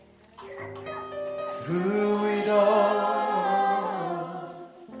Through it all,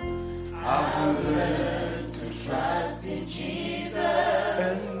 I've learned to trust in Jesus,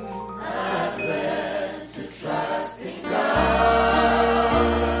 and I've learned to trust in God.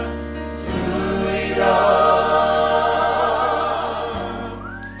 Through it all,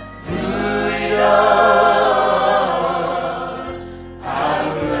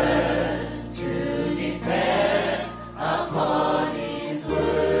 I've learned to depend upon His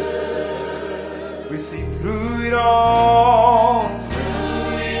word. We sing through it all,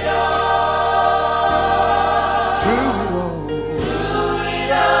 through it all, through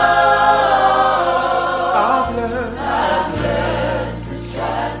it all. I've learned to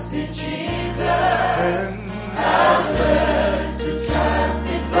trust in Jesus, and I've learned to trust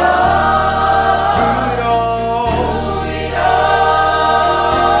in God.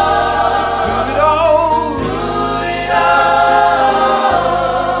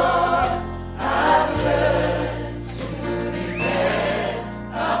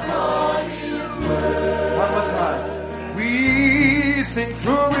 Sing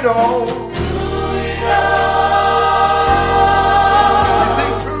through it all. Through it all. We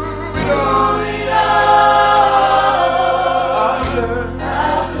sing through it all.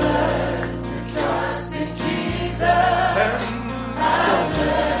 I've learned to trust in Jesus, and I've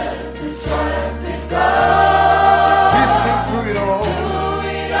learned to trust in God. We sing through it all.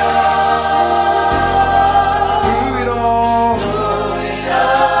 Through it all.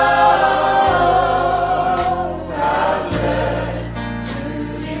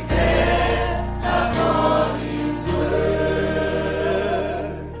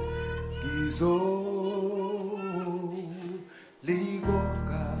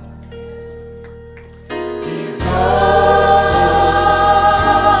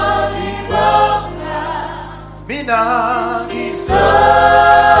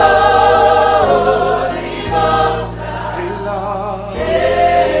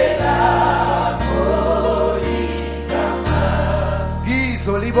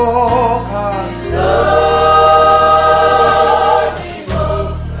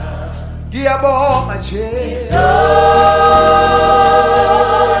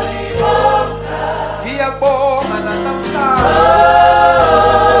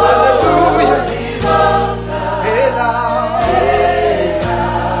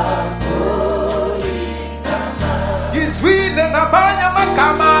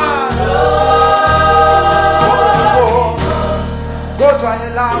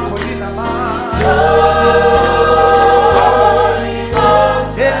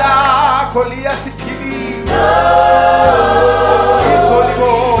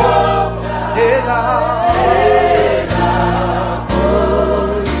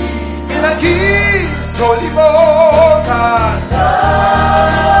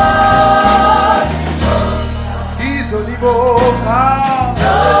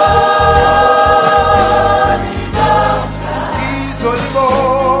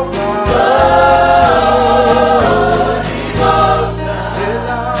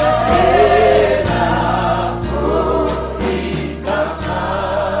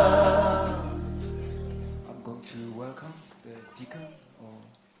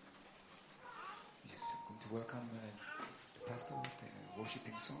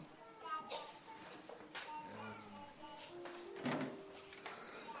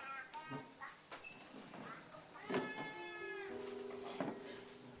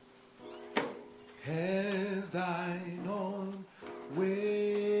 Have thine own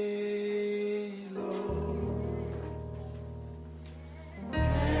way, Lord.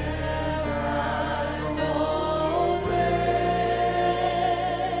 Have thine own way.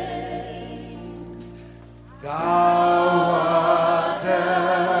 Thou art the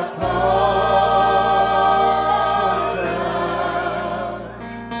potter,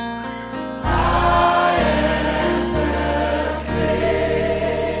 I am the clay.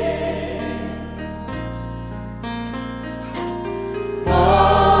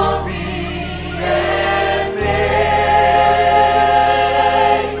 Mold me and make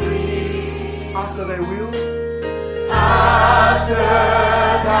me after thy will. After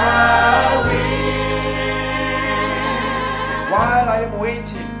thy will. While I am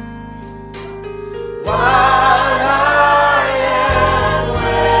waiting. While I am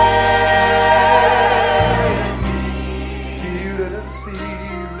waiting. Yielded and still.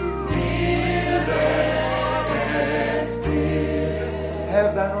 Yielded and still.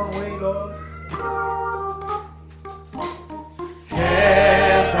 Have thine own way, Lord.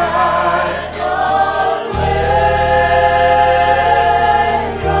 Have thine own way,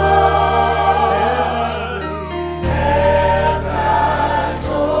 Lord. Have thine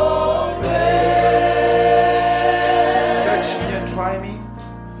own way.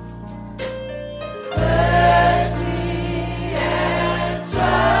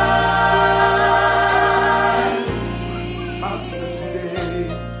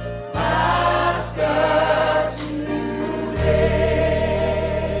 Ask her today.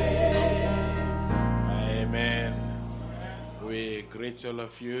 Amen. We greet all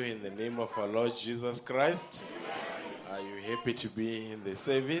of you in the name of our Lord Jesus Christ. Are you happy to be in the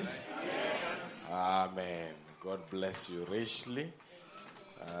service? Amen. God bless you richly.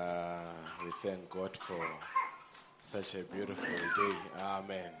 We thank God for such a beautiful day.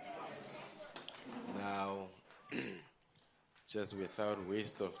 Amen. Now, just without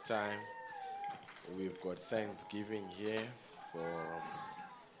waste of time, we've got Thanksgiving here from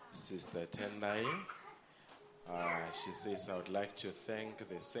Sister Tendai. She says, I would like to thank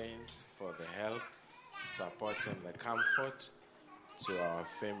the saints for the help, support, and the comfort to our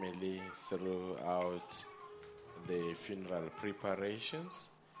family throughout the funeral preparations.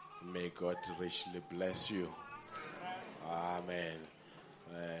 May God richly bless you. Amen.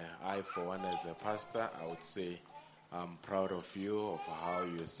 I, for one, as a pastor, I would say I'm proud of you, of how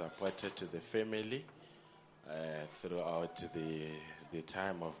you supported the family throughout the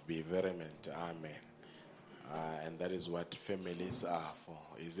time of bereavement. Amen. And that is what families are for.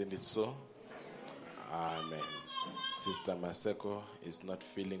 Isn't it so? Amen. Sister Maseko is not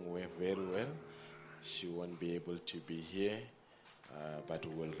feeling very well. She won't be able to be here, but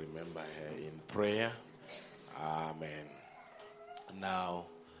we will remember her in prayer. Amen. Now,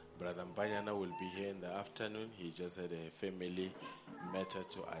 Brother Mpanyana will be here in the afternoon. He just had a family matter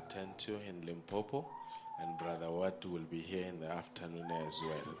to attend to in Limpopo. And Brother Watt will be here in the afternoon as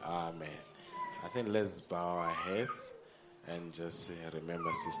well. Amen. I think let's bow our heads and just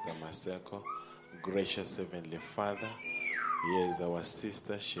remember Sister Maseko. Gracious Heavenly Father, here is our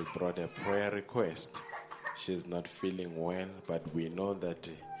sister. She brought a prayer request. She's not feeling well, but we know that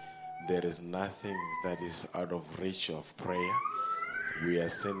there is nothing that is out of reach of prayer. We are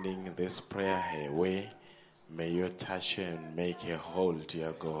sending this prayer her way. May you touch her and make her whole,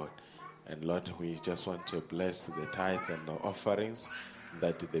 dear God. And Lord, we just want to bless the tithes and the offerings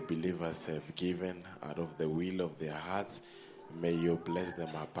that the believers have given out of the will of their hearts. May you bless them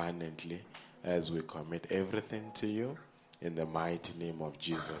abundantly as we commit everything to you. In the mighty name of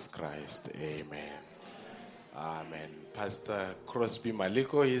Jesus Christ. Amen. Amen. Pastor Crosby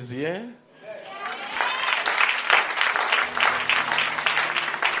Maliko is here.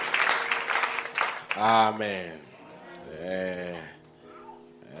 Amen.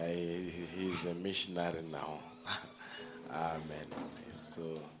 He's a missionary now. Amen.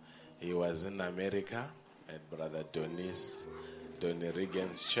 So he was in America at Brother Donny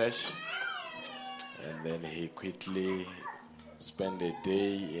Regan's church. And then he quickly spent a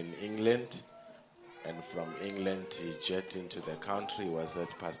day in England. And from England, he jetted into the country. He was at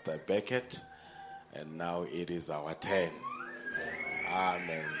Pastor Beckett. And now it is our turn.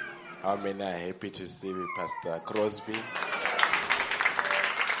 Amen. How many are happy to see Pastor Crosby?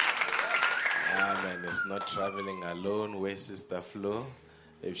 Amen. He's not traveling alone. Where's Sister Flo?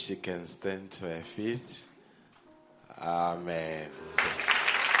 If she can stand to her feet. Amen.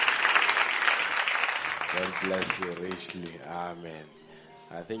 God bless you richly. Amen.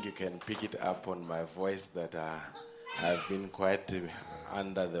 I think you can pick it up on my voice that I've been quite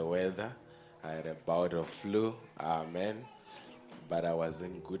under the weather. I had a bout of flu. Amen. But I was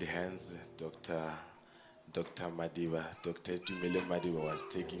in good hands. Dr. Madiba, Dr. Tumile Madiba was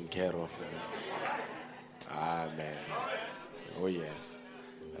taking care of me. Amen. Oh, yes.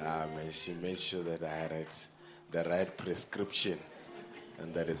 Amen. She made sure that I had the right prescription.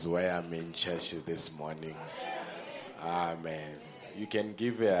 And that is why I'm in church this morning. Amen. You can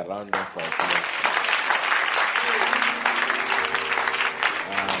give her a round of applause. Amen.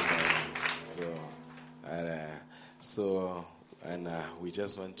 We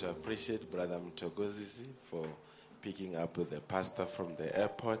just want to appreciate Brother Mtogozisi for picking up the pastor from the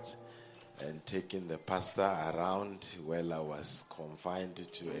airport and taking the pastor around while I was confined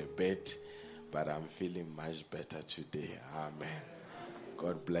to a bed. But I'm feeling much better today. Amen.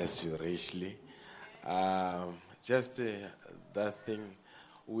 God bless you richly. That thing,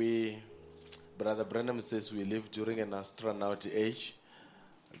 Brother Branham says we live during an astronaut age.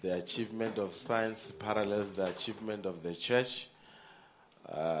 The achievement of science parallels the achievement of the church.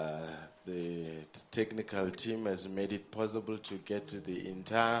 The technical team has made it possible to get the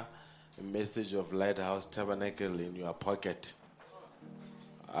entire message of Lighthouse Tabernacle in your pocket.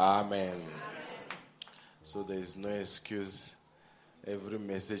 Amen. So there is no excuse. Every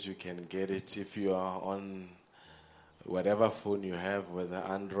message you can get it if you are on whatever phone you have, whether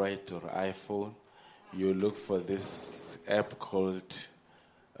Android or iPhone. You look for this app called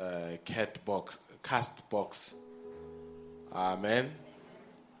Castbox. Amen.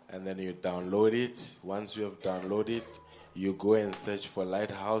 And then you download it. Once you have downloaded it, you go and search for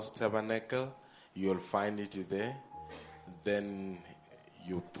Lighthouse Tabernacle. You'll find it there. Then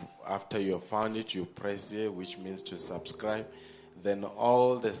after you have found it, you press here, which means to subscribe. Then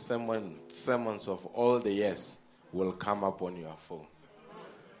all the sermons of all the years will come up on your phone.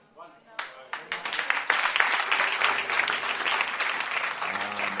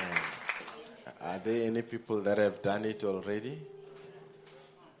 Amen. Are there any people that have done it already?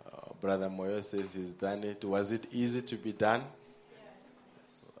 Brother Moyo says he's done it. Was it easy to be done?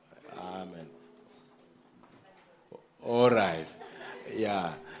 Amen. All right.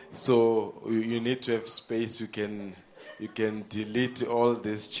 Yeah. So you need to have space. You can delete all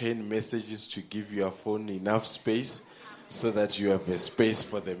these chain messages to give your phone enough space so that you have a space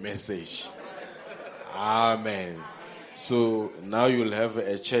for the message. Amen. So now you'll have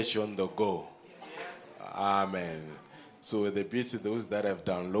a church on the go. Amen. So the beauty, those that have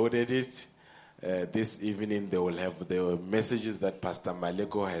downloaded it, this evening they will have the messages that Pastor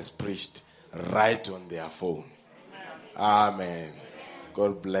Maleko has preached right on their phone. Amen.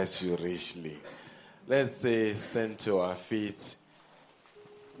 God bless you richly. Let's stand to our feet.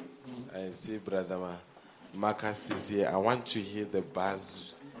 I see Brother Marcus is here. I want to hear the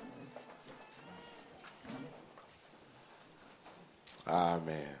buzz.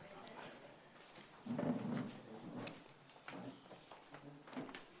 Amen.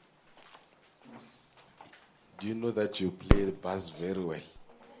 Do you know that you play the bass very well?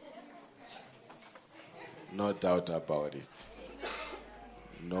 No doubt about it.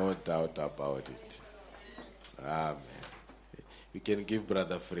 No doubt about it. Amen. We can give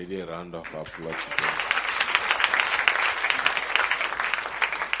Brother Freddie a round of applause.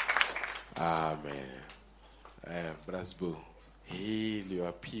 Amen. Brasbo, heal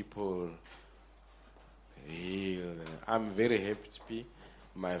your people. Heal. I'm very happy to be.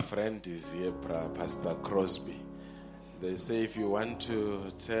 My friend is here, Pastor Crosby. They say if you want to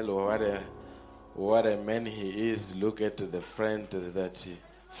tell what a man he is, look at the friends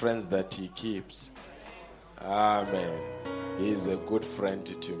that he keeps. Amen. He is a good friend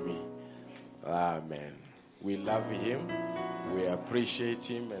to me. Amen. We love him. We appreciate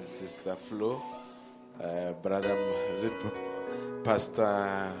him and Sister Flo.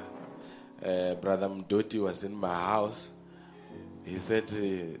 Pastor Brother Mdoti was in my house. He said,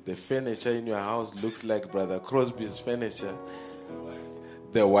 the furniture in your house looks like Brother Crosby's furniture.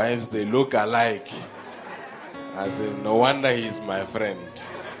 The wives, they look alike. I said, no wonder he's my friend.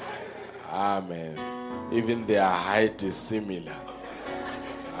 Amen. Even their height is similar.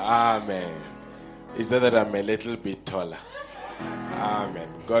 Amen. He said that I'm a little bit taller. Amen.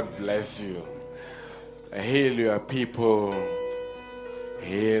 God bless you. Heal your people.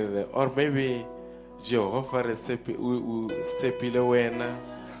 Heal. Or maybe Jehovah Sepile Wena,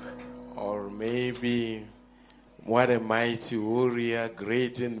 or maybe what a mighty warrior,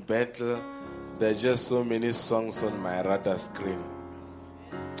 great in battle. There are just so many songs on my radar screen.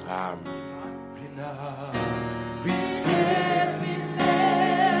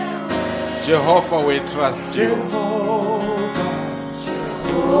 Jehovah, we trust you.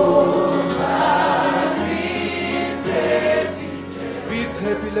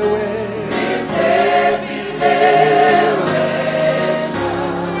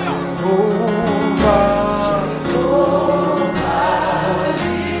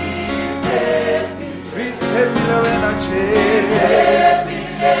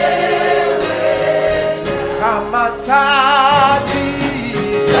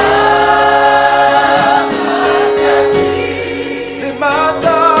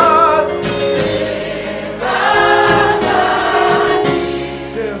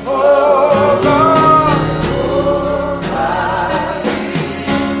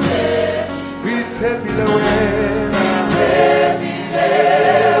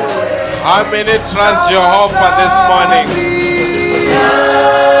 How many trust Jehovah this morning?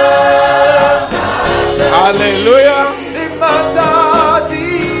 Hallelujah.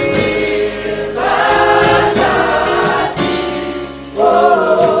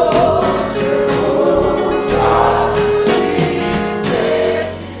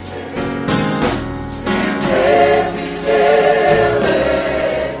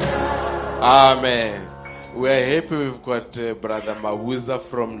 Amen. We're happy we've got Brother Mawuza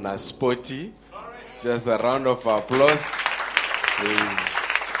from Naspoti. Just a round of applause.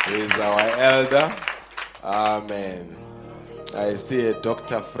 He's our elder. Amen. I see a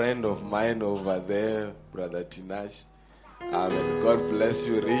doctor friend of mine over there, Brother Tinash. Amen. God bless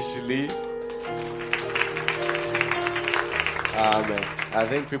you richly. Amen. I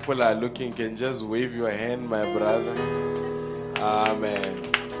think people are looking. Can just wave your hand, my brother. Amen.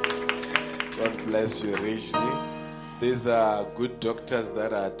 God bless you richly. These are good doctors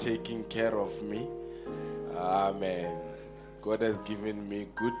that are taking care of me. Amen. God has given me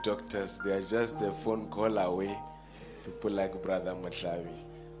good doctors. They are just a phone call away. People like Brother Motlavi.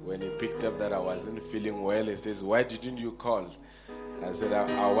 When he picked up that I wasn't feeling well, he says, "Why didn't you call?" I said,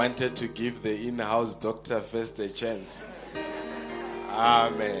 I wanted to give the in-house doctor first a chance.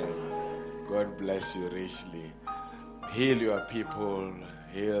 Amen. God bless you richly. Heal your people,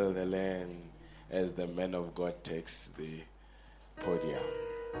 heal the land, as the man of God takes the podium.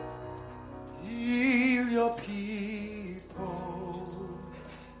 Heal your people.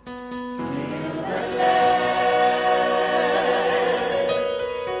 Heal the land.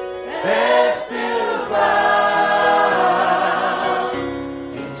 There's still bound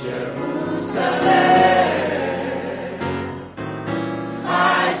in Jerusalem.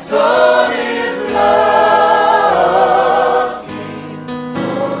 My soul is longing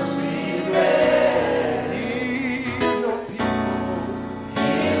for sweet rest. Heal your people.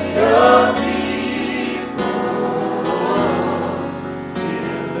 Heal your people.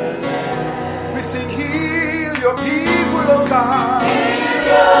 We sing, heal your people, oh God. Heal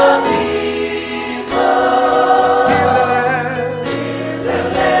your people. Heal the land. Heal the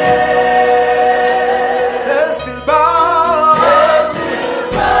land. There's still bound. There's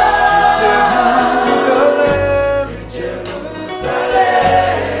still bound. Jerusalem.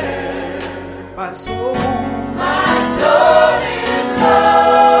 My soul. My soul is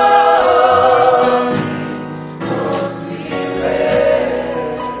longing for sweet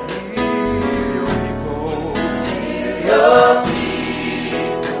rest. Heal your people.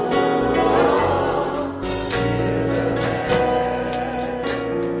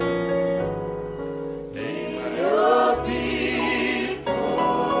 Heal your people.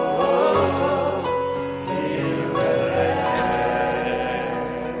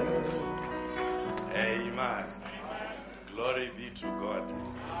 Amen. Glory be to God.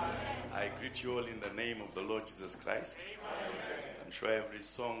 I greet you all in the name of the Lord Jesus Christ. I'm sure every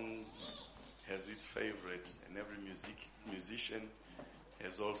song has its favorite, and every musician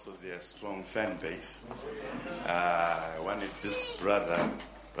has also their strong fan base. I wanted this brother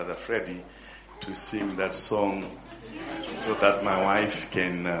Freddie, to sing that song so that my wife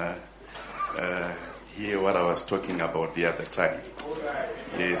can hear what I was talking about the other time.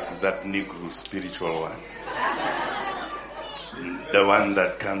 Yes, that Negro spiritual one. The one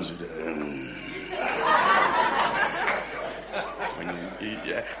that comes with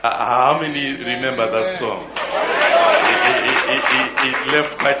how many remember that song? It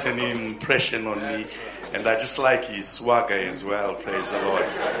left quite an impression on me, and I just like his swagger as well. Praise the Lord.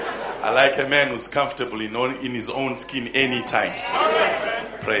 I like a man who's comfortable in his own skin anytime.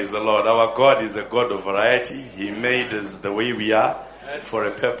 Praise the Lord. Our God is a God of variety. He made us the way we are for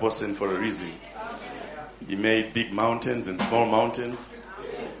a purpose and for a reason. He made big mountains and small mountains.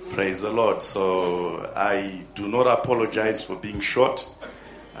 Praise the Lord. So I do not apologize for being short.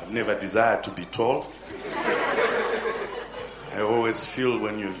 I've never desired to be tall. I always feel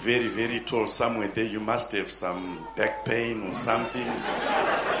when you're very, very tall somewhere there, you must have some back pain or something.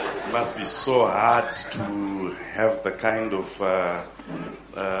 It must be so hard to have the kind of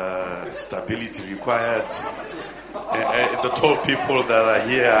stability required. The tall people that are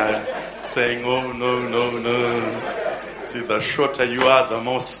here are saying, "Oh, no, no, no." See, the shorter you are, the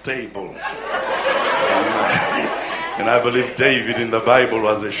more stable. And I believe David in the Bible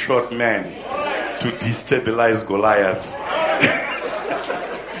was a short man to destabilize Goliath.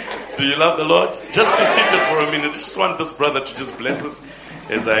 Do you love the Lord? Just be seated for a minute. I just want this brother to just bless us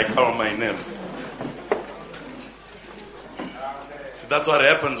as I calm my nerves. See, that's what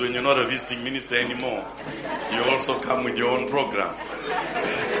happens when you're not a visiting minister anymore. You also come with your own program.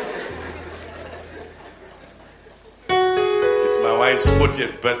 It's my wife's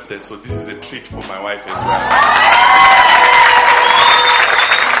 40th birthday, so this is a treat for my wife as well.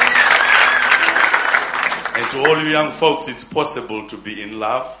 And to all you young folks, it's possible to be in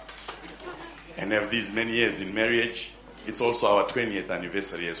love and have these many years in marriage. It's also our 20th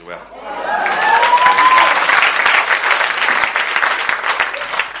anniversary as well.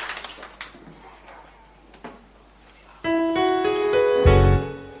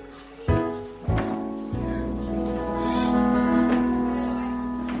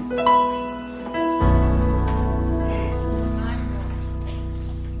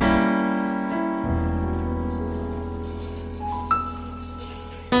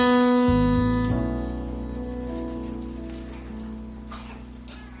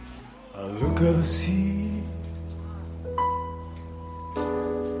 Look at the sea,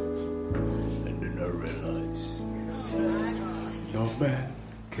 and then I realize no man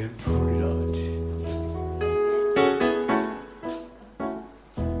can put it out.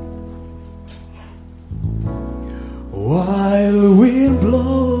 while wind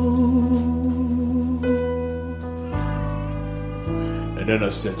blows. And then I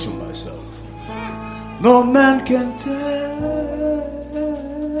said to myself, no man can tell.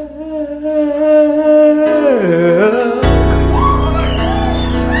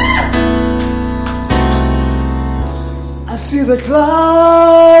 I see the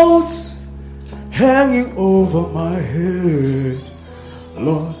clouds hanging over my head.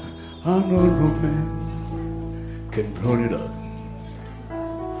 Lord, I know no man can blow it up.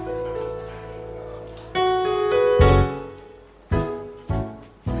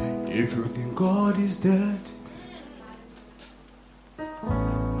 If you think God is dead,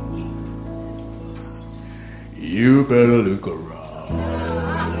 you better look around.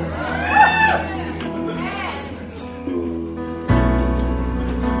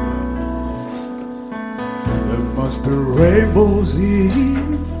 There must be rainbows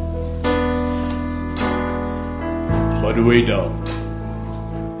in, but we don't.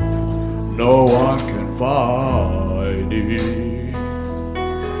 No one can find it.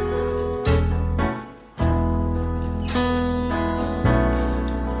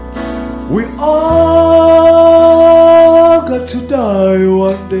 We all got to die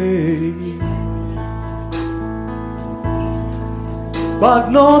one day, but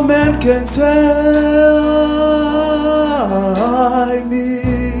no man can tell me.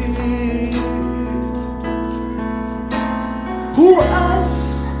 Who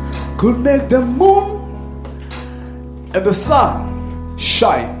else could make the moon and the sun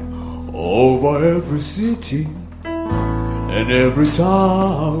shine over every city and every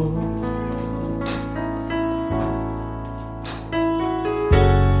town?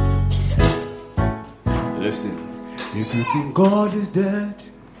 Listen, if you think God is dead,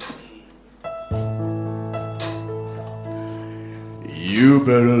 you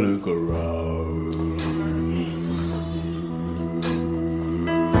better look around.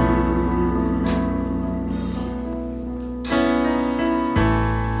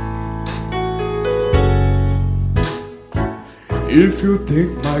 If you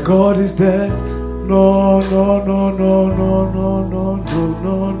think my God is dead, no, no, no, no, no, no, no, no,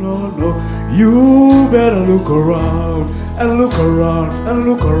 no, no, no. You better look around and look around and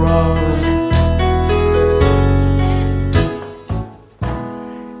look around.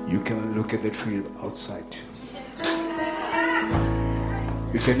 You can look at the tree outside.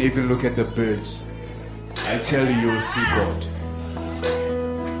 You can even look at the birds. I tell you, you'll see God.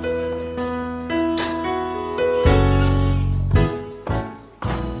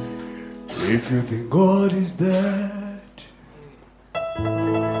 If you think God is dead,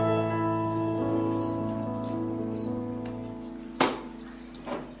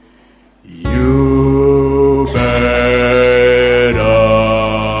 you better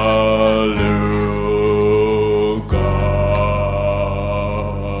look around.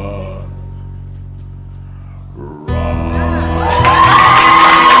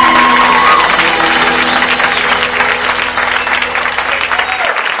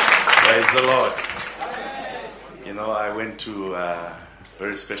 Praise the Lord. You know, I went to a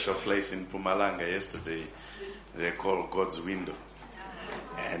very special place in Mpumalanga yesterday. They call God's Window.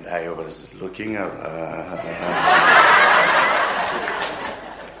 And I was looking around.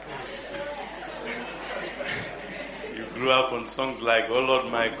 You grew up on songs like, oh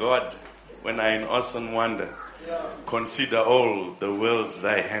Lord my God, when I in awesome wonder consider all the worlds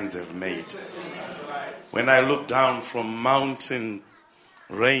thy hands have made. When I look down from mountain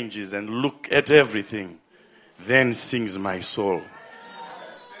ranges and look at everything, then sings my soul,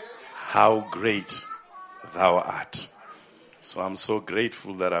 how great thou art. So I'm so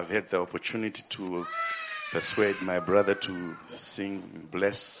grateful that I've had the opportunity to persuade my brother to sing,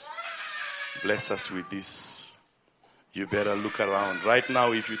 bless us with this. You better look around. Right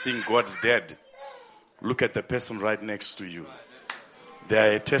now, if you think God's dead, look at the person right next to you. They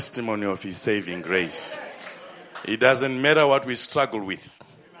are a testimony of his saving grace. It doesn't matter what we struggle with.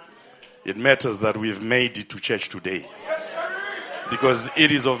 It matters that we've made it to church today. Because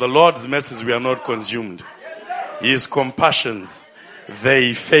it is of the Lord's mercies we are not consumed. His compassions,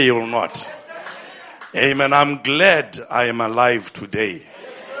 they fail not. Amen. I'm glad I am alive today.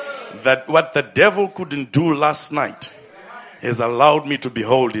 That what the devil couldn't do last night has allowed me to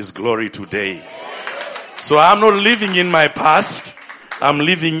behold his glory today. So I'm not living in my past. I'm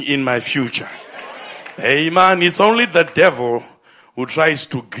living in my future. Amen. It's only the devil who tries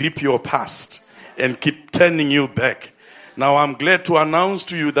to grip your past and keep turning you back. Now I'm glad to announce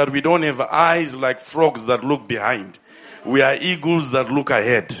to you that we don't have eyes like frogs that look behind. We are eagles that look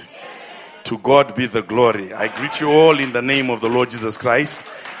ahead. To God be the glory. I greet you all in the name of the Lord Jesus Christ.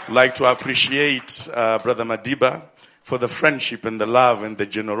 I'd like to appreciate Brother Madiba for the friendship and the love and the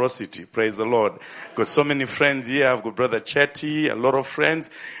generosity. Praise the Lord. Got so many friends here. I've got Brother Chetty, a lot of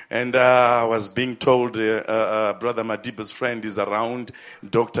friends. And I was being told Brother Madiba's friend is around,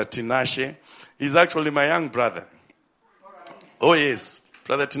 Dr. Tinashe. He's actually my young brother. Oh, yes.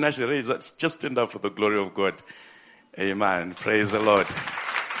 Brother Tinashe, just stand up for the glory of God. Amen. Praise the Lord.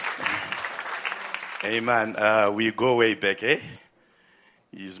 Amen. We go way back, eh?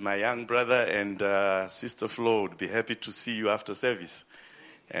 He's my young brother, and Sister Flo would be happy to see you after service.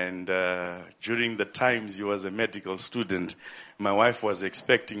 And during the times he was a medical student, my wife was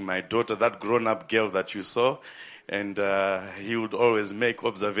expecting my daughter, that grown-up girl that you saw, and he would always make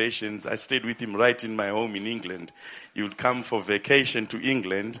observations. I stayed with him right in my home in England. He would come for vacation to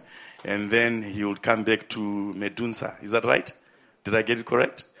England, and then he would come back to Medunsa. Is that right? Did I get it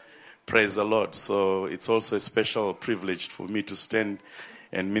correct? Praise the Lord. So it's also a special privilege for me to stand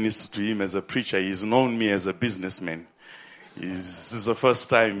and minister to him as a preacher. He's known me as a businessman. This is the first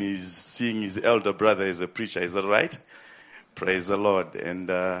time he's seeing his elder brother as a preacher. Is that right? Praise the Lord.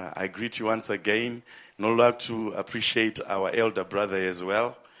 And I greet you once again. And I'd like to appreciate our elder brother as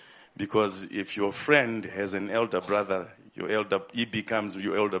well. Because if your friend has an elder brother, he becomes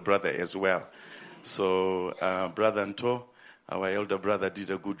your elder brother as well. So, Brother Anto, our elder brother did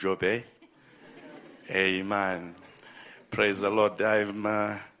a good job, eh? Amen. Praise the Lord.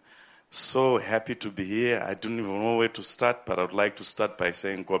 I'm so happy to be here. I don't even know where to start, but I would like to start by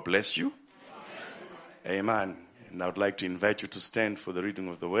saying God bless you. Amen. And I would like to invite you to stand for the reading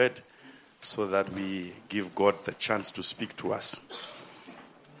of the word so that we give God the chance to speak to us.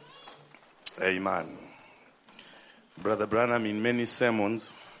 Amen. Brother Branham, in many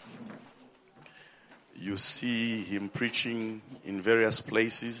sermons, you see him preaching in various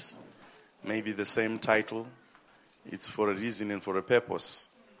places, maybe the same title. It's for a reason and for a purpose.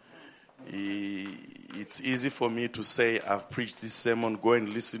 It's easy for me to say, I've preached this sermon, go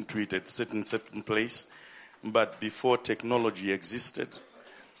and listen to it at certain place. But before technology existed,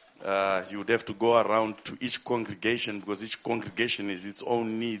 you would have to go around to each congregation, because each congregation has its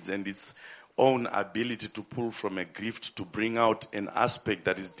own needs and its own ability to pull from a gift to bring out an aspect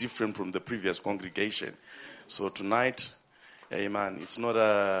that is different from the previous congregation. So tonight, amen, it's not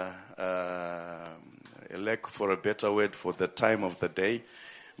a lack for a better word for the time of the day,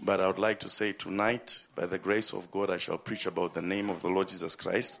 but I would like to say tonight, by the grace of God, I shall preach about the name of the Lord Jesus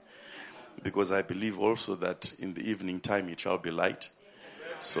Christ, because I believe also that in the evening time it shall be light.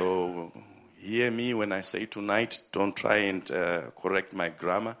 So hear me when I say tonight. Don't try and correct my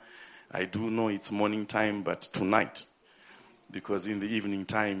grammar. I do know it's morning time, but tonight, because in the evening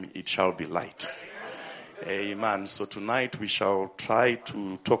time it shall be light. Amen. So tonight we shall try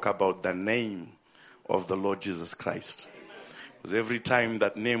to talk about the name of the Lord Jesus Christ. Because every time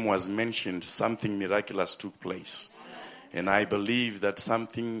that name was mentioned, something miraculous took place. And I believe that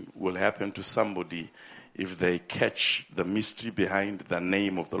something will happen to somebody if they catch the mystery behind the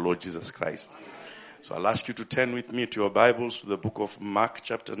name of the Lord Jesus Christ. So I'll ask you to turn with me to your Bibles to the book of Mark,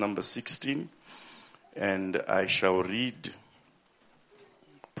 chapter number 16. And I shall read,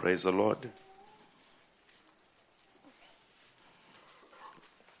 praise the Lord,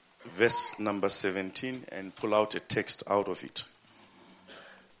 verse number 17, and pull out a text out of it.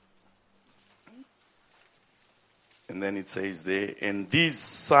 And then it says there, and these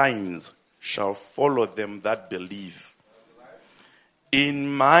signs shall follow them that believe.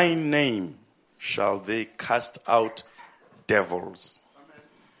 In my name shall they cast out devils.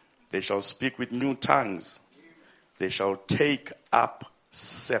 They shall speak with new tongues. They shall take up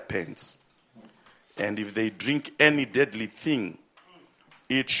serpents. And if they drink any deadly thing,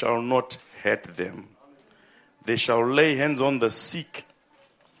 it shall not hurt them. They shall lay hands on the sick,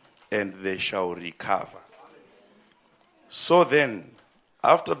 and they shall recover. So then,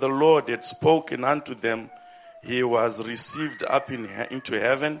 after the Lord had spoken unto them, he was received up into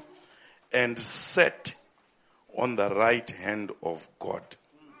heaven and sat on the right hand of God.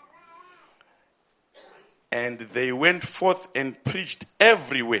 And they went forth and preached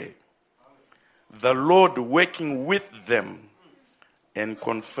everywhere, the Lord working with them and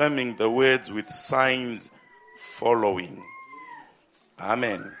confirming the words with signs following.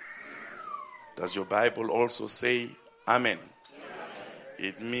 Amen. Does your Bible also say amen?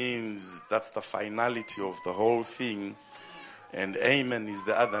 It means that's the finality of the whole thing. And amen is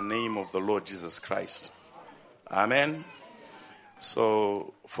the other name of the Lord Jesus Christ. Amen.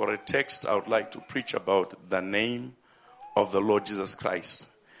 So for a text, I would like to preach about the name of the Lord Jesus Christ.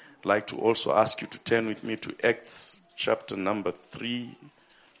 I'd like to also ask you to turn with me to Acts chapter number 3,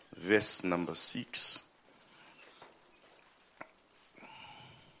 verse number 6.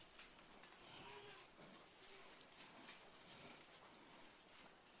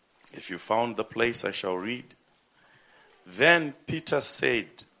 you found the place, I shall read. Then Peter said,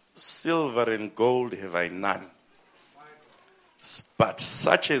 silver and gold have I none, but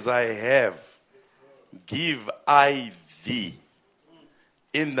such as I have, give I thee.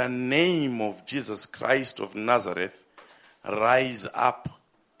 In the name of Jesus Christ of Nazareth, rise up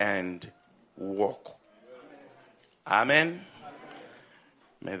and walk. Amen.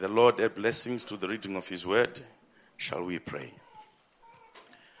 May the Lord add blessings to the reading of his word. Shall we pray?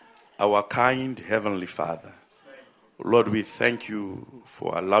 Our kind Heavenly Father, Lord, we thank you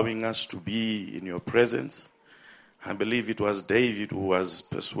for allowing us to be in your presence. I believe it was David who was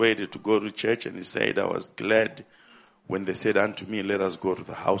persuaded to go to church, and he said, I was glad when they said unto me, let us go to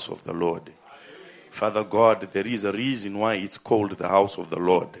the house of the Lord. Father God, there is a reason why it's called the house of the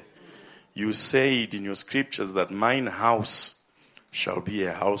Lord. You said in your scriptures that mine house shall be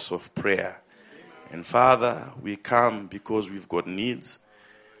a house of prayer. And Father, we come because we've got needs.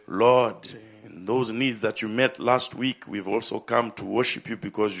 Lord, those needs that you met last week, we've also come to worship you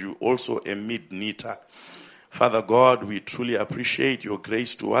because you also a mid-neater. Father God, we truly appreciate your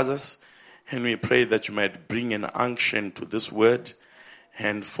grace towards us, and we pray that you might bring an unction to this word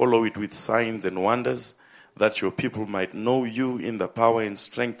and follow it with signs and wonders, that your people might know you in the power and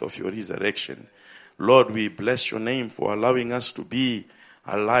strength of your resurrection. Lord, we bless your name for allowing us to be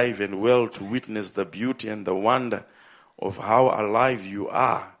alive and well to witness the beauty and the wonder of how alive you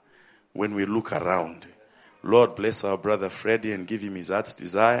are when we look around. Lord, bless our brother Freddie and give him his heart's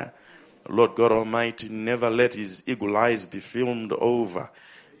desire. Lord God Almighty, never let his eagle eyes be filmed over,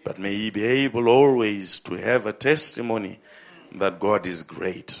 but may he be able always to have a testimony that God is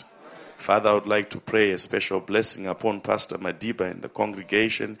great. Father, I would like to pray a special blessing upon Pastor Madiba and the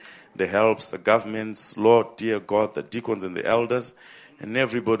congregation, the helps, the governments, Lord, dear God, the deacons and the elders, and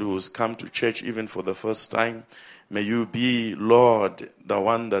everybody who's come to church even for the first time. May you be, Lord, the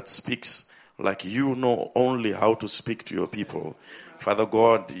one that speaks like you know only how to speak to your people. Father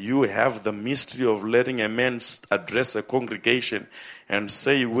God, you have the mystery of letting a man address a congregation and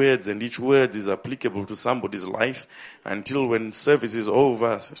say words, and each word is applicable to somebody's life, until when service is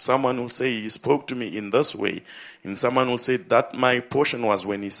over, someone will say, he spoke to me in this way, and someone will say, that my portion was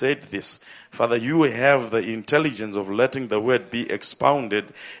when he said this. Father, you have the intelligence of letting the word be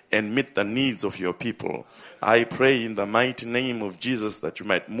expounded and meet the needs of your people. I pray in the mighty name of Jesus that you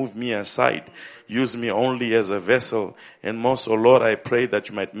might move me aside, use me only as a vessel, and most, oh Lord, I pray that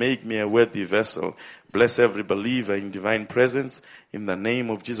you might make me a worthy vessel. Bless every believer in divine presence. In the name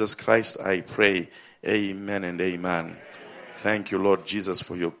of Jesus Christ, I pray. Amen and amen. Thank you, Lord Jesus,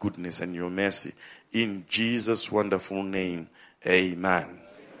 for your goodness and your mercy. In Jesus' wonderful name, amen.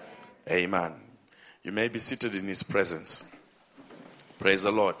 Amen. You may be seated in his presence. Praise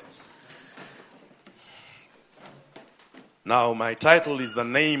the Lord. Now, my title is The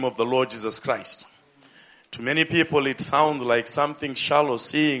Name of the Lord Jesus Christ. To many people, it sounds like something shallow,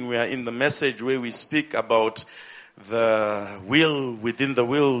 seeing we are in the message where we speak about the will within the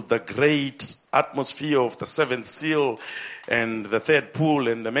will, the great atmosphere of the seventh seal and the third pool,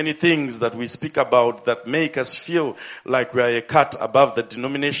 and the many things that we speak about that make us feel like we are a cut above the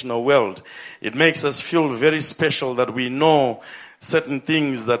denominational world. It makes us feel very special that we know certain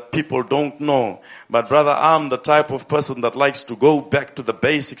things that people don't know. But brother, I'm the type of person that likes to go back to the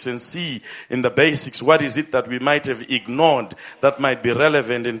basics and see in the basics what is it that we might have ignored that might be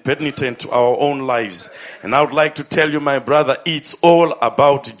relevant and pertinent to our own lives. And I would like to tell you, my brother, it's all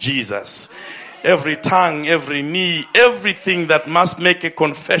about Jesus. Every tongue, every knee, everything that must make a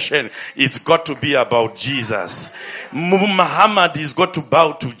confession, it's got to be about Jesus. Muhammad is got to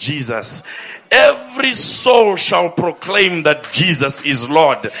bow to Jesus. Every soul shall proclaim that Jesus is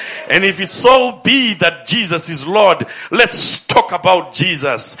Lord. And if it so be that Jesus is Lord, let's talk about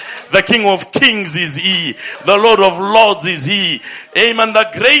Jesus. The King of Kings is He. The Lord of Lords is He. Amen. The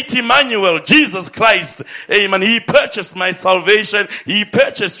great Emmanuel, Jesus Christ. Amen. He purchased my salvation. He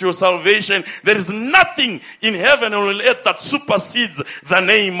purchased your salvation. There is nothing in heaven or on earth that supersedes the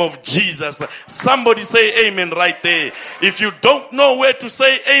name of Jesus. Somebody say amen right there. If you don't know where to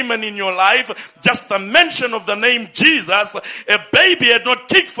say amen in your life, just the mention of the name Jesus, a baby had not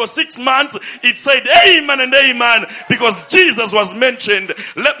kicked for 6 months, it said amen and amen because Jesus was mentioned.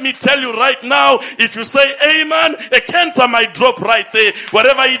 Let me tell you right now, if you say amen, a cancer might drop right there.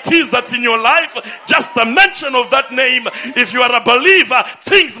 Whatever it is that's in your life, just the mention of that name, if you are a believer,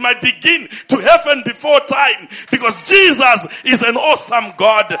 things might begin to happen before time because Jesus is an awesome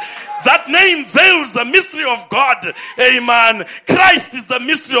God. That name veils the mystery of God. Amen. Christ is the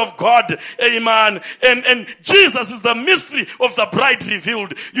mystery of God. Amen. And Jesus is the mystery of the bride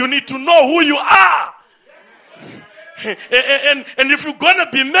revealed. You need to know who you are. And if you're going to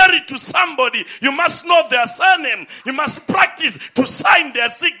be married to somebody, you must know their surname. You must practice to sign their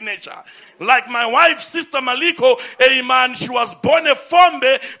signature. Like my wife, Sister Maliko, amen, she was born a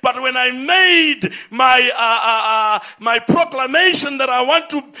Fombe, but when I made my proclamation that I want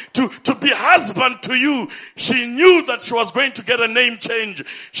to be husband to you, she knew that she was going to get a name change.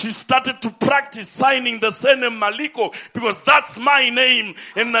 She started to practice signing the surname Maliko, because that's my name.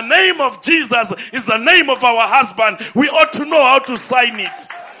 And the name of Jesus is the name of our husband. We ought to know how to sign it.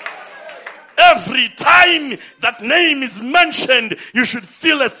 Every time that name is mentioned, you should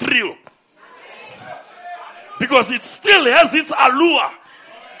feel a thrill. Because it still has its allure.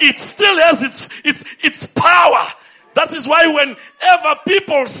 It still has its power. That is why whenever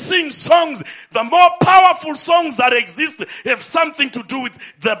people sing songs, the more powerful songs that exist have something to do with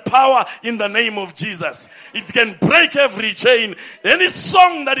the power in the name of Jesus. It can break every chain. Any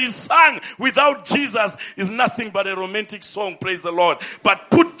song that is sung without Jesus is nothing but a romantic song, praise the Lord.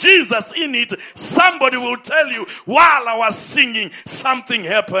 But put Jesus in it, somebody will tell you, while I was singing, something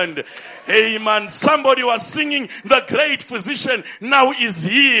happened. Amen. Somebody was singing, the great physician now is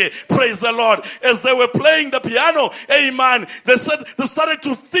here. Praise the Lord. As they were playing the piano, amen, they started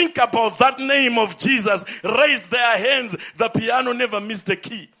to think about that name of Jesus, raised their hands. The piano never missed a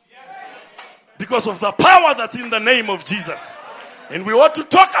key. Because of the power that's in the name of Jesus. And we ought to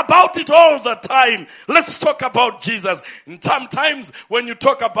talk about it all the time. Let's talk about Jesus. And sometimes when you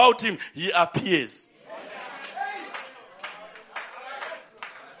talk about him, he appears.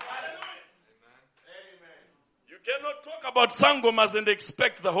 You cannot talk about sangomas and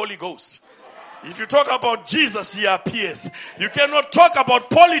expect the Holy Ghost. If you talk about Jesus, he appears. You cannot talk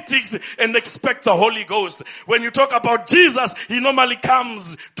about politics and expect the Holy Ghost. When you talk about Jesus, he normally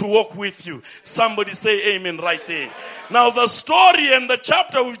comes to walk with you. Somebody say amen right there. Now the story and the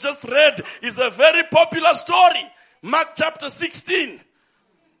chapter we've just read is a very popular story. Mark chapter 16.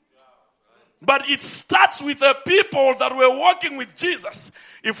 But it starts with the people that were walking with Jesus.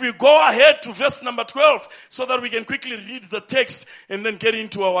 If we go ahead to verse number 12, so that we can quickly read the text and then get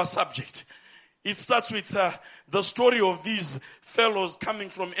into our subject. It starts with the story of these fellows coming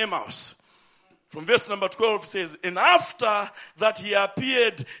from Emmaus. From verse number 12 says, and after that he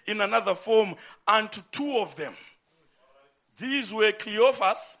appeared in another form unto two of them. These were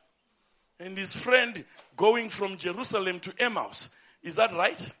Cleophas and his friend going from Jerusalem to Emmaus. Is that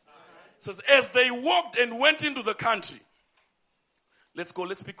right? It says, as they walked and went into the country. Let's go,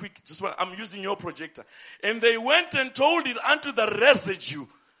 let's be quick. I'm using your projector. And they went and told it unto the residue.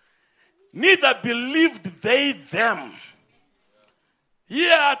 Neither believed they them.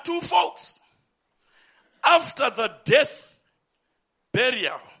 Here are two folks. After the death,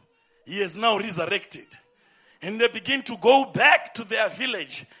 burial, he is now resurrected. And they begin to go back to their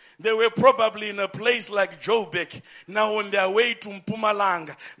village. They were probably in a place like Joburg. Now on their way to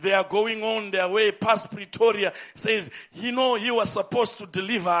Mpumalanga, they are going on their way past Pretoria. Says, he was supposed to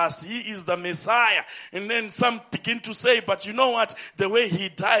deliver us. He is the Messiah. And then some begin to say, but you know what? The way he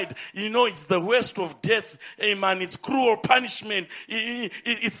died, it's the worst of death. Amen. It's cruel punishment.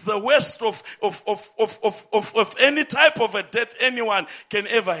 It's the worst of any type of a death anyone can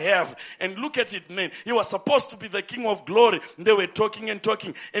ever have. And look at it, man. He was supposed to be the King of Glory. They were talking and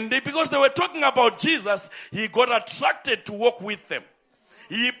talking. And because they were talking about Jesus, he got attracted to walk with them.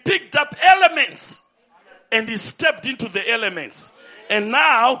 He picked up elements and he stepped into the elements. And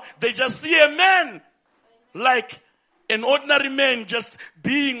now they just see a man like an ordinary man just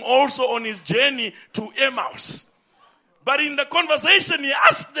being also on his journey to Emmaus. But in the conversation, he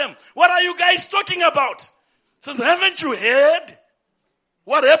asked them, what are you guys talking about? He says, haven't you heard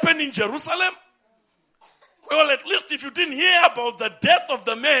what happened in Jerusalem? Well, at least if you didn't hear about the death of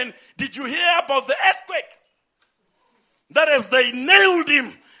the man, did you hear about the earthquake? That as they nailed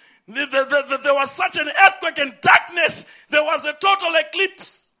him, there was such an earthquake and darkness. There was a total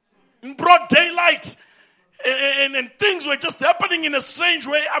eclipse in broad daylight. And things were just happening in a strange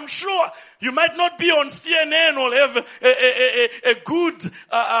way. I'm sure you might not be on CNN or have a good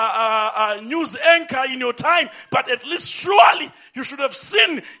news anchor in your time, but at least surely you should have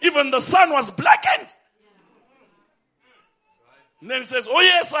seen even the sun was blackened. And then he says, oh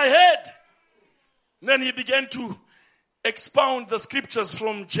yes, I heard. And then he began to expound the scriptures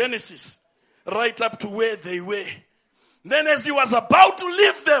from Genesis right up to where they were. And then as he was about to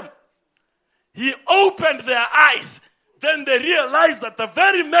leave them, he opened their eyes. Then they realized that the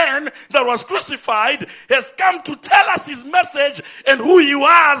very man that was crucified has come to tell us his message and who he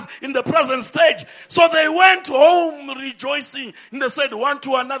was in the present stage. So they went home rejoicing. And they said one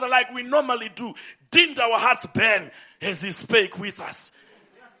to another like we normally do. Didn't our hearts burn as he spake with us?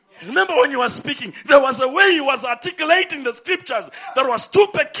 Remember when you were speaking, there was a way he was articulating the scriptures that was too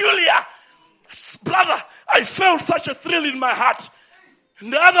peculiar. Brother, I felt such a thrill in my heart.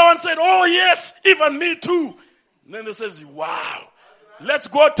 And the other one said, oh yes, even me too. And then he says, wow, let's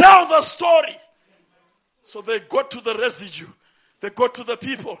go tell the story. So they got to the residue. They got to the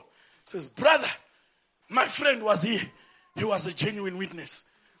people. Says, brother, my friend was here. He was a genuine witness.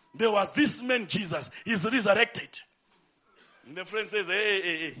 There was this man, Jesus. He's resurrected. And the friend says,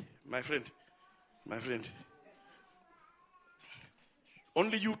 hey, my friend.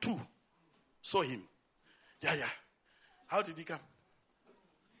 Only you two saw him. Yeah. How did he come?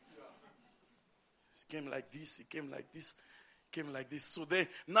 He came like this. So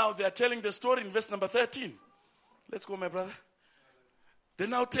now they are telling the story in verse number 13. Let's go, my brother. They're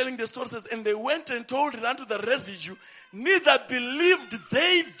now telling the story, says, and they went and told it unto the residue, neither believed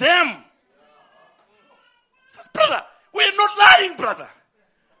they them. Says, brother, we're not lying, brother.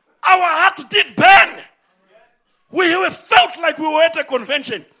 Our hearts did burn. We felt like we were at a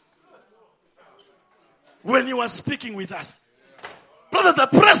convention when he was speaking with us. Brother, the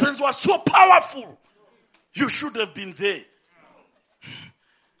presence was so powerful. You should have been there.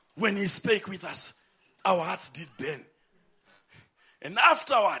 When he spake with us, our hearts did burn. And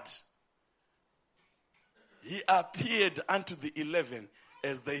afterward, he appeared unto the 11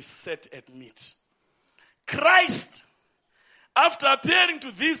 as they sat at meat. Christ, after appearing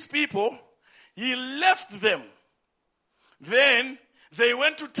to these people, he left them. Then they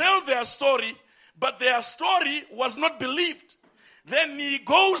went to tell their story, but their story was not believed. Then he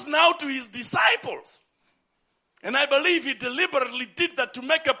goes now to his disciples. And I believe he deliberately did that to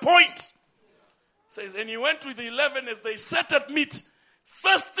make a point. Says, and he went to the 11 as they sat at meat.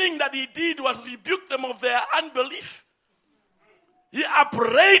 First thing that he did was rebuke them of their unbelief. He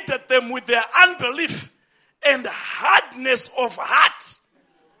upbraided them with their unbelief and hardness of heart.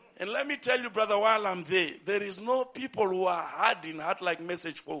 And let me tell you, brother, while I'm there is no people who are hard in heart like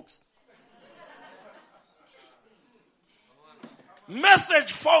Message folks.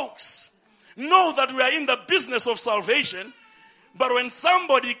 Message folks know that we are in the business of salvation, but when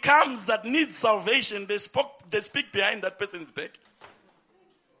somebody comes that needs salvation, they speak behind that person's back.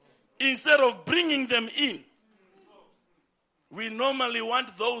 Instead of bringing them in. We normally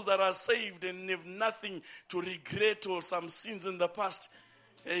want those that are saved and have nothing to regret or some sins in the past.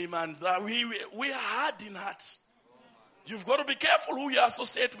 Amen. We are hard in heart. You've got to be careful who you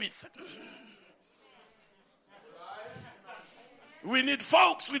associate with. We need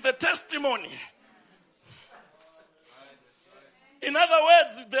folks with a testimony. In other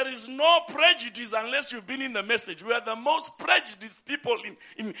words, there is no prejudice unless you've been in the message. We are the most prejudiced people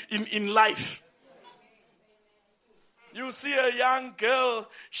in life. You see a young girl,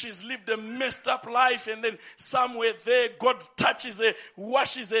 she's lived a messed up life, and then somewhere there, God touches her,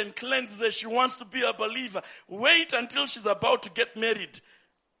 washes her, and cleanses her. She wants to be a believer. Wait until she's about to get married.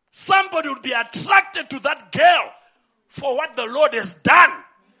 Somebody will be attracted to that girl for what the Lord has done.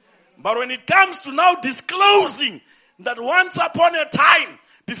 But when it comes to now disclosing that once upon a time,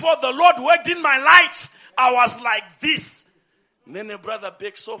 before the Lord worked in my life, I was like this. And then a brother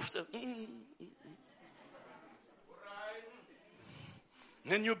backs off, says,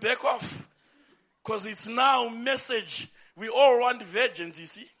 Then you back off. Because it's now message. We all want virgins, you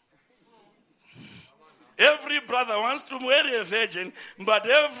see. Every brother wants to marry a virgin, but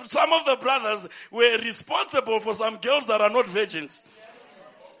some of the brothers were responsible for some girls that are not virgins.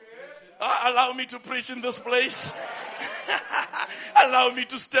 Allow me to preach in this place. Allow me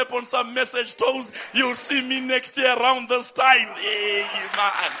to step on some message toes. You'll see me next year around this time.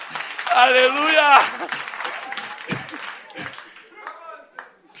 Amen. Hallelujah.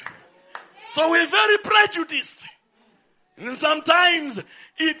 So we're very prejudiced. And sometimes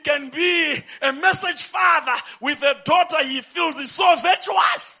it can be a message father with a daughter he feels is so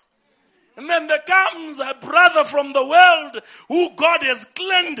virtuous. And then there comes a brother from the world who God has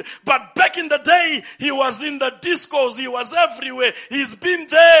cleansed. But back in the day, he was in the discos. He was everywhere. He's been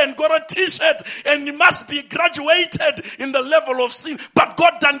there and got a t-shirt. And he must be graduated in the level of sin. But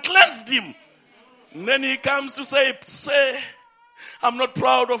God done cleansed him. And then he comes to say, I'm not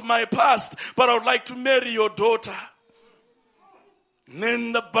proud of my past, but I would like to marry your daughter. And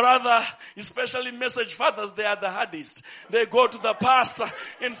then the brother, especially message fathers, they are the hardest. They go to the pastor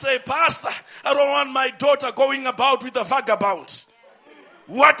and say, Pastor, I don't want my daughter going about with a vagabond.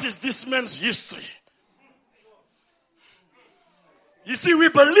 What is this man's history? You see, we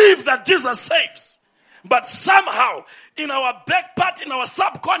believe that Jesus saves. But somehow, in our back part, in our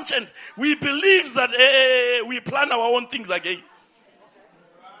subconscious, we believe that we plan our own things again.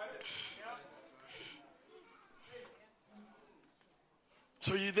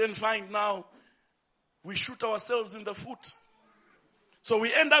 So you then find now we shoot ourselves in the foot. So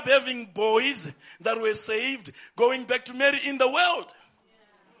we end up having boys that were saved going back to marry in the world.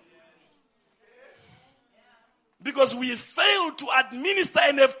 Because we fail to administer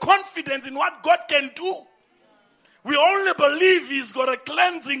and have confidence in what God can do. We only believe He's got a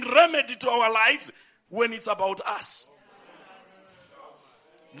cleansing remedy to our lives when it's about us.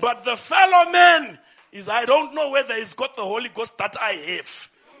 But the fellow man is, I don't know whether he's got the Holy Ghost that I have.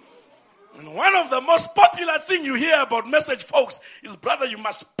 And one of the most popular things you hear about message folks is, brother, you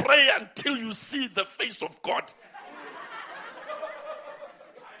must pray until you see the face of God.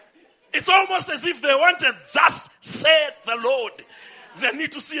 It's almost as if they wanted, thus saith the Lord. They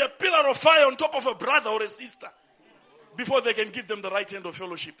need to see a pillar of fire on top of a brother or a sister before they can give them the right hand of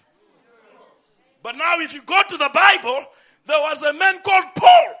fellowship. But now if you go to the Bible, there was a man called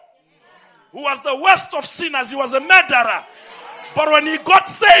Paul who was the worst of sinners. He was a murderer. But when he got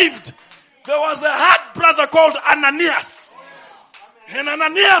saved, there was a hard brother called Ananias. And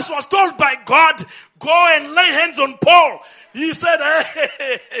Ananias was told by God, go and lay hands on Paul. He said,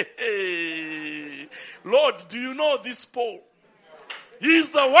 hey, Lord, do you know this Paul? He's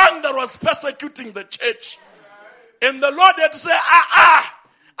the one that was persecuting the church. And the Lord had to say,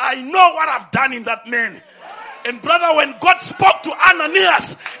 I know what I've done in that man. And brother, when God spoke to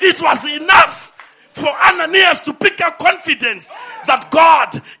Ananias, it was enough for Ananias to pick up confidence that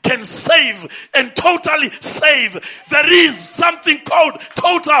God can save and totally save. There is something called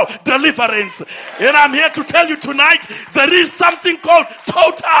total deliverance. And I'm here to tell you tonight, there is something called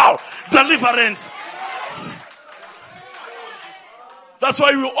total deliverance. That's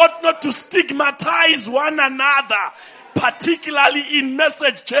why we ought not to stigmatize one another, particularly in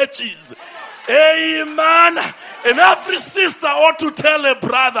message churches. Amen. And every sister ought to tell a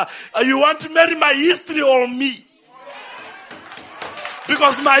brother, you want to marry my history or me?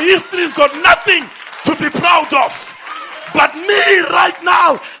 Because my history's got nothing to be proud of. But me right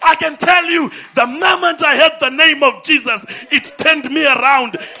now, I can tell you, the moment I heard the name of Jesus, it turned me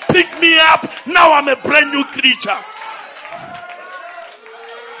around, picked me up. Now I'm a brand new creature.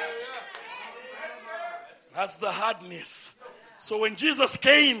 That's the hardness. So when Jesus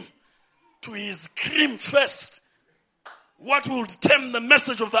came to his cream fest, what would tempt the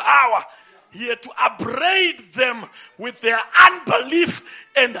message of the hour? He had to upbraid them with their unbelief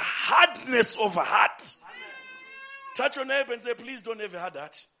and hardness of heart. Touch your neighbor and say, please don't have a hard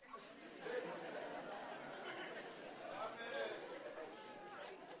heart.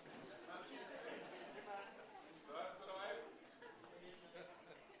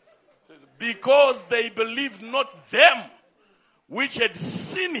 Says, because they believed not them which had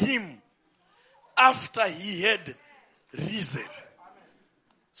seen him after he had risen.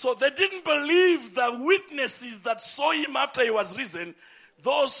 So they didn't believe the witnesses that saw him after he was risen.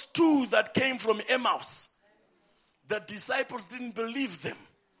 Those two that came from Emmaus. The disciples didn't believe them.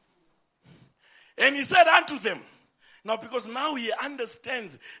 And he said unto them, now because now he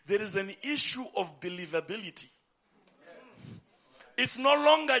understands there is an issue of believability. It's no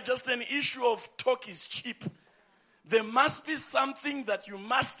longer just an issue of talk is cheap. There must be something that you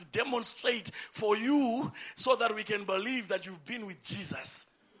must demonstrate for you so that we can believe that you've been with Jesus.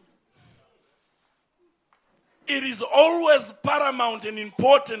 It is always paramount and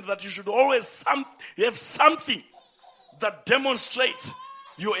important that you should always have something that demonstrates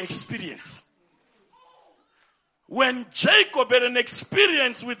your experience. When Jacob had an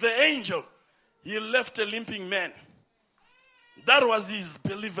experience with the angel, he left a limping man. That was his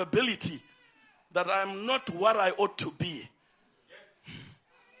believability, that I'm not what I ought to be.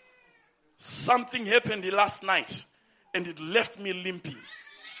 Something happened last night and it left me limping.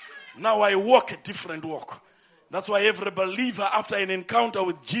 Now I walk a different walk. That's why every believer after an encounter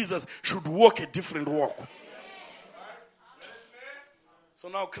with Jesus should walk a different walk. So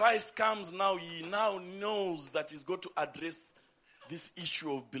now Christ comes, now he now knows that he's got to address this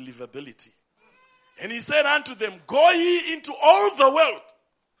issue of believability. And he said unto them, go ye into all the world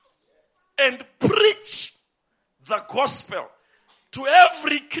and preach the gospel to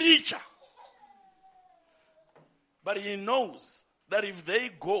every creature. But he knows that if they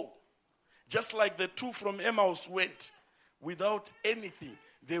go, just like the two from Emmaus went, without anything,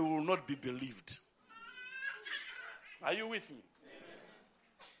 they will not be believed. Are you with me?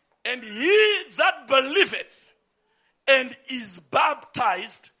 And he that believeth and is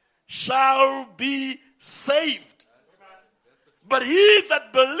baptized shall be saved. But he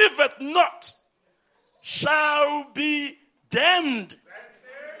that believeth not shall be damned.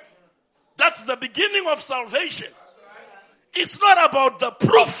 That's the beginning of salvation. It's not about the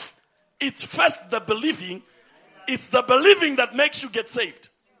proof. It's first the believing, It's the believing that makes you get saved.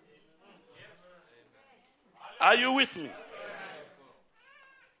 Are you with me?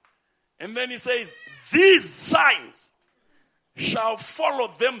 And then he says, these signs shall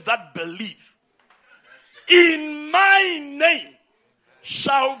follow them that believe. In my name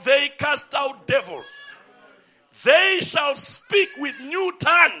shall they cast out devils. They shall speak with new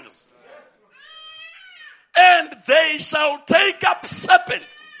tongues. And they shall take up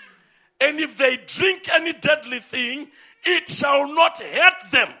serpents. And if they drink any deadly thing, it shall not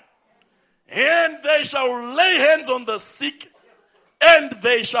hurt them. And they shall lay hands on the sick, and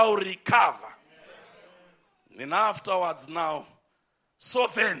they shall recover. And afterwards now, so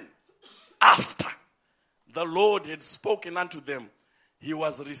then, after the Lord had spoken unto them, he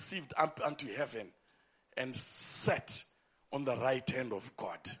was received up unto heaven and sat on the right hand of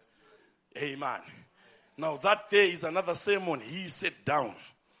God. Amen. Now that there is another sermon. He sat down.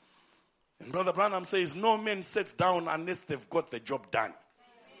 And Brother Branham says, no man sits down unless they've got the job done.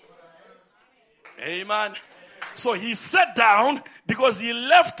 Amen. So he sat down because he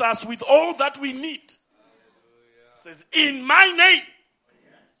left us with all that we need. Says, in my name,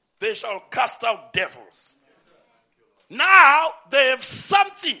 they shall cast out devils. Now they have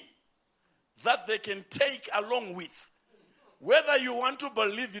something that they can take along with. Whether you want to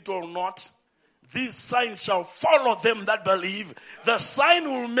believe it or not, these signs shall follow them that believe. The sign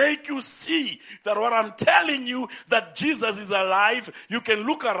will make you see that what I'm telling you, that Jesus is alive. You can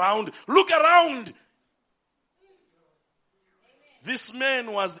look around. Look around. This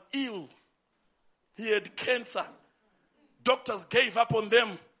man was ill. He had cancer. Doctors gave up on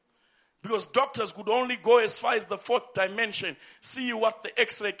them because doctors could only go as far as the fourth dimension, see what the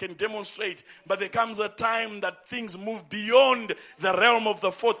x-ray can demonstrate. But there comes a time that things move beyond the realm of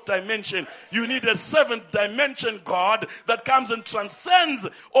the fourth dimension. You need a seventh dimension God that comes and transcends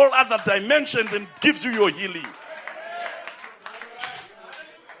all other dimensions and gives you your healing.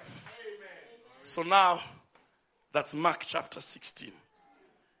 So now, that's Mark chapter 16.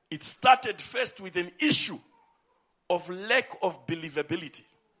 It started first with an issue of lack of believability.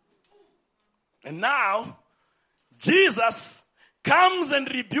 And now, Jesus comes and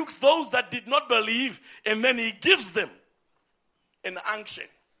rebukes those that did not believe, and then he gives them an unction.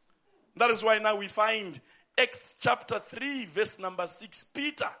 That is why now we find Acts chapter 3, verse number 6,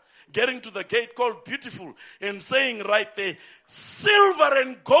 Peter getting to the gate called Beautiful and saying right there, silver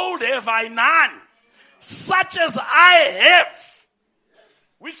and gold have I none, such as I have.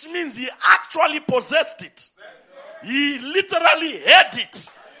 Which means he actually possessed it. He literally had it.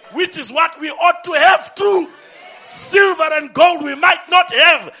 Which is what we ought to have too. Silver and gold we might not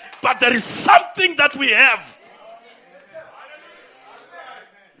have, but there is something that we have.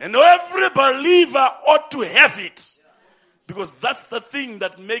 And every believer ought to have it. Because that's the thing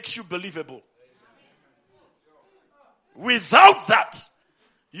that makes you believable. Without that,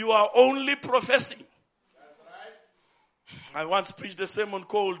 you are only professing. I once preached a sermon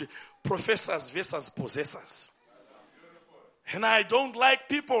called Professors versus Possessors. And I don't like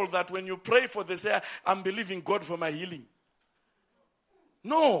people that when you pray for, they say, I'm believing God for my healing.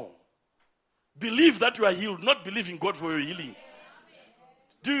 No. Believe that you are healed, not believing God for your healing.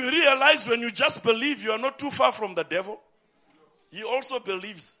 Do you realize when you just believe, you are not too far from the devil? He also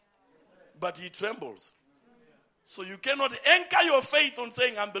believes, but he trembles. So you cannot anchor your faith on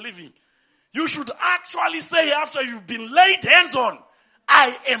saying, I'm believing. You should actually say after you've been laid hands on,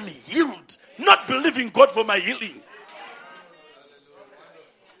 I am healed, not believing God for my healing.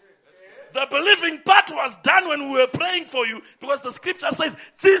 The believing part was done when we were praying for you, because the scripture says,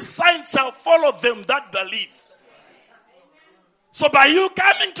 these signs shall follow them that believe. So by you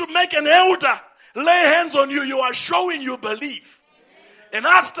coming to make an elder lay hands on you, you are showing you believe. And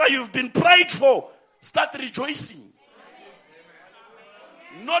after you've been prayed for, start rejoicing.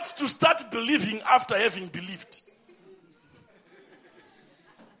 Not to start believing after having believed.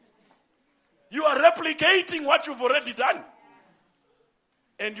 You are replicating what you've already done.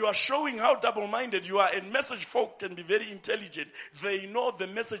 And you are showing how double-minded you are. And message folk can be very intelligent. They know the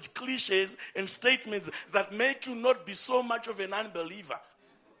message cliches and statements that make you not be so much of an unbeliever.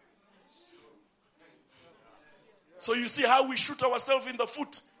 So you see how we shoot ourselves in the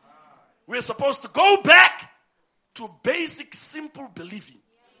foot. We're supposed to go back to basic, simple believing.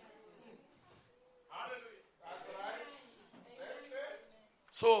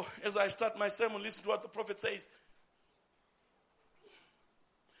 So as I start my sermon, listen to what the prophet says.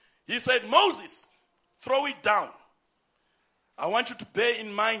 He said, Moses, throw it down. I want you to bear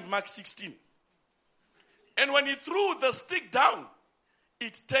in mind Mark 16. And when he threw the stick down,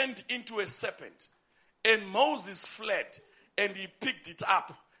 it turned into a serpent. And Moses fled, and he picked it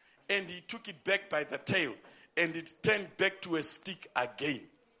up, and he took it back by the tail, and it turned back to a stick again.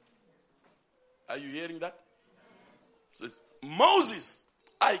 Are you hearing that? So Moses,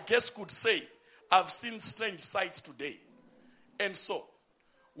 I guess, could say, I've seen strange sights today. And so,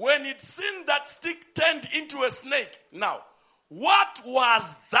 when it seen that stick turned into a snake, now, what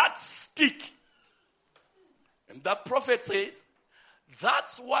was that stick? And that prophet says,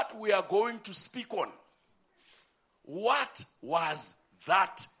 that's what we are going to speak on. What was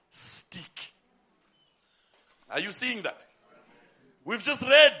that stick? Are you seeing that? We've just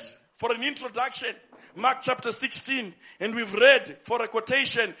read for an introduction Mark chapter 16, and we've read for a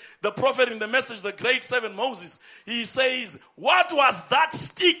quotation the prophet in the Message, the great servant Moses. He says, what was that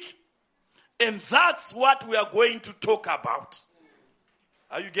stick? And that's what we are going to talk about.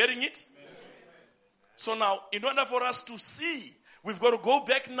 Are you getting it? So now, in order for us to see, we've got to go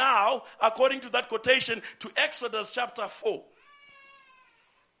back now, according to that quotation, to Exodus chapter 4.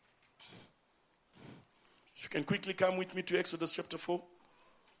 You can quickly come with me to Exodus chapter 4.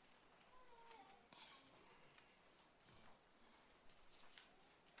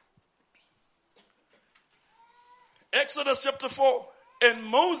 Exodus chapter 4. And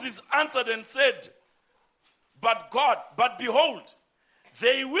Moses answered and said, but behold,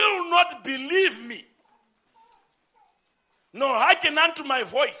 they will not believe me, nor hearken unto my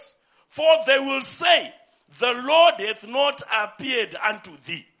voice, for they will say, the Lord hath not appeared unto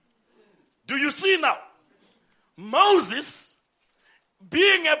thee. Do you see now? Moses,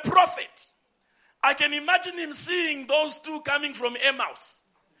 being a prophet, I can imagine him seeing those two coming from Emmaus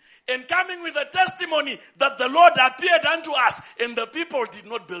and coming with a testimony that the Lord appeared unto us, and the people did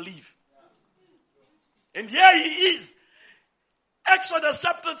not believe. And here he is. Exodus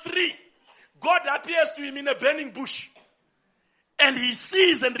chapter 3. God appears to him in a burning bush. And he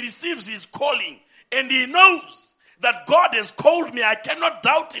sees and receives his calling. And he knows that God has called me. I cannot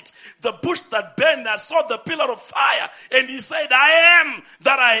doubt it. The bush that burned, I saw the pillar of fire. And he said, I am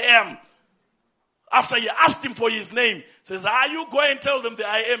that I am. After he asked him for his name, says, are you going to tell them that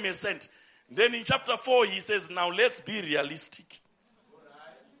I am a sent? Then in chapter 4, he says, now let's be realistic.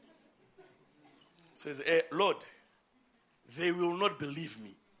 Says, Lord, they will not believe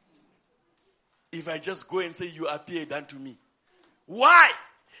me if I just go and say you appeared unto me. Why?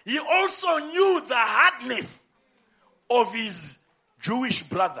 He also knew the hardness of his Jewish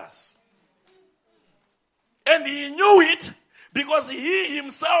brothers. And he knew it because he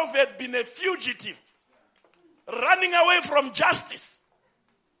himself had been a fugitive, running away from justice.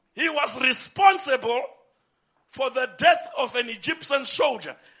 He was responsible for the death of an Egyptian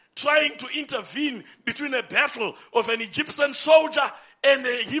soldier, trying to intervene between a battle of an Egyptian soldier and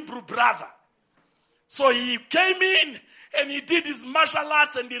a Hebrew brother. So he came in and he did his martial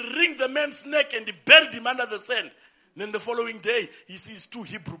arts and he wringed the man's neck and he buried him under the sand. Then the following day, he sees two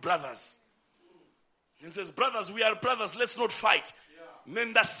Hebrew brothers. And says, brothers, we are brothers, let's not fight. And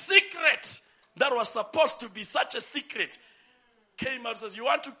then the secret that was supposed to be such a secret came out and says, you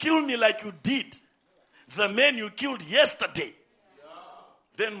want to kill me like you did the man you killed yesterday.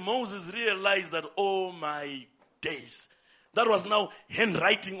 Then Moses realized that, oh my days, that was now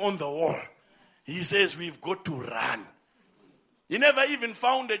handwriting on the wall. He says, we've got to run. He never even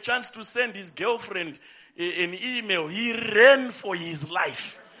found a chance to send his girlfriend an email. He ran for his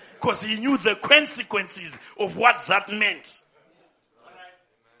life because he knew the consequences of what that meant.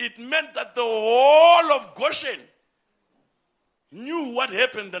 It meant that the whole of Goshen knew what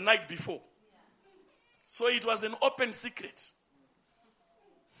happened the night before. So it was an open secret.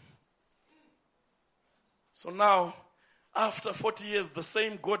 So now, after 40 years, the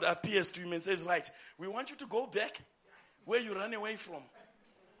same God appears to him and says, right, we want you to go back where you ran away from.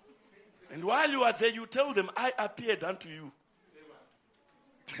 And while you are there, you tell them, I appeared unto you.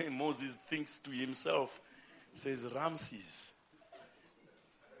 And Moses thinks to himself, says, Ramses,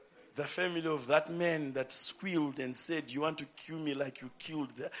 the family of that man that squealed and said, you want to kill me like you killed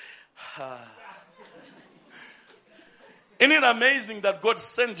the... Isn't it amazing that God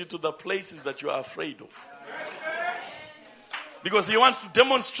sends you to the places that you are afraid of? Because he wants to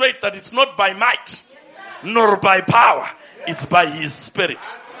demonstrate that it's not by might, nor by power. It's by his spirit.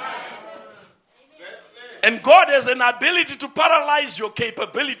 And God has an ability to paralyze your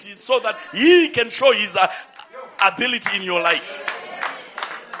capabilities so that he can show his ability in your life.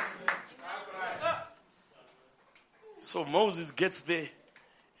 So Moses gets there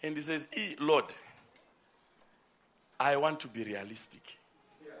and he says, Lord, I want to be realistic.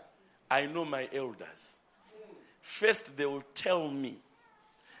 I know my elders. First, they will tell me.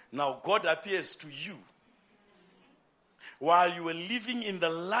 Now, God appears to you while you were living in the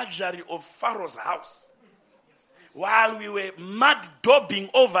luxury of Pharaoh's house, while we were mud daubing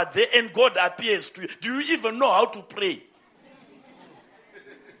over there and God appears to you. Do you even know how to pray?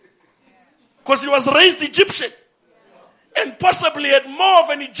 Because he was raised Egyptian and possibly had more of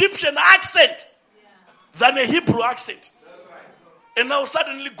an Egyptian accent than a Hebrew accent. And now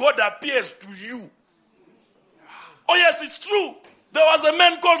suddenly God appears to you. Oh yes, it's true. There was a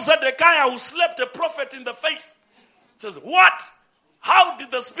man called Zedekiah who slapped a prophet in the face. He says, what? How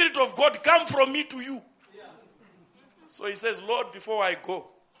did the Spirit of God come from me to you? So he says, Lord, before I go,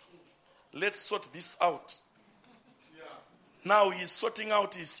 let's sort this out. Now he's sorting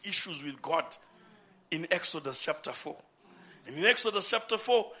out his issues with God in Exodus chapter 4. And in Exodus chapter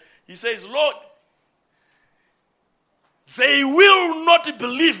 4, he says, Lord, they will not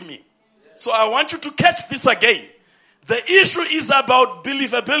believe me. So I want you to catch this again. The issue is about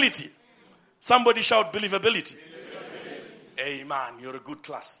believability. Somebody shout believability. Amen. You're a good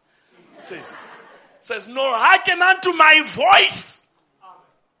class. Says, no, hearken unto my voice.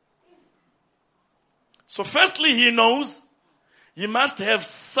 So firstly, he knows he must have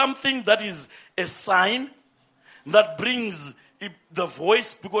something that is a sign that brings the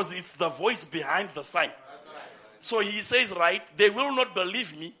voice, because it's the voice behind the sign. So he says, right, they will not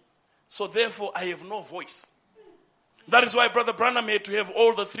believe me, so therefore I have no voice. That is why Brother Branham had to have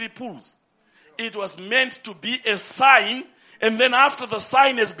all the three pools. It was meant to be a sign, and then after the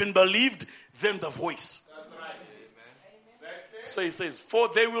sign has been believed, then the voice. So he says, for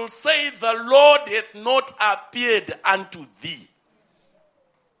they will say, the Lord hath not appeared unto thee.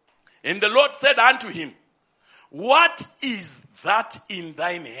 And the Lord said unto him, what is that in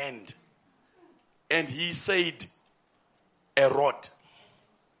thine hand? And he said, a rod.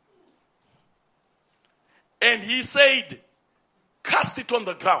 And he said, cast it on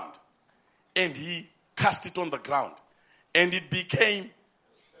the ground. And he cast it on the ground. And it became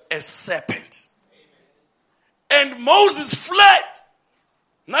a serpent. And Moses fled.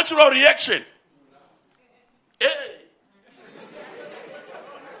 Natural reaction. Hey.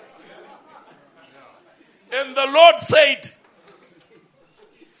 And the Lord said,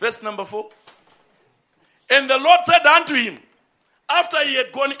 verse number 4. And the Lord said unto him, after he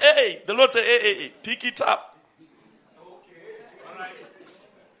had gone, the Lord said, pick it up.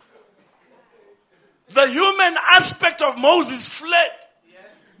 The human aspect of Moses fled.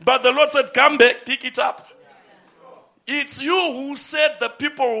 But the Lord said, come back, pick it up. It's you who said the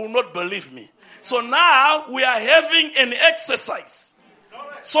people will not believe me. So now we are having an exercise.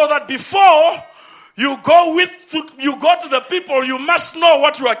 So that before you go to the people, you must know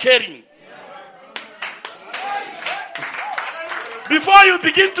what you are carrying. Before you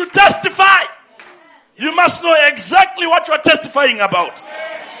begin to testify, you must know exactly what you are testifying about.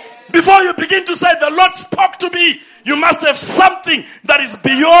 Before you begin to say, the Lord spoke to me, you must have something that is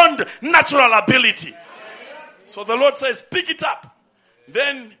beyond natural ability. So the Lord says, pick it up.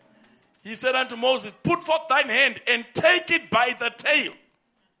 Then he said unto Moses, put forth thine hand and take it by the tail.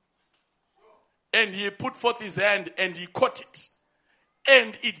 And he put forth his hand and he caught it.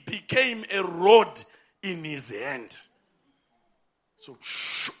 And it became a rod in his hand. So,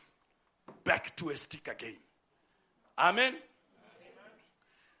 back to a stick again. Amen.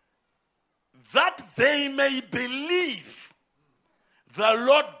 That they may believe the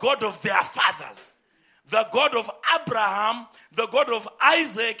Lord God of their fathers, the God of Abraham, the God of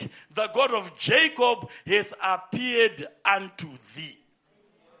Isaac, the God of Jacob hath appeared unto thee.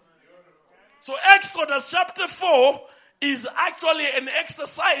 So Exodus chapter 4 is actually an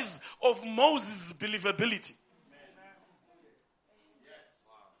exercise of Moses' believability.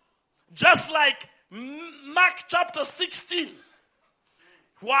 Just like Mark chapter 16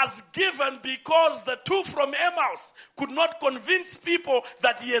 was given because the two from Emmaus could not convince people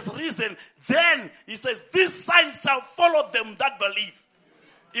that he has risen. Then he says, these signs shall follow them that believe.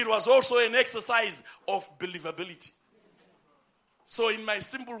 It was also an exercise of believability. So in my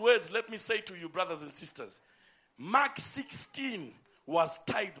simple words, let me say to you, brothers and sisters, Mark 16 was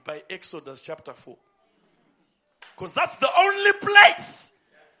tied by Exodus chapter 4. Because that's the only place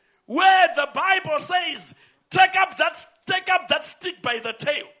where the Bible says, take up that stick by the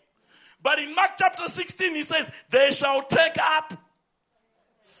tail. But in Mark chapter 16, he says, they shall take up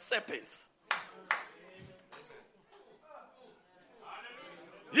serpents.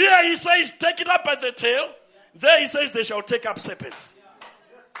 Here he says, take it up by the tail. There he says, they shall take up serpents.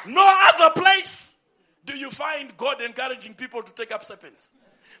 No other place do you find God encouraging people to take up serpents.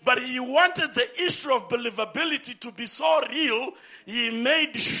 But he wanted the issue of believability to be so real, he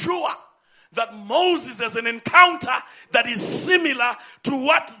made sure that Moses has an encounter that is similar to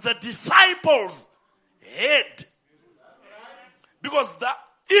what the disciples had. Because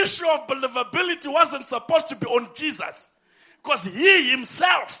issue of believability wasn't supposed to be on Jesus, because he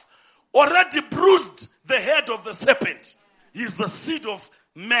himself already bruised the head of the serpent. He's the seed of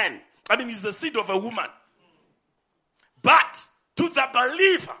man. He's the seed of a woman. But to the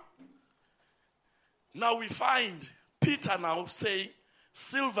believer, now we find Peter now saying,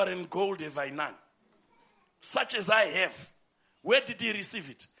 silver and gold have I none, such as I have. Where did he receive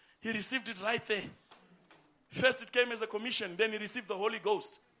it? He received it right there. First it came as a commission, then he received the Holy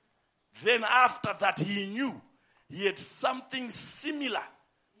Ghost. Then after that he knew he had something similar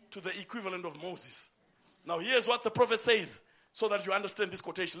to the equivalent of Moses. Now here's what the prophet says, so that you understand this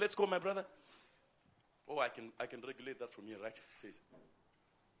quotation. Let's go, my brother. Oh, I can regulate that from here, right? It says.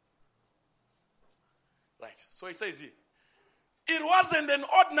 Right. So he says here, it wasn't an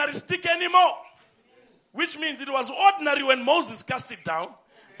ordinary stick anymore. Which means it was ordinary when Moses cast it down.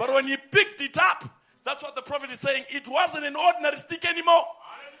 But when he picked it up, that's what the prophet is saying, it wasn't an ordinary stick anymore.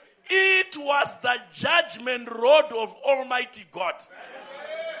 It was the judgment rod of Almighty God.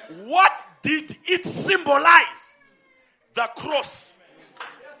 What did it symbolize? The cross.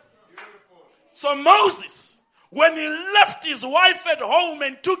 So Moses, when he left his wife at home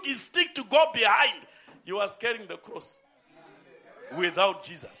and took his stick to go behind, he was carrying the cross without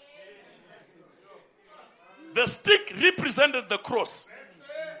Jesus. The stick represented the cross.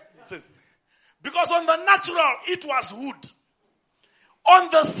 It says, because on the natural, it was wood. On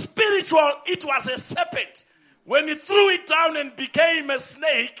the spiritual, it was a serpent. When he threw it down and became a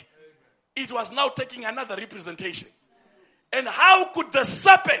snake, it was now taking another representation. And how could the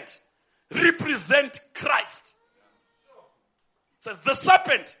serpent represent Christ? It says the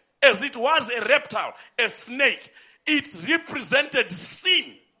serpent, as it was a reptile, a snake, it represented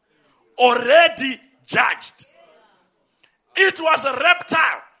sin already judged. It was a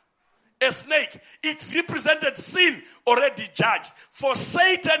reptile, a snake. It represented sin already judged. For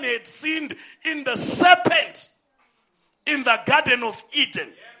Satan had sinned in the serpent in the Garden of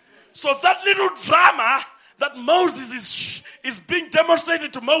Eden. So that little drama that Moses is being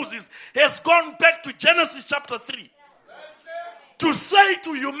demonstrated to Moses has gone back to Genesis chapter 3 to say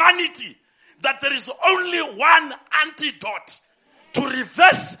to humanity that there is only one antidote to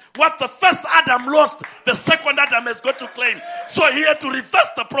reverse what the first Adam lost, the second Adam has got to claim. So he had to reverse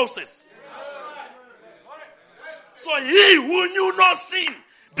the process. So he who knew no sin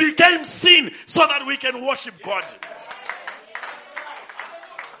became sin so that we can worship God.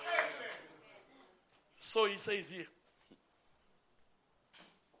 So he says here,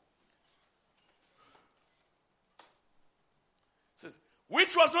 says,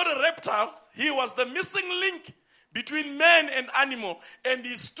 which was not a reptile, he was the missing link between man and animal, and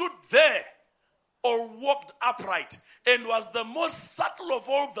he stood there or walked upright and was the most subtle of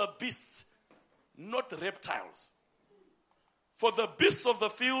all the beasts, not reptiles. For the beasts of the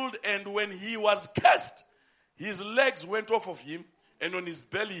field, and when he was cast, his legs went off of him, and on his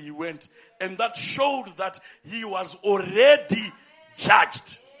belly he went. And that showed that he was already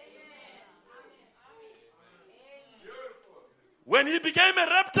judged. When he became a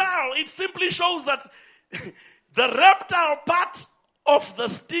reptile, it simply shows that the reptile part of the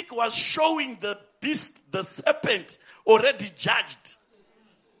stick was showing the beast, the serpent, already judged.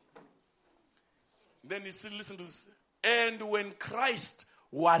 Then you see, listen to this. And when Christ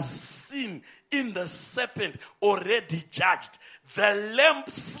was seen in the serpent already judged, the lamb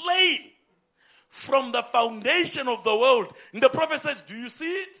slain from the foundation of the world. And the prophet says, do you see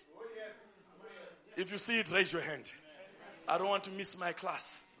it? Oh, yes. If you see it, raise your hand. I don't want to miss my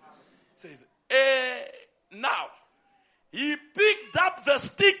class. It says, now, he picked up the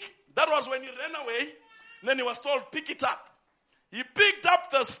stick. That was when he ran away. Then he was told, pick it up. He picked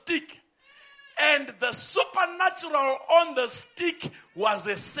up the stick. And the supernatural on the stick was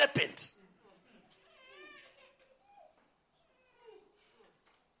a serpent.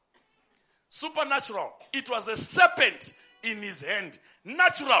 Supernatural, it was a serpent in his hand.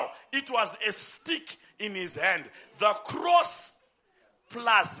 Natural, it was a stick in his hand. The cross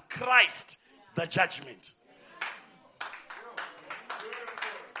plus Christ, the judgment.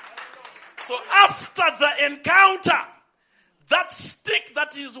 So after the encounter, that stick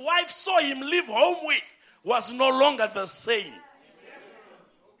that his wife saw him leave home with was no longer the same.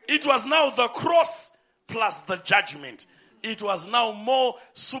 It was now the cross plus the judgment. It was now more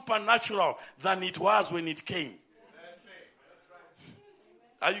supernatural than it was when it came.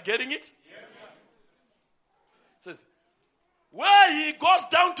 Are you getting it? It says, where he goes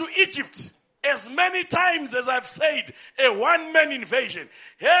down to Egypt, as many times as I've said, a one-man invasion,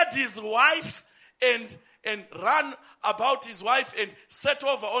 had his wife and ran about his wife and sat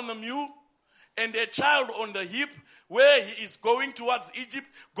over on the mule and a child on the hip where he is going towards Egypt,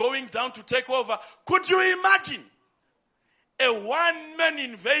 going down to take over. Could you imagine a one-man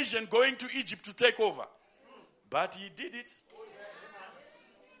invasion going to Egypt to take over? But he did it.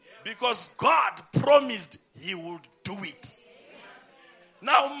 Because God promised he would do it.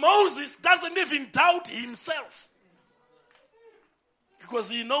 Now Moses doesn't even doubt himself. Because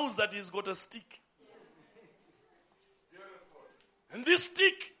he knows that he's got a stick. And this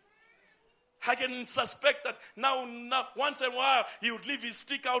stick, I can suspect that now once in a while, he would leave his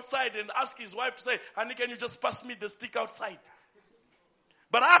stick outside and ask his wife to say, honey, can you just pass me the stick outside?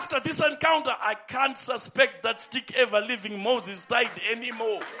 But after this encounter, I can't suspect that stick ever leaving Moses' side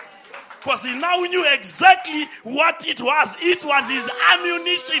anymore. Because he now knew exactly what it was. It was his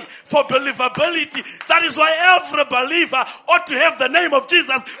ammunition for believability. That is why every believer ought to have the name of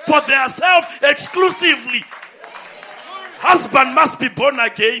Jesus for themselves exclusively. Husband must be born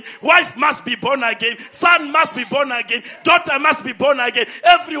again. Wife must be born again. Son must be born again. Daughter must be born again.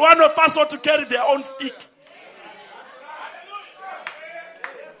 Every one of us ought to carry their own stick.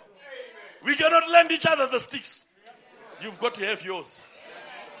 We cannot lend each other the sticks. You've got to have yours.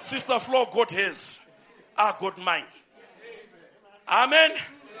 Sister Flo got hers. I got mine. Amen.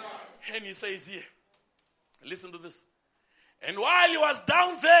 And he says here, listen to this. And while he was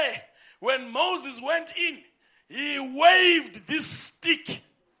down there, when Moses went in, he waved this stick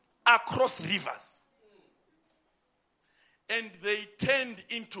across rivers. And they turned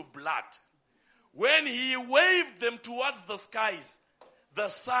into blood. When he waved them towards the skies, the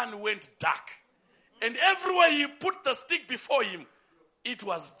sun went dark. And everywhere he put the stick before him, it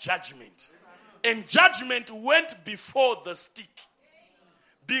was judgment. And judgment went before the stick.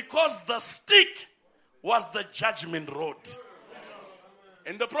 Because the stick was the judgment rod.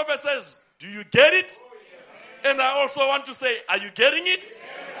 And the prophet says, do you get it? And I also want to say, are you getting it?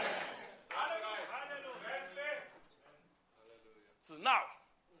 So now,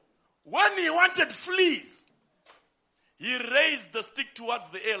 when he wanted fleas, he raised the stick towards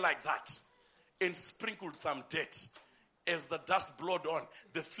the air like that and sprinkled some dirt. As the dust blowed on,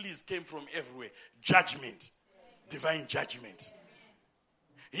 the fleas came from everywhere. Judgment. Divine judgment.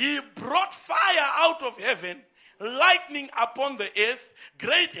 He brought fire out of heaven, lightning upon the earth,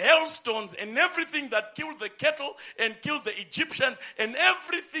 great hailstones, and everything that killed the cattle and killed the Egyptians and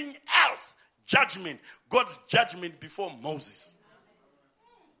everything else. Judgment. God's judgment before Moses.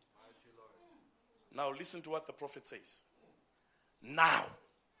 Now listen to what the prophet says. Now,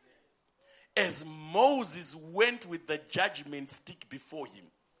 as Moses went with the judgment stick before him,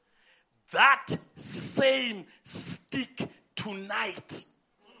 that same stick tonight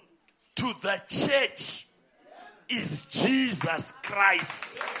to the church is Jesus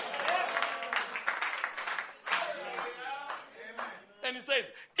Christ. And he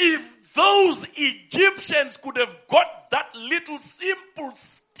says, if those Egyptians could have got that little simple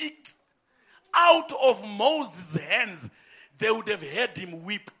stick out of Moses' hands, they would have had him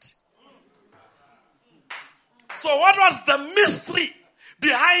whipped. So what was the mystery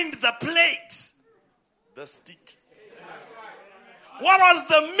behind the plate? The stick. What was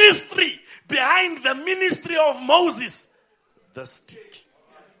the mystery behind the ministry of Moses? The stick.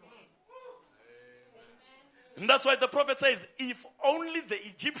 And that's why the prophet says, if only the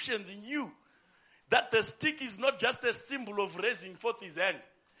Egyptians knew that the stick is not just a symbol of raising forth his hand.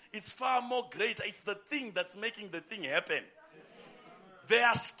 It's far more greater. It's the thing that's making the thing happen.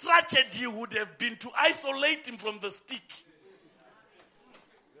 Their strategy would have been to isolate him from the stick.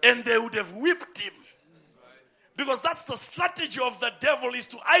 And they would have whipped him. Because that's the strategy of the devil, is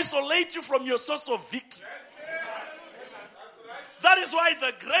to isolate you from your source of victory. That is why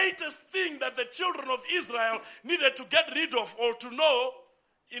the greatest thing that the children of Israel needed to get rid of or to know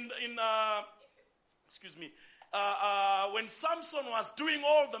when Samson was doing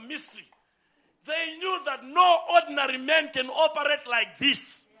all the mystery, they knew that no ordinary man can operate like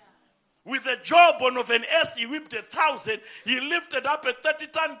this. With a jawbone of an ass, he whipped 1,000. He lifted up a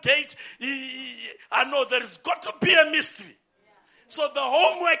 30-ton gate. I know there's got to be a mystery. So the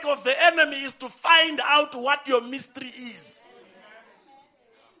homework of the enemy is to find out what your mystery is.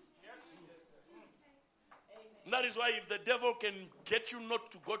 And that is why if the devil can get you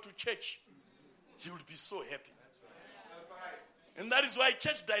not to go to church, he will be so happy. And that is why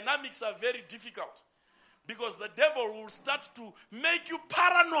church dynamics are very difficult. Because the devil will start to make you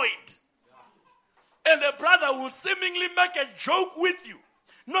paranoid. And a brother will seemingly make a joke with you,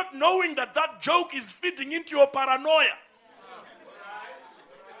 not knowing that that joke is feeding into your paranoia.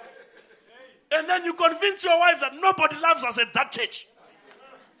 And then you convince your wife that nobody loves us at that church.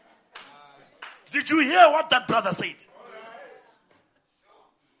 Did you hear what that brother said?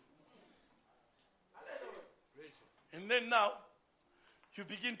 And then now, you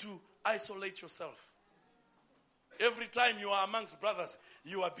begin to isolate yourself. Every time you are amongst brothers,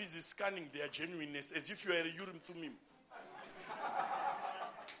 you are busy scanning their genuineness as if you are a Urim Thummim.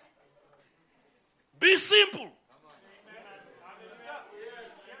 Be simple.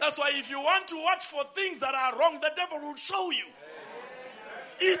 That's why if you want to watch for things that are wrong, the devil will show you.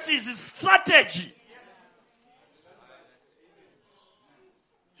 It is his strategy.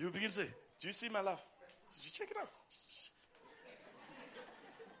 You begin to say, do you see my love? Did you check it out?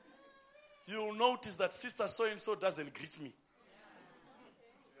 You'll notice that sister so-and-so doesn't greet me.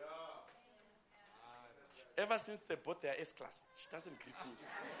 Ever since they bought their S-Class, she doesn't greet me.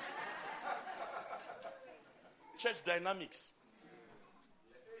 Church dynamics.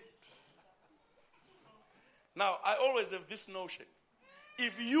 Now, I always have this notion.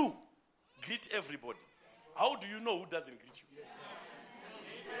 If you greet everybody, how do you know who doesn't greet you?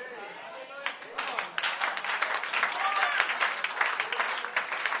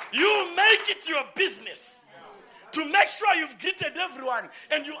 You make it your business to make sure you've greeted everyone.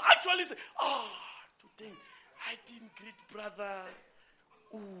 And you actually say, today I didn't greet brother.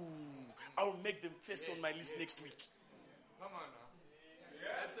 Ooh, I'll make them first on my list next week. Come on now.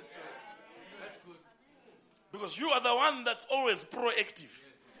 That's the truth. That's good. Because you are the one that's always proactive.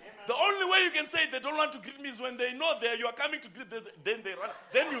 The only way you can say they don't want to greet me is when they know you are coming to greet them, then they run.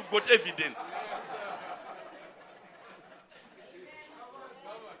 Then you've got evidence.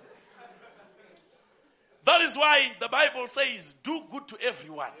 That is why the Bible says, do good to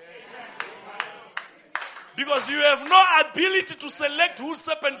everyone. Because you have no ability to select who's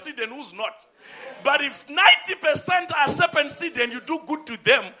serpent seed and who's not. But if 90% are serpent seed and you do good to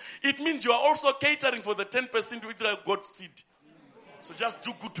them, it means you are also catering for the 10% which are God's seed. So just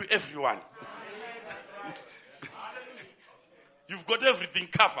do good to everyone. You've got everything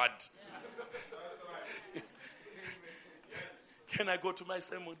covered. Can I go to my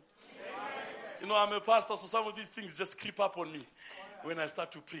sermon? You know, I'm a pastor, so some of these things just creep up on me when I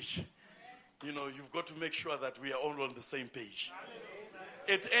start to preach. You know, you've got to make sure that we are all on the same page.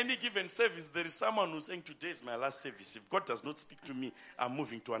 At any given service, there is someone who's saying, today is my last service. If God does not speak to me, I'm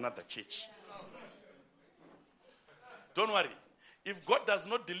moving to another church. Don't worry. If God does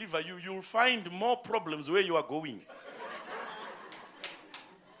not deliver you, you'll find more problems where you are going.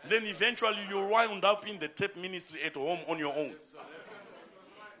 Then eventually you'll wind up in the tape ministry at home on your own.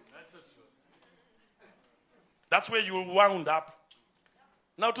 That's where you'll wound up.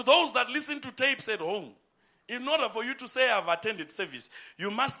 Now, to those that listen to tapes at home, in order for you to say I've attended service,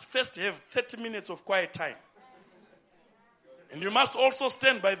 you must first have 30 minutes of quiet time. And you must also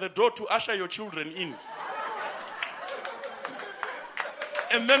stand by the door to usher your children in.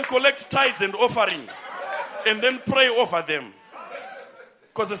 And then collect tithes and offering. And then pray over them.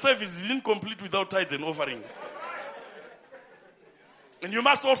 Because the service is incomplete without tithes and offering. And you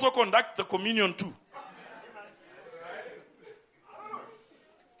must also conduct the communion too.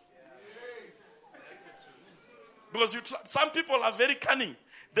 Because some people are very cunning.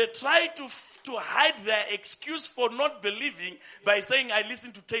 They try to hide their excuse for not believing by saying, I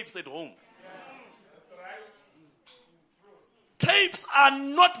listen to tapes at home. Tapes are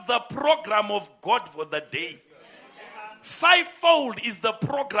not the program of God for the day. Fivefold is the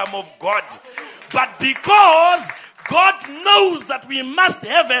program of God. But because God knows that we must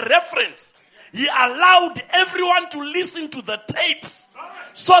have a reference, He allowed everyone to listen to the tapes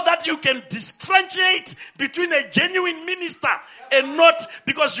so that you can differentiate between a genuine minister and not,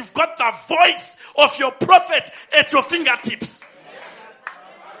 because you've got the voice of your prophet at your fingertips.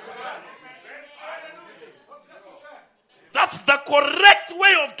 That's the correct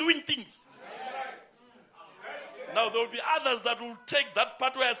way of doing things. Now there will be others that will take that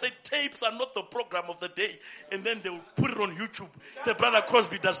part where I say tapes are not the program of the day, and then they will put it on YouTube. Say Brother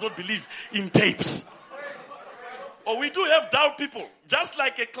Crosby does not believe in tapes. Or we do have doubt people. Just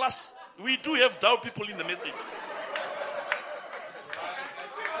like a class, we do have doubt people in the message.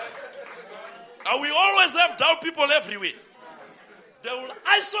 And we always have doubt people everywhere. They will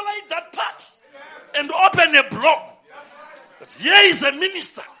isolate that part and open a blog. But here is a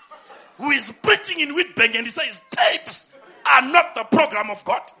minister who is preaching in Witbank and he says tapes are not the program of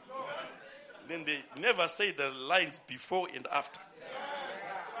God. Then they never say the lines before and after.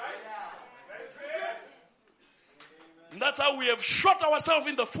 And that's how we have shot ourselves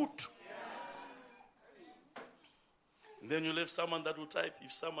in the foot. And then you'll have someone that will type,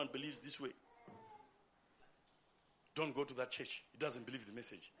 if someone believes this way, don't go to that church. He doesn't believe the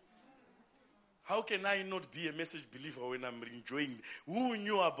message. How can I not be a message believer when I'm enjoying? Who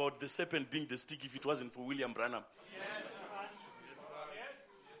knew about the serpent being the stick if it wasn't for William Branham? Yes.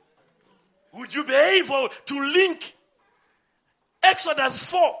 Would you be able to link Exodus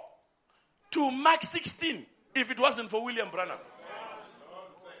 4 to Mark 16 if it wasn't for William Branham.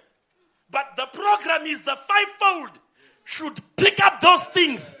 But the program is the fivefold should pick up those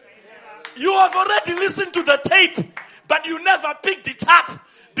things. You have already listened to the tape, but you never picked it up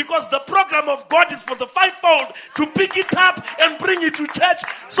because the program of God is for the fivefold to pick it up and bring it to church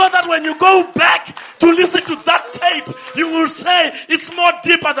so that when you go back to listen to that tape, you will say it's more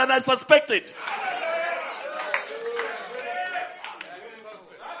deeper than I suspected.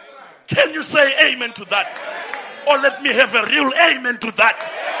 Can you say amen to that? Or let me have a real amen to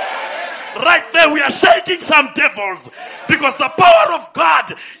that. Right there, we are shaking some devils because the power of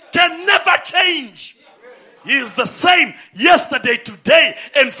God can never change. He is the same yesterday, today,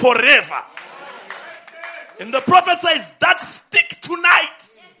 and forever. And the prophet says, that stick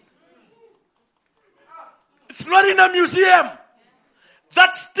tonight. It's not in a museum.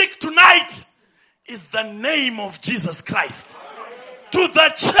 That stick tonight is the name of Jesus Christ. To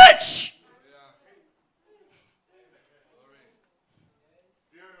the church.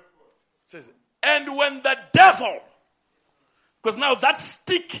 It says, and when the devil, because now that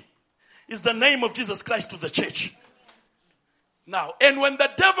stick is the name of Jesus Christ to the church. Now, and when the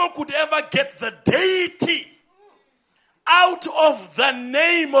devil could ever get the deity out of the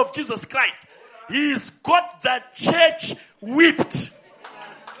name of Jesus Christ, he's got the church whipped.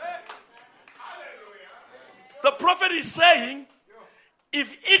 The prophet is saying,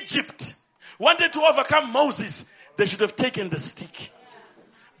 if Egypt wanted to overcome Moses, they should have taken the stick.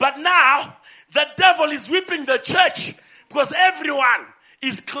 But now, the devil is whipping the church because everyone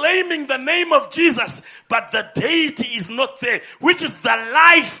is claiming the name of Jesus, but the deity is not there, which is the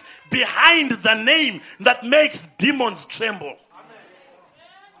life behind the name that makes demons tremble.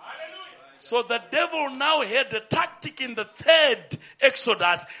 So the devil now had a tactic in the third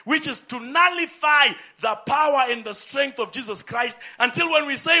Exodus, which is to nullify the power and the strength of Jesus Christ until when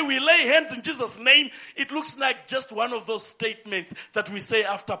we say we lay hands in Jesus' name, it looks like just one of those statements that we say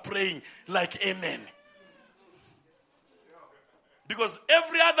after praying, like amen. Because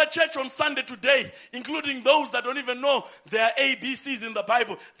every other church on Sunday today, including those that don't even know their ABCs in the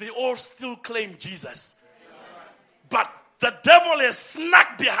Bible, they all still claim Jesus. But the devil has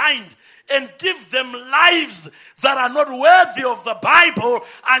snuck behind and give them lives that are not worthy of the Bible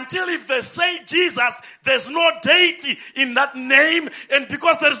until if they say Jesus, there's no deity in that name. And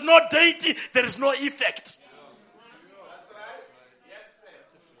because there is no deity, there is no effect.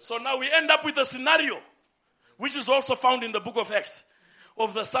 So now we end up with a scenario, which is also found in the book of Acts,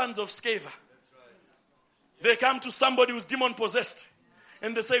 of the sons of Sceva. They come to somebody who's demon possessed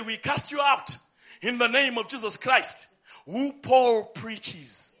and they say, we cast you out in the name of Jesus Christ, who Paul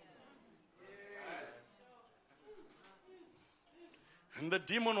preaches. And the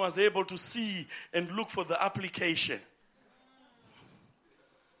demon was able to see and look for the application.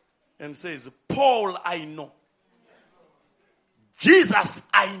 And says, Paul I know. Jesus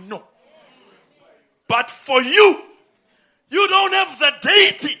I know. But for you, you don't have the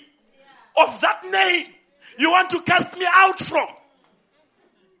deity of that name you want to cast me out from.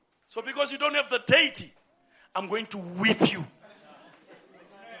 So because you don't have the deity, I'm going to whip you.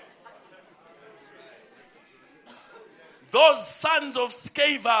 Those sons of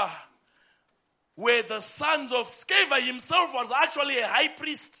Sceva were the sons of Sceva himself was actually a high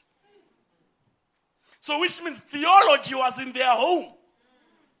priest. So which means theology was in their home.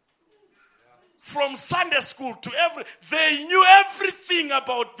 From Sunday school to they knew everything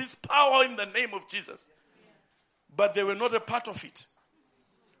about this power in the name of Jesus. But they were not a part of it.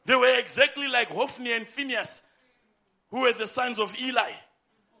 They were exactly like Hophni and Phinehas, who were the sons of Eli.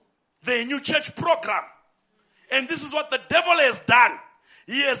 They knew church program. And this is what the devil has done.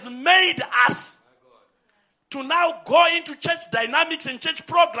 He has made us to now go into church dynamics and church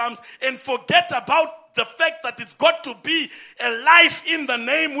programs and forget about the fact that it's got to be a life in the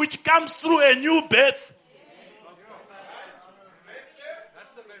name which comes through a new birth.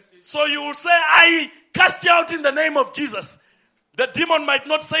 So you will say, I cast you out in the name of Jesus. The demon might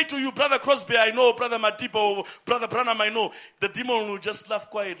not say to you, Brother Crosby, I know, Brother Matipa, or Brother Branham, I know. The demon will just laugh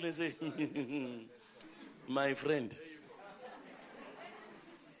quietly and say, my friend.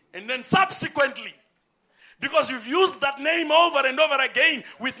 And then subsequently, because you've used that name over and over again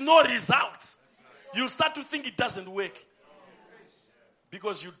with no results, you start to think it doesn't work.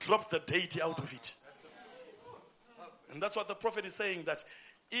 Because you dropped the deity out of it. And that's what the prophet is saying, that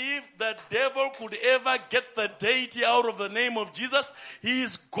if the devil could ever get the deity out of the name of Jesus,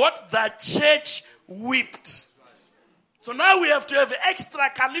 he's got the church whipped. So now we have to have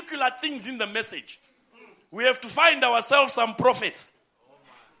extracurricular things in the message. We have to find ourselves some prophets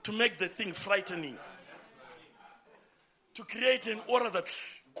to make the thing frightening. To create an aura that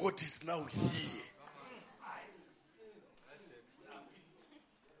God is now here.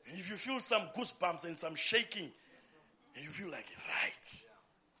 And if you feel some goosebumps and some shaking, and you feel like, right.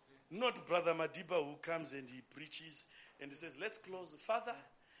 Not Brother Madiba who comes and he preaches and he says, let's close. Father,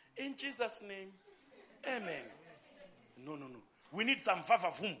 in Jesus' name, amen. No. We need some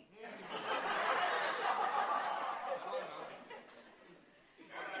vavavum.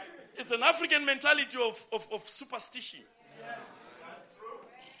 It's an African mentality of superstition.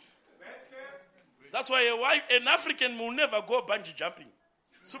 That's why an African will never go bungee jumping.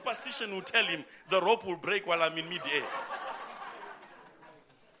 Superstition will tell him the rope will break while I'm in mid-air.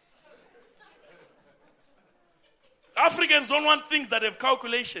 Africans don't want things that have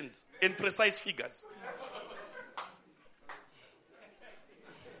calculations and precise figures.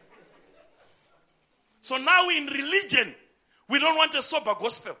 So now in religion, we don't want a sober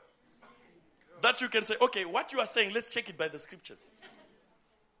gospel. That you can say, okay, what you are saying, let's check it by the scriptures.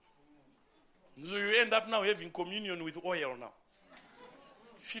 So you end up now having communion with oil now.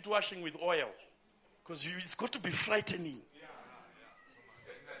 Feet washing with oil. Because it's got to be frightening.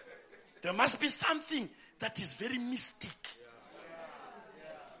 There must be something that is very mystic.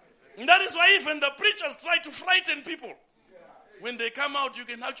 And that is why even the preachers try to frighten people. When they come out, you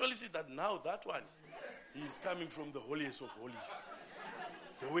can actually see that now that one is coming from the holiest of holies.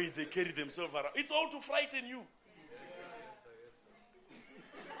 The way they carry themselves around. It's all to frighten you.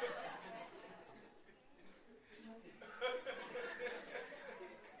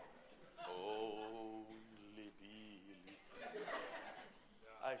 Oh,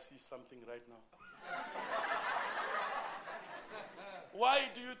 I see something right now. Why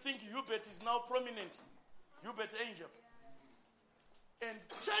do you think Hubert is now prominent? Hubert Angel. And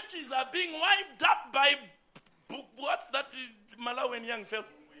churches are being wiped up by, what's that Malawian young fellow?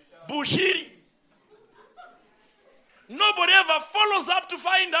 Bushiri. Nobody ever follows up to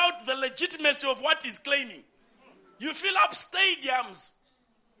find out the legitimacy of what he's claiming. You fill up stadiums.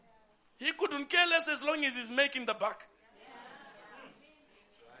 He couldn't care less as long as he's making the buck.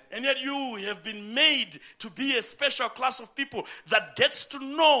 And yet you have been made to be a special class of people that gets to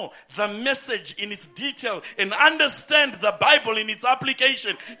know the message in its detail and understand the Bible in its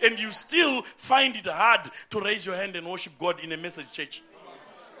application, and you still find it hard to raise your hand and worship God in a message church.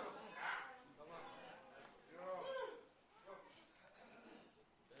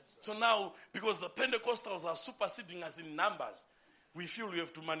 So now, because the Pentecostals are superseding us in numbers, we feel we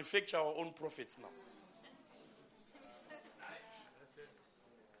have to manufacture our own prophets now.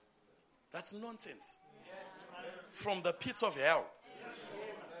 That's nonsense. From the pits of hell.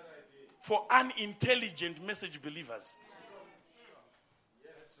 For unintelligent message believers.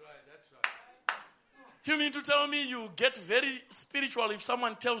 You mean to tell me you get very spiritual if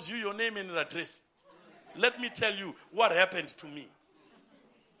someone tells you your name and address? Let me tell you what happened to me.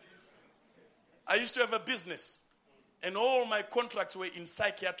 I used to have a business, and all my contracts were in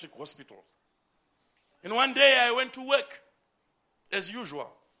psychiatric hospitals. And one day I went to work, as usual.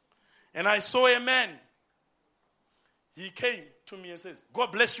 And I saw a man. He came to me and says,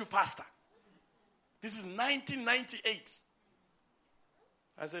 God bless you, Pastor. This is 1998.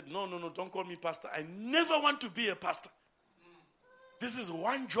 I said, no, don't call me Pastor. I never want to be a pastor. This is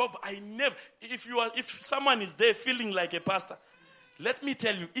one job I never. If someone is there feeling like a pastor, let me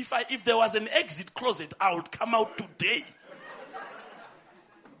tell you, if there was an exit closet, I would come out today.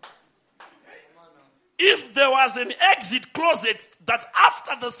 If there was an exit closet that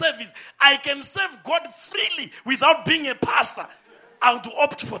after the service I can serve God freely without being a pastor, I would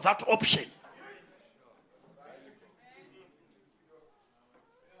opt for that option.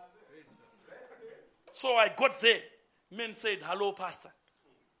 So I got there. Men said, hello, Pastor.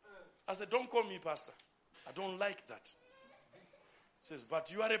 I said, don't call me Pastor. I don't like that. He says,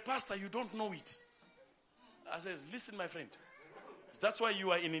 but you are a pastor, you don't know it. I says, listen, my friend. That's why you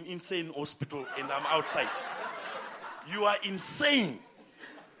are in an insane hospital and I'm outside. You are insane.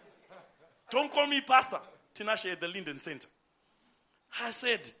 Don't call me Pastor. Tinashe at the Linden Center. I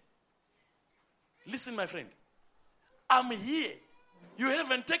said, listen, my friend. I'm here. You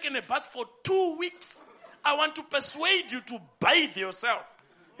haven't taken a bath for 2 weeks. I want to persuade you to bathe yourself.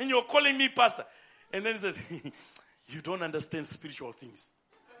 And you're calling me Pastor. And then he says, you don't understand spiritual things.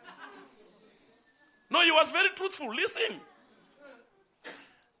 No, he was very truthful. Listen.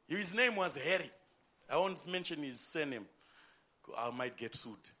 His name was Harry. I won't mention his surname. I might get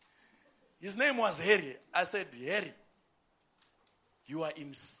sued. His name was Harry. I said, Harry, you are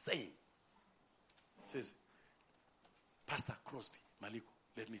insane. He says, Pastor Crosby, Maliko,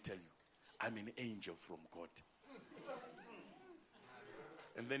 let me tell you, I'm an angel from God.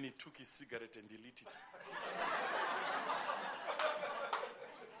 And then he took his cigarette and lit it.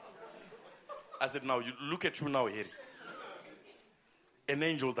 I said, now, you look at you now, Harry. An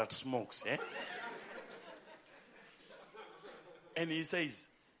angel that smokes, eh? And he says,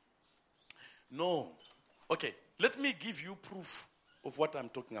 no. Okay, let me give you proof of what I'm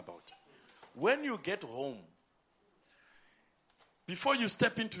talking about. When you get home, before you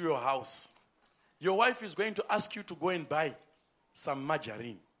step into your house, your wife is going to ask you to go and buy some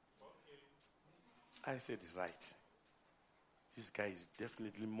margarine. I said, right. This guy is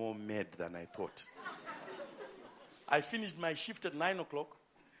definitely more mad than I thought. I finished my shift at 9 o'clock,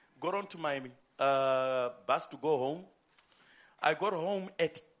 got onto my bus to go home. I got home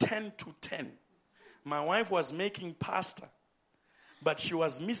at 10 to 10. My wife was making pasta, but she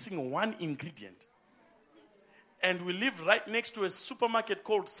was missing one ingredient. And we lived right next to a supermarket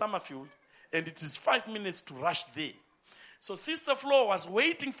called Summerfield, and it is 5 minutes to rush there. So Sister Flo was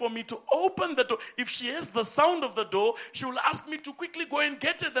waiting for me to open the door. If she hears the sound of the door, she will ask me to quickly go and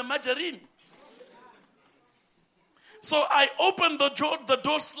get her the margarine. So I opened the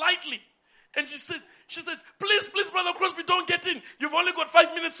door slightly. And she said, please, Brother Crosby, don't get in. You've only got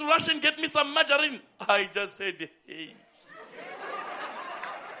 5 minutes to rush and get me some margarine. I just said, hey.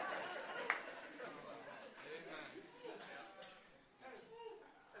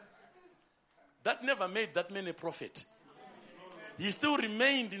 That never made that man a prophet. He still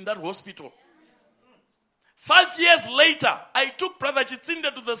remained in that hospital. 5 years later, I took Brother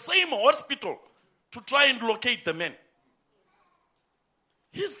Chitsinda to the same hospital to try and locate the man.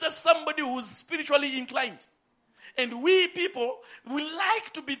 He's just somebody who's spiritually inclined. And we people, we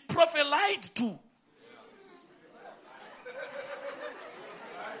like to be prophesied to.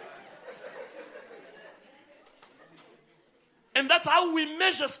 And that's how we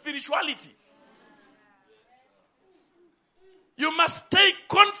measure spirituality. You must take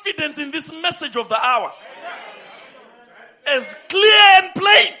confidence in this message of the hour. As clear and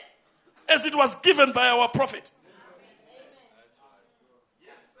plain as it was given by our prophet.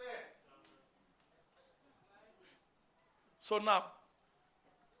 So now,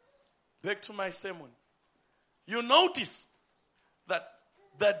 back to my sermon. You notice that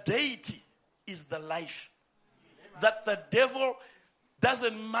the deity is the life. That the devil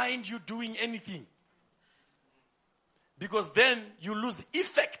doesn't mind you doing anything. Because then you lose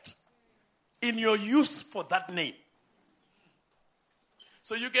effect in your use for that name.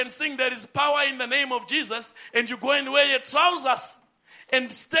 So you can sing there is power in the name of Jesus, and you go and wear your trousers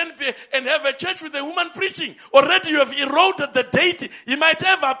and stand and have a church with a woman preaching. Already you have eroded the deity. You might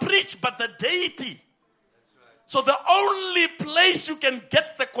ever preach, but the deity. So the only place you can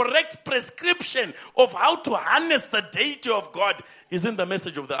get the correct prescription of how to harness the deity of God is in the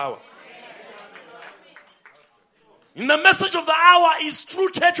message of the hour. In the message of the hour is true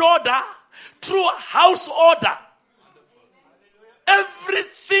church order, true house order.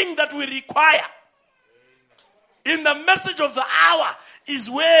 Everything that we require in the message of the hour is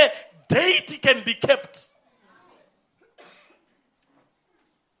where deity can be kept.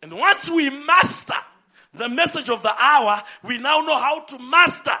 And once we master the message of the hour, we now know how to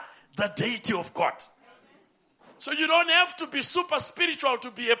master the deity of God. So you don't have to be super spiritual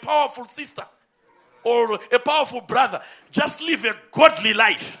to be a powerful sister or a powerful brother. Just live a godly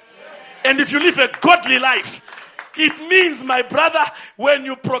life. And if you live a godly life, it means, my brother, when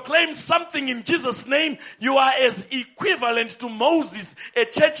you proclaim something in Jesus' name, you are as equivalent to Moses, a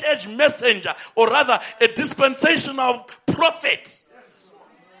church age messenger, or rather a dispensational prophet.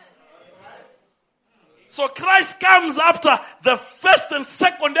 So Christ comes after the first and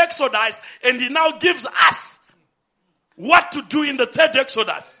second Exodus, and he now gives us what to do in the third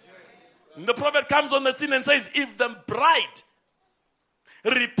Exodus. And the prophet comes on the scene and says, if the bride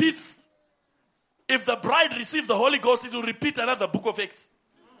receives the Holy Ghost, it will repeat another book of Acts.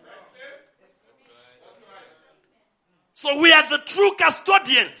 So we are the true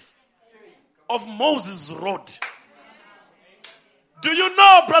custodians of Moses' road. Do you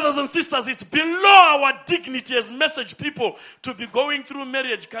know, brothers and sisters, it's below our dignity as message people to be going through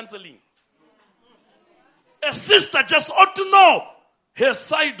marriage counseling. A sister just ought to know her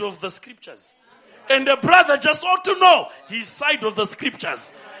side of the scriptures. And a brother just ought to know his side of the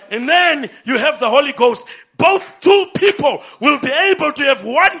scriptures. And then you have the Holy Ghost. Both two people will be able to have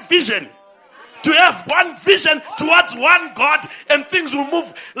one vision. To have one vision towards one God. And things will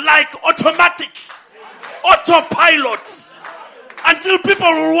move like automatic. Autopilot. Until people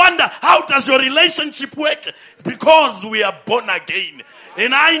will wonder, how does your relationship work? Because we are born again.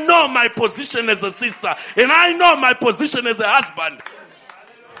 And I know my position as a sister. And I know my position as a husband.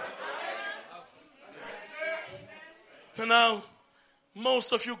 And now,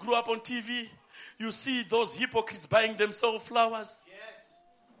 most of you grew up on TV. You see those hypocrites buying themselves flowers. Yes.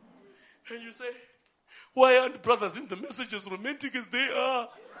 And you say, why aren't brothers in the message as romantic as they are?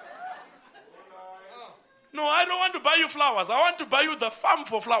 No, I don't want to buy you flowers. I want to buy you the farm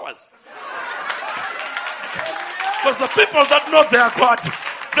for flowers. Because the people that know their God,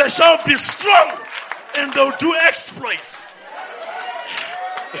 they shall be strong and they'll do exploits.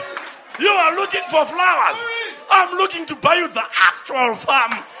 You are looking for flowers. I'm looking to buy you the actual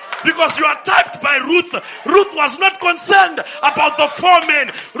farm. Because you are typed by Ruth. Ruth was not concerned about the 4 men.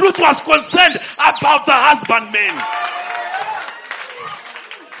 Ruth was concerned about the husbandmen.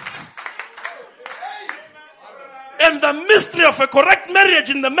 And the mystery of a correct marriage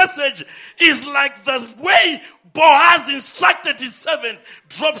in the message is like the way Boaz instructed his servants,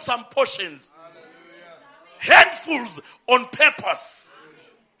 drop some portions. Handfuls on purpose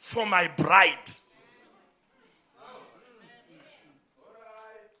for my bride.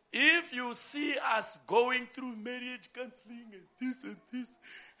 If you see us going through marriage counseling and this and this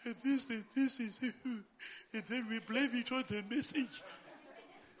and this and this and then we blame it on the message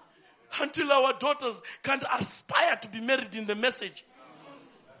until our daughters can't aspire to be married in the message.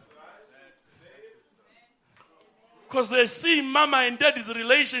 Because they see mama and daddy's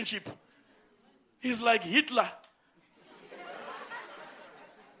relationship is like Hitler.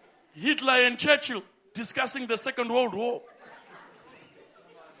 Hitler and Churchill discussing the Second World War.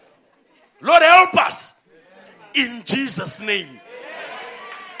 Lord, help us in Jesus' name.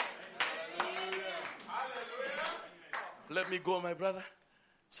 Let me go, my brother.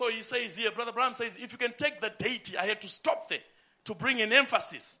 So he says here, Brother Branham says, if you can take the deity, I had to stop there to bring an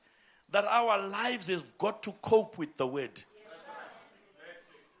emphasis that our lives have got to cope with the word.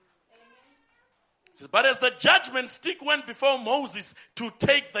 Says, but as the judgment stick went before Moses to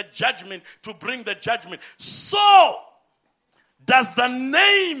take the judgment, to bring the judgment, so does the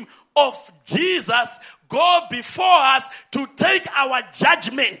name of Jesus go before us to take our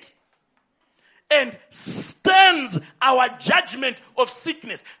judgment and stands our judgment of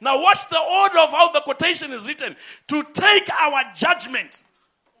sickness. Now watch the order of how the quotation is written. To take our judgment.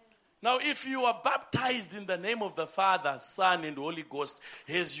 Now if you are baptized in the name of the Father, Son, and Holy Ghost,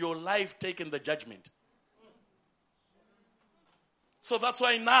 has your life taken the judgment? So that's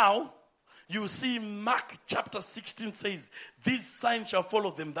why now you see Mark chapter 16 says, these signs shall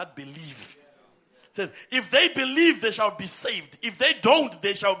follow them that believe. It says, if they believe, they shall be saved. If they don't,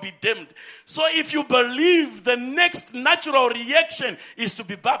 they shall be damned. So if you believe, the next natural reaction is to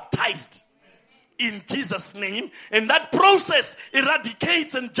be baptized in Jesus' name. And that process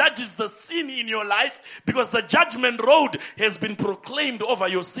eradicates and judges the sin in your life because the judgment road has been proclaimed over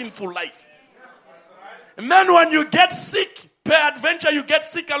your sinful life. And then when you get sick, peradventure you get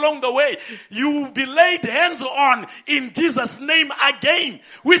sick along the way, you will be laid hands on in Jesus' name again,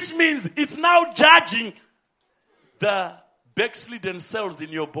 which means it's now judging the backslidden cells in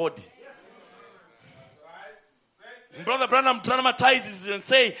your body. And Brother Branham dramatizes and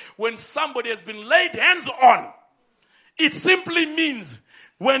say, when somebody has been laid hands on, it simply means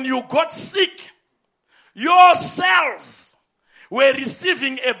when you got sick, your cells were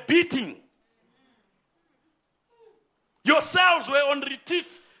receiving a beating. Your cells were on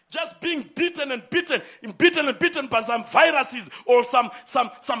retreat, just being beaten and beaten by some viruses or some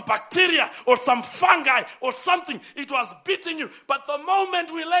bacteria or some fungi or something. It was beating you. But the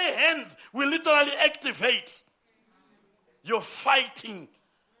moment we lay hands, we literally activate. You're fighting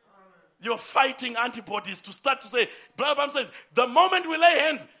antibodies to start to say, Brother Branham says, the moment we lay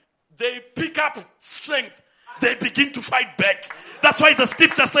hands, they pick up strength. They begin to fight back. That's why the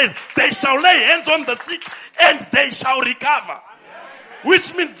scripture says, they shall lay hands on the sick and they shall recover.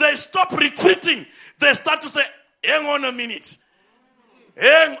 Which means they stop retreating. They start to say, hang on a minute.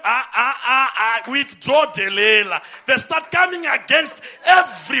 Withdraw Delela. They start coming against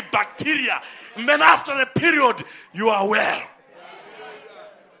every bacteria. And then after a period, you are well.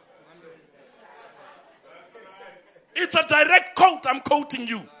 It's a direct quote I'm quoting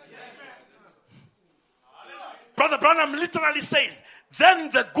you. Brother Branham literally says, then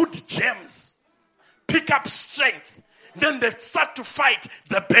the good gems pick up strength. Then they start to fight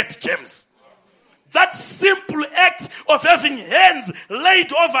the bad gems. That simple act of having hands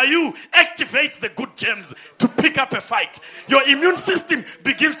laid over you activates the good gems to pick up a fight. Your immune system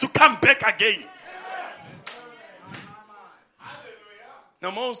begins to come back again. Now,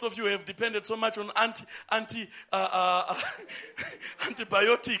 most of you have depended so much on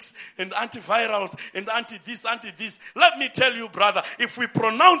antibiotics and antivirals and anti-this. Let me tell you, brother, if we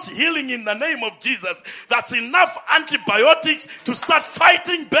pronounce healing in the name of Jesus, that's enough antibiotics to start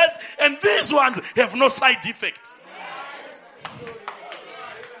fighting death, and these ones have no side effect.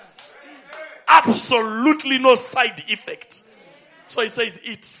 Absolutely no side effect. So it says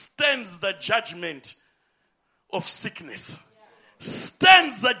it stands the judgment of sickness,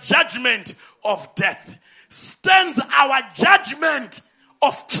 stands the judgment of death, stands our judgment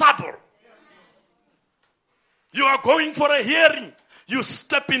of trouble. You are going for a hearing. You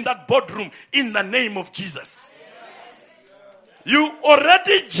step in that boardroom in the name of Jesus. You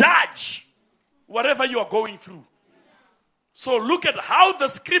already judge whatever you are going through. So look at how the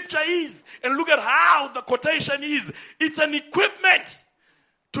scripture is and look at how the quotation is. It's an equipment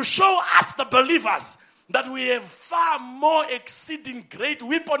to show us, the believers, that we have far more exceeding great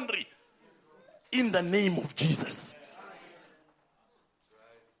weaponry in the name of Jesus.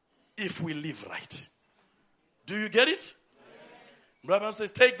 If we live right. Do you get it? Abraham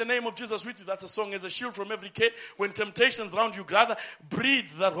says, take the name of Jesus with you. That's a song, as a shield from every care. When temptations round you gather, breathe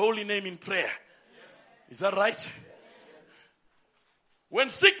that holy name in prayer. Is that right? When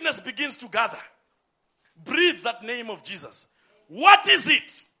sickness begins to gather, breathe that name of Jesus. What is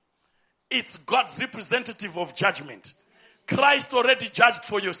it? It's God's representative of judgment. Christ already judged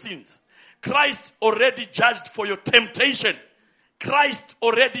for your sins. Christ already judged for your temptation. Christ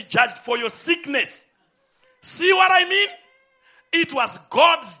already judged for your sickness. See what I mean? It was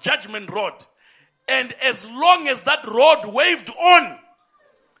God's judgment rod. And as long as that rod waved on,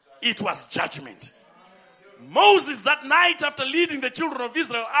 it was judgment. Moses, that night after leading the children of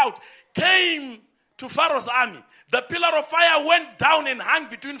Israel out, came to Pharaoh's army. The pillar of fire went down and hung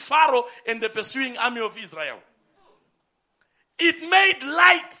between Pharaoh and the pursuing army of Israel. It made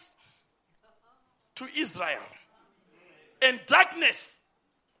light to Israel and darkness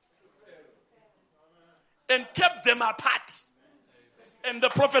and kept them apart. And the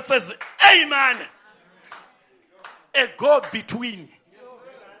prophet says, amen. A go-between.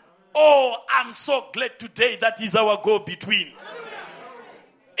 Oh, I'm so glad today that is our go-between.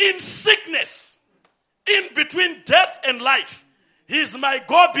 In sickness, in between death and life, he's my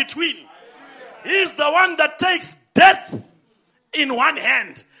go-between. He's the one that takes death in one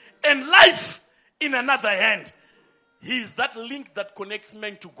hand and life in another hand. He's that link that connects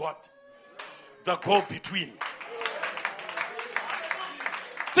men to God. The go-between.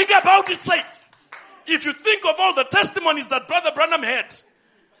 Think about it, saints. If you think of all the testimonies that Brother Branham had,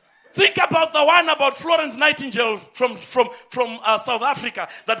 think about the one about Florence Nightingale from South Africa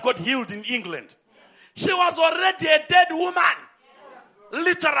that got healed in England. She was already a dead woman.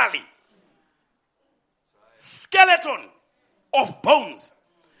 Literally. Skeleton of bones.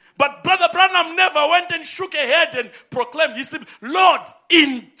 But Brother Branham never went and shook a head and proclaimed. He said, Lord,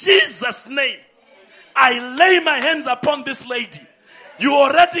 in Jesus' name, I lay my hands upon this lady. You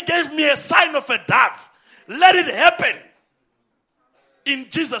already gave me a sign of a dove. Let it happen. In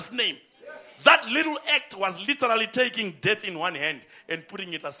Jesus' name. That little act was literally taking death in one hand and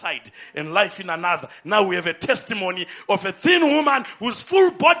putting it aside and life in another. Now we have a testimony of a thin woman who's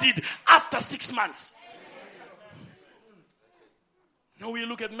full-bodied after 6 months. Now we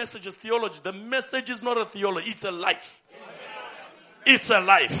look at messages, theology. The message is not a theology, it's a life. It's a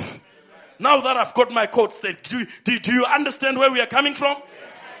life. Now that I've got my quotes, do you understand where we are coming from?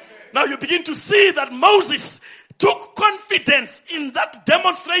 Now you begin to see that Moses took confidence in that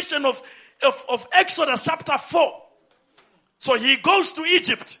demonstration of Exodus chapter 4. So he goes to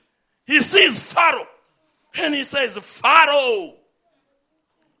Egypt. He sees Pharaoh. And he says, Pharaoh,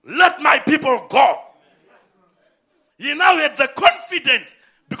 let my people go. He now had the confidence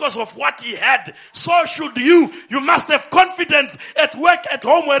because of what he had. So should you. You must have confidence at work, at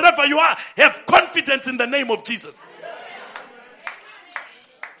home, wherever you are. Have confidence in the name of Jesus.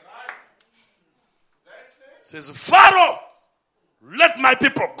 Says, Pharaoh, let my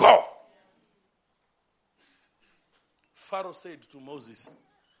people go. Pharaoh said to Moses,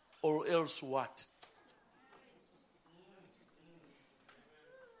 or else what?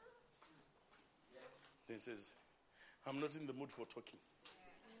 He says, I'm not in the mood for talking.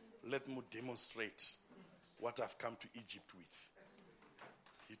 Let me demonstrate what I've come to Egypt with.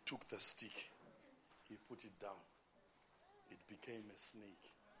 He took the stick. He put it down. It became a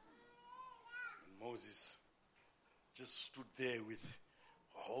snake. And Moses just stood there with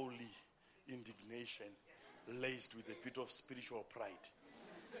holy indignation, laced with a bit of spiritual pride.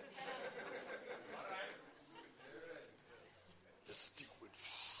 The stick went.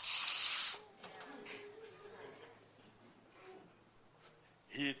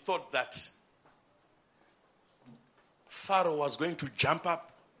 He thought that Pharaoh was going to jump up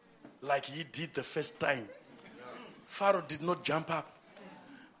like he did the first time. Pharaoh did not jump up.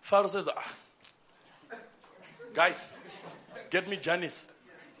 Pharaoh says, guys, get me Janice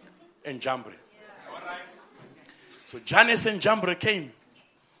and Jambres. So Janice and Jambres came.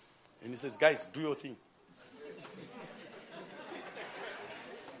 And he says, guys, do your thing.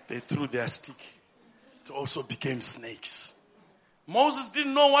 They threw their stick. It also became snakes. Moses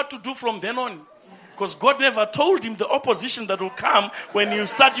didn't know what to do from then on, because God never told him the opposition that will come when you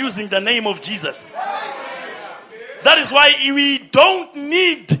start using the name of Jesus. That is why we don't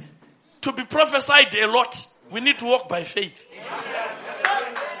need to be prophesied a lot. We need to walk by faith.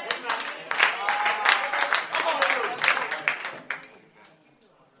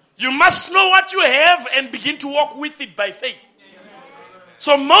 You must know what you have and begin to walk with it by faith.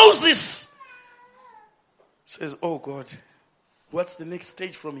 So Moses says, oh God, what's the next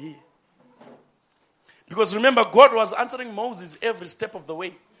stage from here? Because remember, God was answering Moses every step of the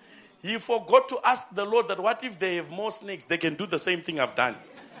way. He forgot to ask the Lord that what if they have more snakes? They can do the same thing I've done.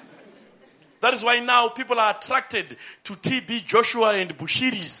 That is why now people are attracted to TB Joshua and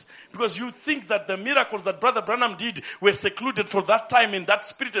Bushiris, because you think that the miracles that Brother Branham did were secluded for that time and that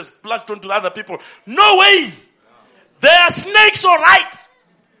spirit has splashed onto other people. No ways. They are snakes, all right.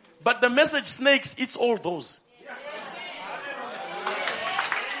 But the message snakes, it's all those.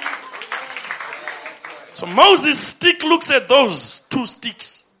 So Moses' stick looks at those two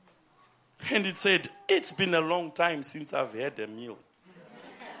sticks. And it said, it's been a long time since I've had a meal.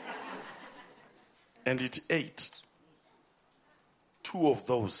 And it ate two of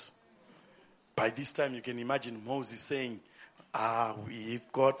those. By this time, you can imagine Moses saying,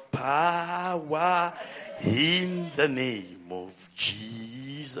 we've got power in the name of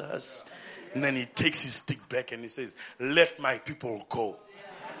Jesus. And then he takes his stick back and he says, let my people go.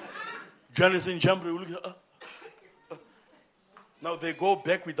 Janus and Jambri will look at, now they go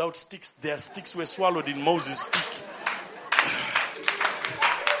back without sticks. Their sticks were swallowed in Moses' stick.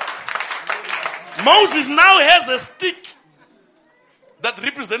 Moses now has a stick that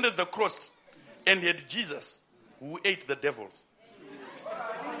represented the cross, and he had Jesus who ate the devils.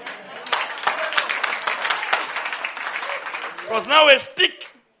 It was now a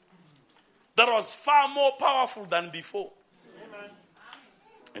stick that was far more powerful than before.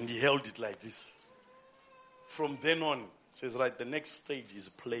 And he held it like this. From then on, says, right, the next stage is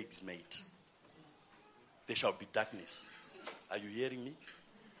plagues, mate. There shall be darkness. Are you hearing me?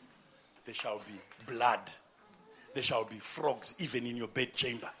 There shall be blood. There shall be frogs even in your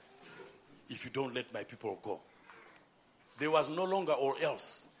bedchamber if you don't let my people go. There was no longer or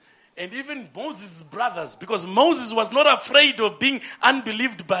else. And even Moses' brothers, because Moses was not afraid of being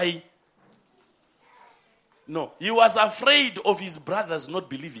unbelieved by. No, he was afraid of his brothers not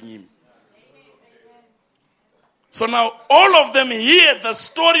believing him. So now all of them hear the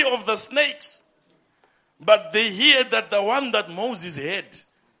story of the snakes, but they hear that the one that Moses had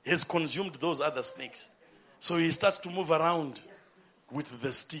has consumed those other snakes. So he starts to move around with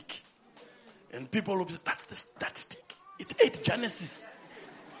the stick. And people will say, that stick. It ate Genesis.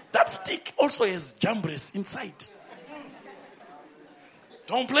 That stick also has Jambres inside.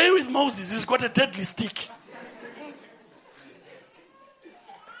 Don't play with Moses. He's got a deadly stick.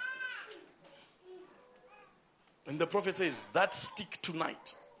 And the prophet says, that stick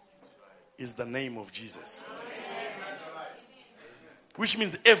tonight is the name of Jesus. Which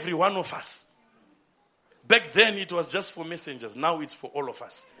means every one of us. Back then it was just for messengers. Now it's for all of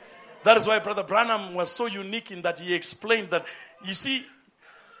us. That is why Brother Branham was so unique in that he explained that, you see,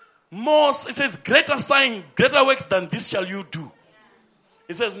 more, it says, greater sign, greater works than this shall you do.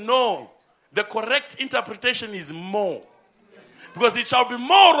 He says, no. The correct interpretation is more. Because it shall be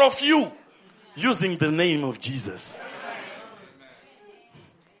more of you using the name of Jesus.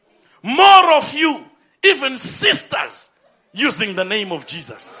 More of you, even sisters, using the name of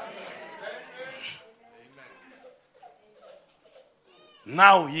Jesus.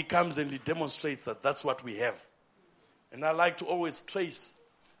 Now he comes and he demonstrates that that's what we have. And I like to always trace.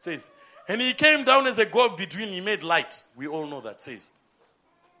 It says, and he came down as a go-between, he made light. We all know that. It says,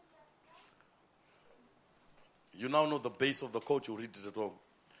 you now know the base of the quote, you read it at home.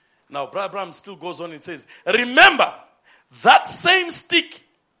 Now, Brother Branham still goes on and says, remember, that same stick,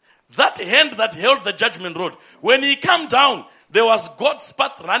 that hand that held the judgment rod, when he came down, there was God's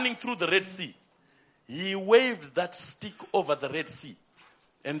path running through the Red Sea. He waved that stick over the Red Sea.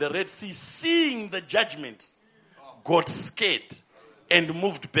 And the Red Sea, seeing the judgment, got scared and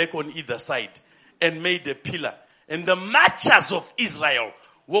moved back on either side and made a pillar. And the marchers of Israel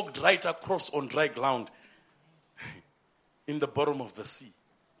walked right across on dry ground in the bottom of the sea.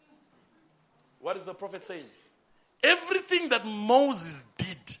 What is the prophet saying? Everything that Moses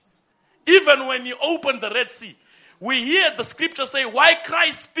did, even when he opened the Red Sea, we hear the scripture say, why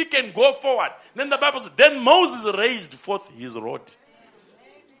Christ speak and go forward? Then the Bible says, then Moses raised forth his rod.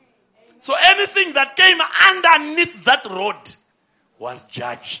 So anything that came underneath that rod was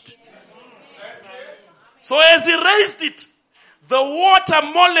judged. So as he raised it, The water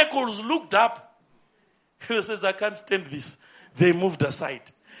molecules looked up. He says, I can't stand this. They moved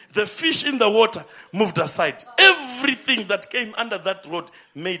aside. The fish in the water moved aside. Everything that came under that road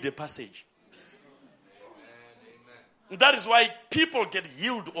made a passage. That is why people get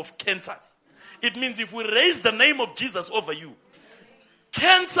healed of cancers. It means if we raise the name of Jesus over you,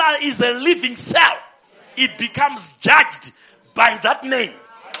 cancer is a living cell. It becomes judged by that name.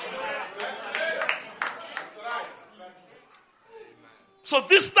 So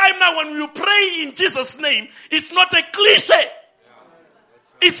this time now when you pray in Jesus' name, it's not a cliche.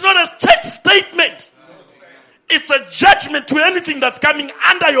 It's not a church statement. It's a judgment to anything that's coming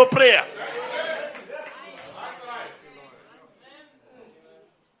under your prayer.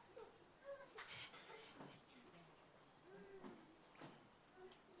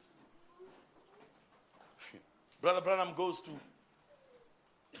 Brother Branham goes to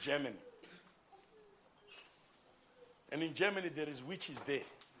Germany. And in Germany there is witches there.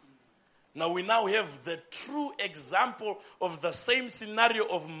 Now we now have the true example of the same scenario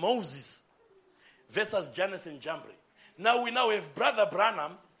of Moses versus Jannes and Jambres. Now we have Brother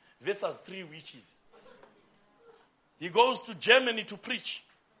Branham versus 3 witches. He goes to Germany to preach.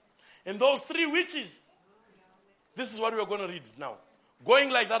 And those 3 witches, this is what we are going to read now.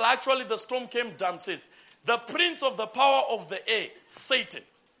 Going like that, actually the storm came down, says, the prince of the power of the air, Satan.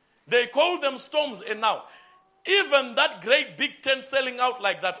 They call them storms, and now, even that great big tent selling out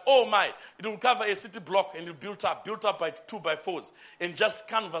like that, oh my, it will cover a city block and it built up by 2x4s and just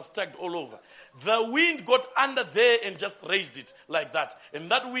canvas tagged all over. The wind got under there and just raised it like that. And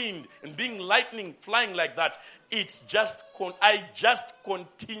that wind and being lightning flying like that, I just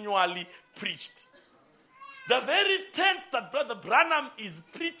continually preached. The very tent that Brother Branham is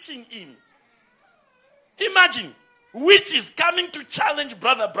preaching in, imagine, which is coming to challenge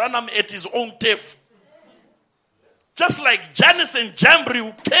Brother Branham at his own turf. Just like Jannes and Jambres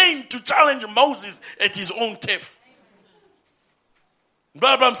who came to challenge Moses at his own turf.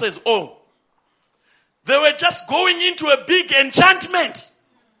 Brother Branham says, they were just going into a big enchantment.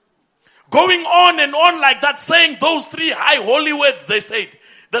 Going on and on like that, saying those 3 high holy words, they said.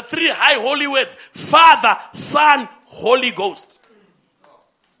 The 3 high holy words, Father, Son, Holy Ghost.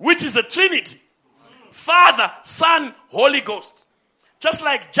 Which is a Trinity. Father, Son, Holy Ghost. Just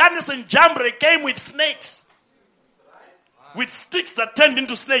like Jannes and Jambres came with snakes. With sticks that turned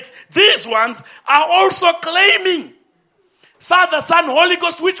into snakes. These ones are also claiming Father, Son, Holy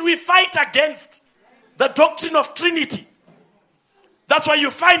Ghost, which we fight against. The doctrine of Trinity. That's why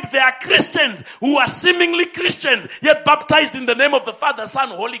you find there are Christians who are seemingly Christians, yet baptized in the name of the Father, Son,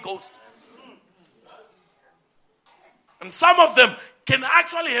 Holy Ghost. And some of them can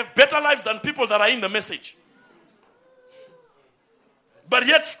actually have better lives than people that are in the message. But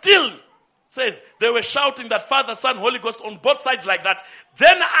yet still, says, they were shouting that Father, Son, Holy Ghost on both sides like that.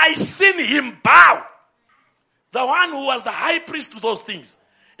 Then I seen him bow. The one who was the high priest to those things.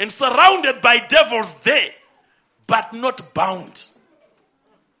 And surrounded by devils there, but not bound.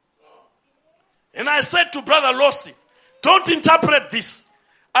 And I said to Brother Lossi, don't interpret this.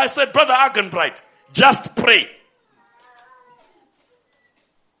 I said, Brother Argenbright, just pray.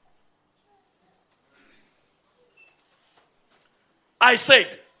 I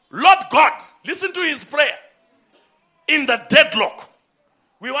said, Lord God, listen to his prayer. In the deadlock,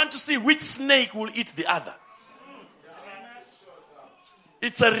 we want to see which snake will eat the other.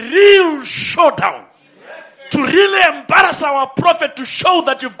 It's a real showdown. To really embarrass our prophet, to show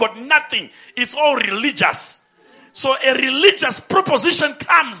that you've got nothing. It's all religious. So a religious proposition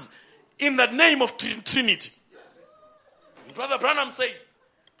comes in the name of Trinity. Brother Branham says,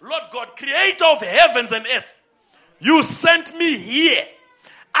 Lord God, creator of heavens and earth, you sent me here.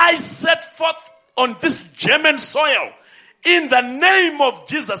 I set forth on this German soil in the name of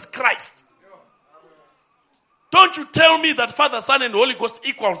Jesus Christ. Don't you tell me that Father, Son, and Holy Ghost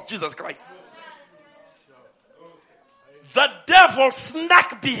equals Jesus Christ. The devil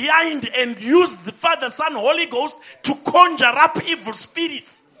snuck behind and used the Father, Son, Holy Ghost to conjure up evil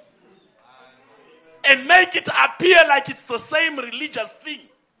spirits. And make it appear like it's the same religious thing.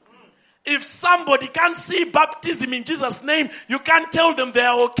 If somebody can't see baptism in Jesus' name, you can't tell them they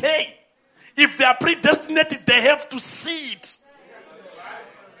are okay. If they are predestinated, they have to see it.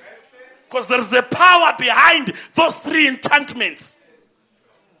 Because there's a power behind those 3 enchantments.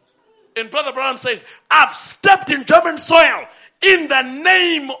 And Brother Branham says, I've stepped in German soil in the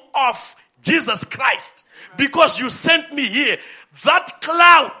name of Jesus Christ. Because you sent me here. That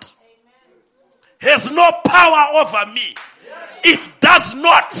cloud has no power over me. It does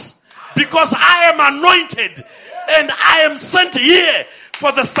not. Because I am anointed and I am sent here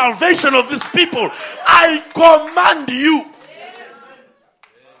for the salvation of this people. I command you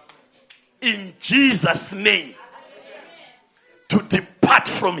in Jesus' name to depart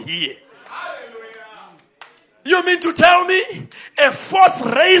from here. You mean to tell me a force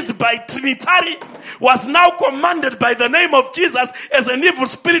raised by Trinitarian was now commanded by the name of Jesus as an evil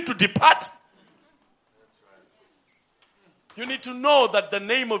spirit to depart? You need to know that the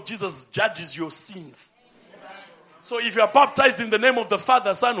name of Jesus judges your sins. So if you are baptized in the name of the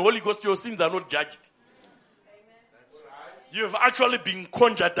Father, Son, Holy Ghost, your sins are not judged. You have actually been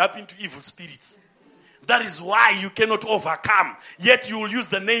conjured up into evil spirits. That is why you cannot overcome. Yet you will use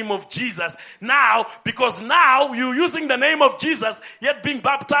the name of Jesus now, because now you're using the name of Jesus, yet being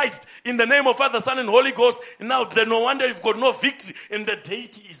baptized in the name of Father, Son, and Holy Ghost. And now no wonder you've got no victory, and the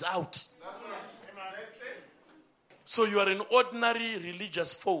deity is out. So you are an ordinary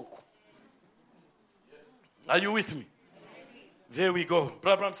religious folk. Are you with me? There we go.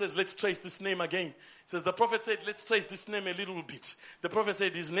 Abraham says, let's trace this name again. He says, the prophet said, let's trace this name a little bit. The prophet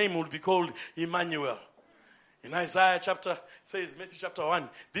said his name would be called Emmanuel. In Isaiah Matthew chapter 1,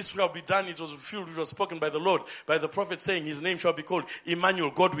 this shall be done. It was fulfilled, it was spoken by the Lord, by the prophet saying his name shall be called Emmanuel,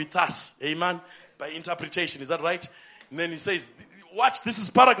 God with us. Amen. By interpretation, is that right? And then he says, watch, this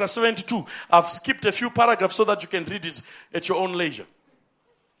is paragraph 72. I've skipped a few paragraphs so that you can read it at your own leisure.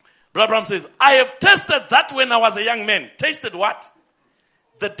 Abraham says, I have tasted that when I was a young man. Tasted what?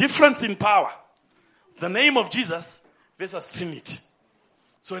 The difference in power. The name of Jesus versus Trinity.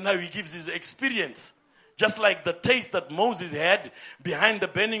 So now he gives his experience. Just like the taste that Moses had behind the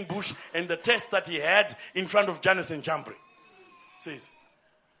burning bush and the taste that he had in front of Jannes and Jambres. Says,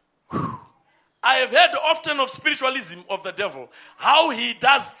 I have heard often of spiritualism of the devil, how he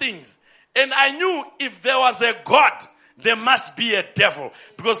does things. And I knew if there was a God, there must be a devil.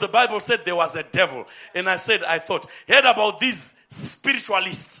 Because the Bible said there was a devil. And I thought, heard about these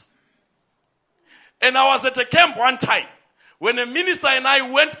spiritualists. And I was at a camp one time when a minister and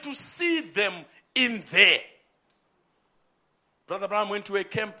I went to see them in there. Brother Abraham went to a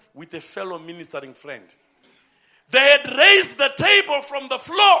camp with a fellow ministering friend. They had raised the table from the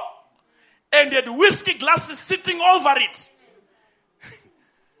floor and had whiskey glasses sitting over it.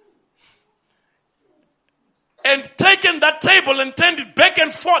 And taken that table and turned it back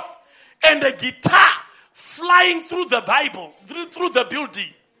and forth. And a guitar flying through the Bible, through the building.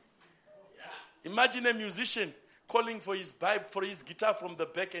 Imagine a musician calling for his Bible, for his guitar from the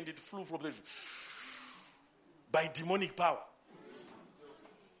back, and it flew from the by demonic power.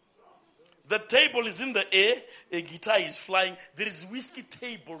 The table is in the air, a guitar is flying. There is whiskey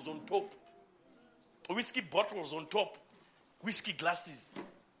tables on top, whiskey bottles on top, whiskey glasses.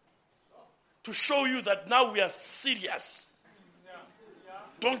 To show you that now we are serious.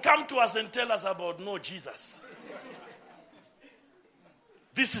 Don't come to us and tell us about no Jesus.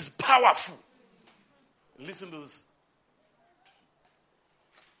 This is powerful. Listen to this.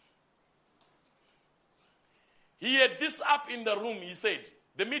 He had this up in the room, he said.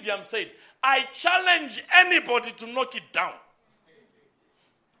 The medium said, I challenge anybody to knock it down.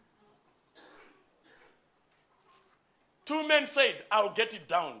 Two men said, I'll get it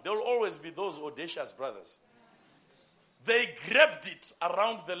down. There will always be those audacious brothers. They grabbed it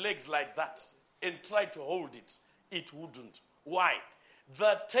around the legs like that and tried to hold it. It wouldn't. Why?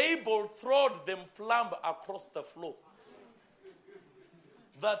 The table threw them plumb across the floor.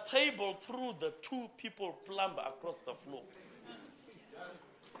 The table threw the two people plumb across the floor.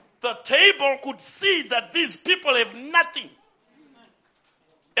 The table could see that these people have nothing.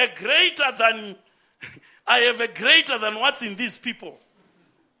 I have a greater than what's in these people.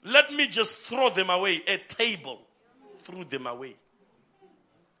 Let me just throw them away. A table threw them away.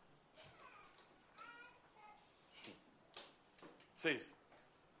 Says,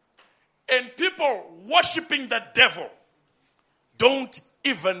 and people worshiping the devil don't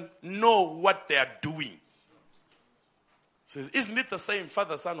even know what they are doing. Says, isn't it the same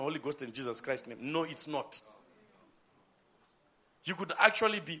Father, Son, Holy Ghost, and Jesus Christ's name? No, it's not. You could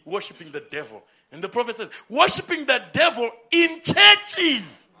actually be worshiping the devil. And the prophet says, worshiping the devil in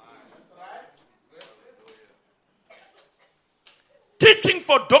churches. Teaching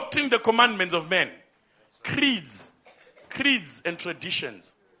for doctrine the commandments of men. Creeds and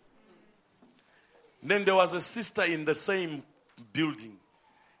traditions. Then there was a sister in the same building.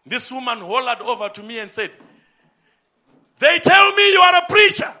 This woman hollered over to me and said, they tell me you are a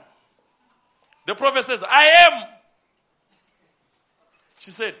preacher. The prophet says, I am.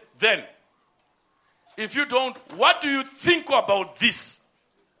 She said, then, if you don't, what do you think about this?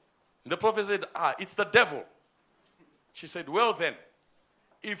 The prophet said, it's the devil. She said, well then,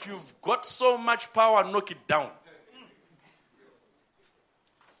 if you've got so much power, knock it down.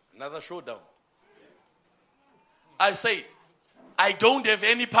 Another showdown. I said, I don't have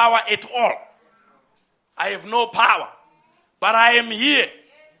any power at all. I have no power. But I am here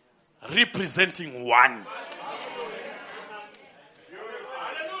representing one.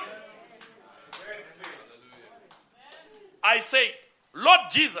 I said, Lord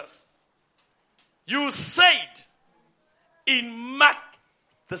Jesus, you said in Mark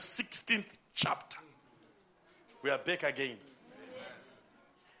the 16th chapter, we are back again.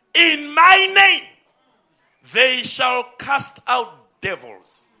 In my name, they shall cast out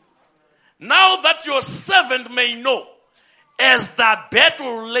devils. Now that your servant may know, as the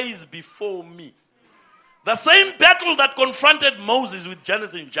battle lays before me. The same battle that confronted Moses with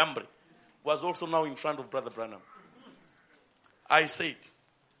Jannes and Jambres was also now in front of Brother Branham. I said,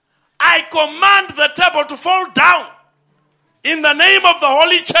 I command the table to fall down in the name of the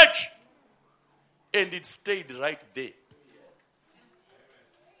Holy Church. And it stayed right there.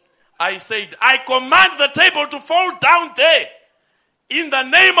 I said, I command the table to fall down there in the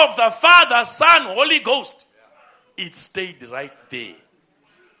name of the Father, Son, Holy Ghost. It stayed right there.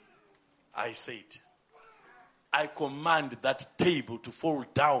 I said, I command that table to fall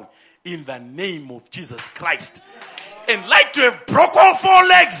down in the name of Jesus Christ. And like to have broke all four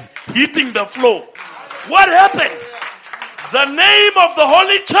legs hitting the floor. What happened? The name of the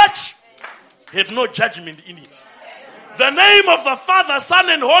Holy Church had no judgment in it. The name of the Father, Son,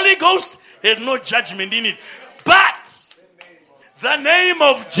 and Holy Ghost had no judgment in it. But the name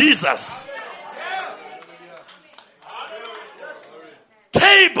of Jesus,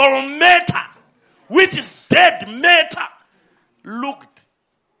 table matter, which is dead matter, looked.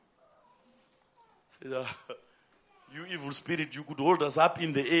 You evil spirit, you could hold us up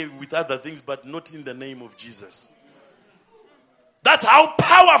in the air with other things, but not in the name of Jesus. That's how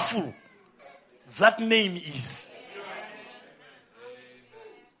powerful that name is.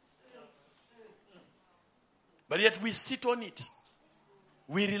 But yet we sit on it.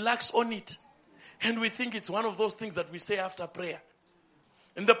 We relax on it. And we think it's one of those things that we say after prayer.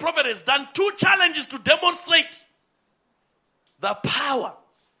 And the prophet has done 2 challenges to demonstrate the power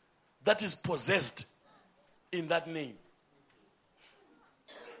that is possessed in that name.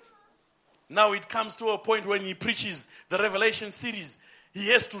 Now it comes to a point when he preaches the Revelation series,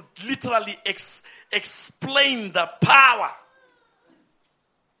 he has to literally explain the power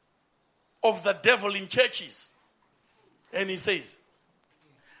of the devil in churches. And he says,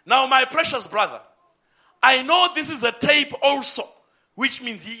 now my precious brother, I know this is a tape also, which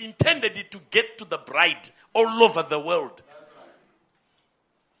means he intended it to get to the bride all over the world.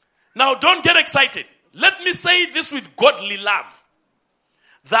 Now don't get excited. Let me say this with godly love.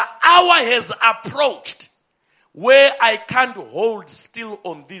 The hour has approached where I can't hold still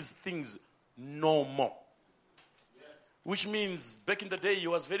on these things no more. Which means back in the day he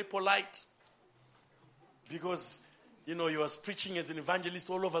was very polite. Because, he was preaching as an evangelist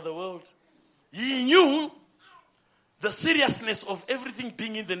all over the world. He knew the seriousness of everything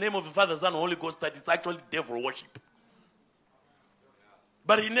being in the name of the Father, Son, and Holy Ghost, that it's actually devil worship.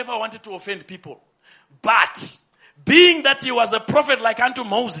 But he never wanted to offend people. But being that he was a prophet like unto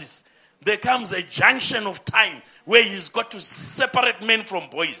Moses, there comes a junction of time where he's got to separate men from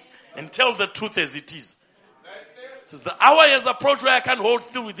boys and tell the truth as it is. Says the hour has approached where I can't hold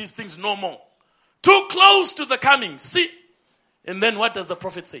still with these things no more. Too close to the coming. See? And then what does the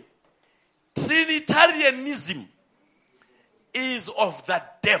prophet say? Trinitarianism is of the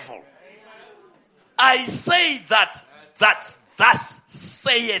devil. I say that thus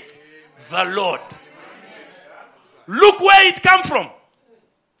saith the Lord. Look where it come from.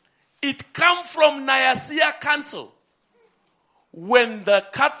 It come from Nicaea Council, when the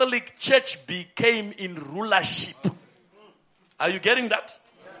Catholic Church became in rulership. Are you getting that?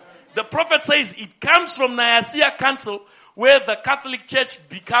 The prophet says it comes from Nicaea Council, where the Catholic Church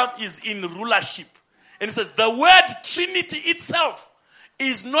is in rulership. And it says the word Trinity itself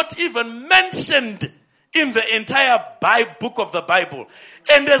is not even mentioned in the entire book of the Bible.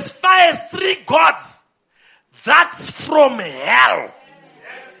 And as far as 3 gods, that's from hell.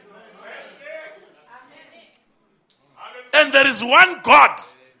 And there is one God.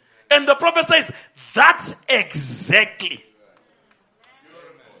 And the prophet says, that's exactly.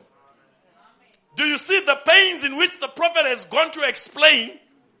 Do you see the pains in which the prophet has gone to explain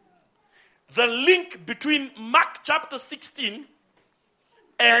the link between Mark chapter 16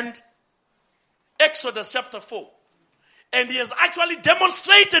 and Exodus chapter 4? And he has actually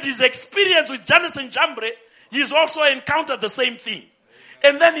demonstrated his experience with Jannes and Jambres. He's also encountered the same thing.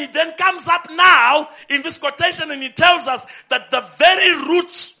 And then he then comes up now in this quotation and he tells us that the very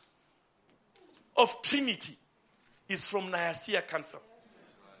roots of Trinity is from Nicaea Council.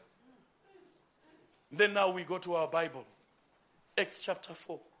 Then now we go to our Bible. Acts chapter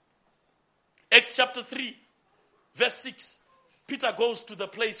 4. Acts chapter 3, verse 6. Peter goes to the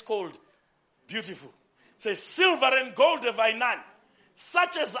place called Beautiful. Says, silver and gold have I none,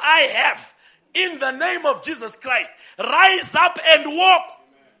 such as I have. In the name of Jesus Christ, rise up and walk.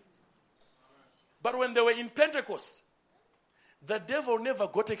 But when they were in Pentecost, the devil never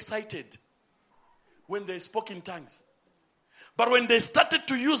got excited when they spoke in tongues. But when they started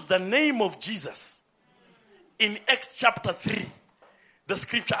to use the name of Jesus, in Acts chapter 3, the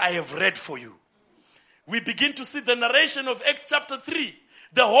scripture I have read for you, we begin to see the narration of Acts chapter 3.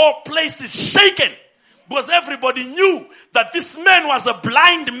 The whole place is shaken because everybody knew that this man was a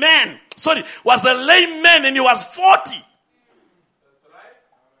blind man. Was a lame man, and he was 40.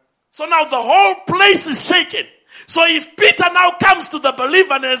 So now the whole place is shaken. So if Peter now comes to the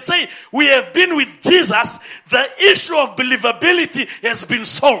believer and say, we have been with Jesus, the issue of believability has been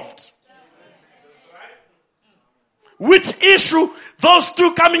solved. Which issue those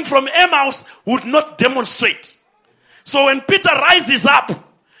two coming from Emmaus would not demonstrate. So when Peter rises up,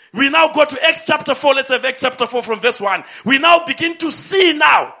 we now go to Acts chapter 4. Let's have Acts chapter 4 from verse 1. We now begin to see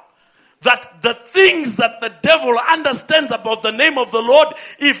now that the things that the devil understands about the name of the Lord,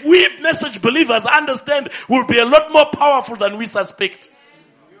 if we message believers understand, will be a lot more powerful than we suspect.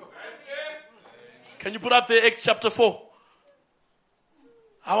 Can you put up the Acts chapter 4?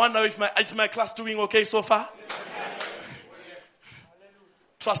 I wonder if is my class doing okay so far?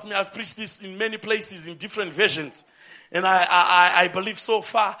 Trust me, I've preached this in many places in different versions. And I believe so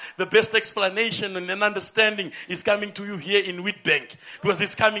far the best explanation and an understanding is coming to you here in Wheatbank, because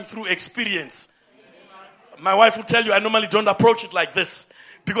it's coming through experience. My wife will tell you I normally don't approach it like this,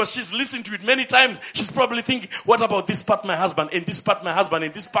 because she's listened to it many times. She's probably thinking, what about this part my husband, and this part my husband,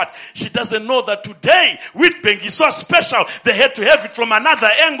 and this part? She doesn't know that today Wheatbank is so special. They had to have it from another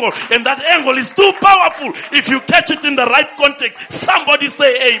angle, and that angle is too powerful. If you catch it in the right context, somebody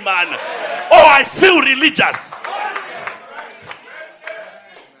say amen. Oh, I feel religious.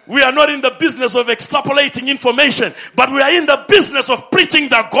 We are not in the business of extrapolating information, but we are in the business of preaching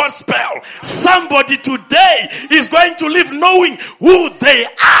the gospel. Somebody today is going to live knowing who they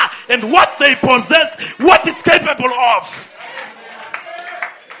are and what they possess, what it's capable of.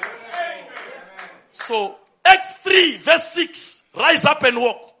 So, Acts 3 verse 6, rise up and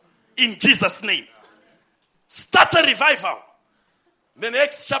walk in Jesus' name. Start a revival. Then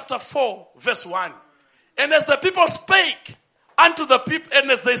Acts chapter 4 verse 1. And as the people spake unto the people, and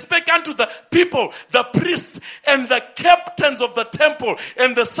as they spake unto the people, the priests and the captains of the temple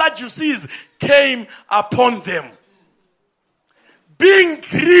and the Sadducees came upon them, being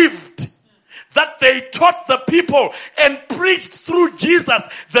grieved that they taught the people and preached through Jesus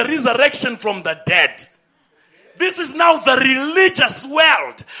the resurrection from the dead. This is now the religious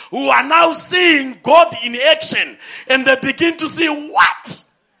world who are now seeing God in action, and they begin to see what?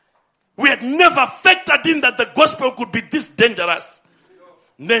 We had never factored in that the gospel could be this dangerous.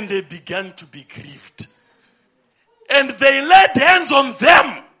 And then they began to be grieved. And they laid hands on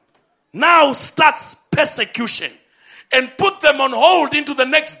them. Now starts persecution. And put them on hold into the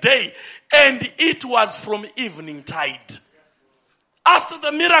next day. And it was from evening tide. After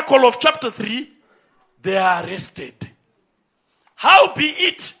the miracle of chapter 3, they are arrested.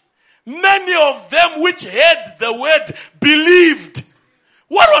 Howbeit, many of them which heard the word believed.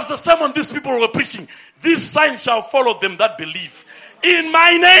 What was the sermon these people were preaching? These signs shall follow them that believe in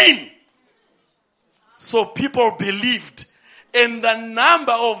my name. So people believed. And the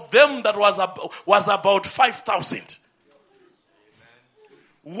number of them that was about 5,000.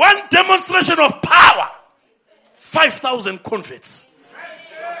 One demonstration of power, 5,000 converts.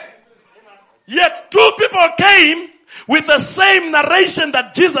 Yet 2 people came with the same narration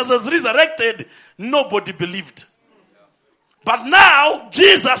that Jesus has resurrected. Nobody believed. But now,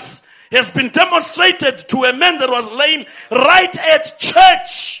 Jesus has been demonstrated to a man that was lame right at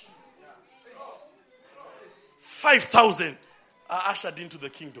church. 5,000 are ushered into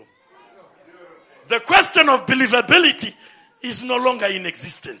the kingdom. The question of believability is no longer in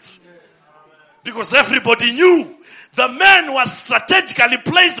existence. Because everybody knew the man was strategically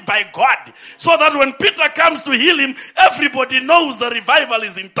placed by God, so that when Peter comes to heal him, everybody knows the revival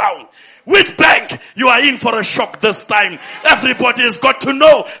is in town. Wheatbank, you are in for a shock this time. Everybody has got to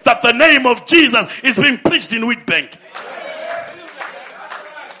know that the name of Jesus is being preached in Wheatbank.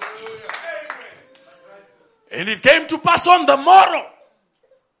 And it came to pass on the morrow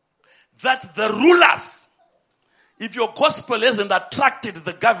that the rulers, if your gospel hasn't attracted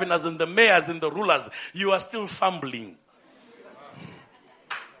the governors and the mayors and the rulers, you are still fumbling.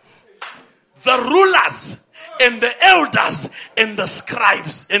 The rulers and the elders and the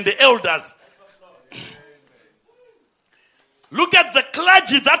scribes and the elders Look at the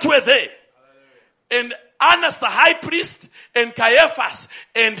clergy that were there. And Annas the high priest, and Caiaphas,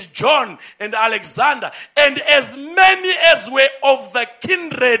 and John, and Alexander, and as many as were of the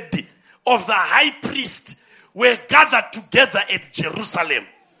kindred of the high priest were gathered together at Jerusalem.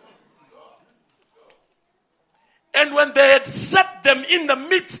 And when they had set them in the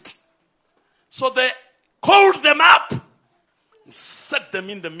midst, so they called them up and set them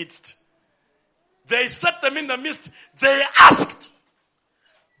in the midst. They set them in the midst. They asked,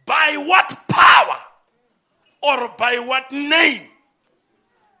 by what power or by what name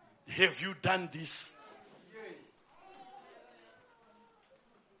have you done this?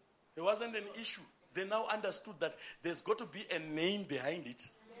 It wasn't an issue. They now understood that there's got to be a name behind it.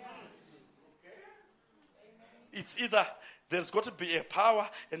 It's either there's got to be a power,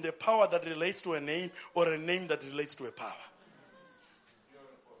 and a power that relates to a name, or a name that relates to a power.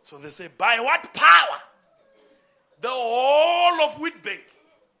 So they say, by what power? The whole of Witbank.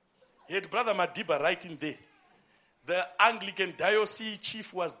 He had Brother Madiba right in there. The Anglican diocese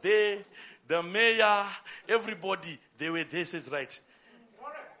chief was there. The mayor, everybody, they were there, says right.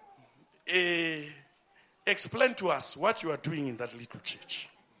 Explain to us what you are doing in that little church.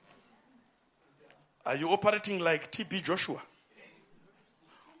 Are you operating like TB Joshua?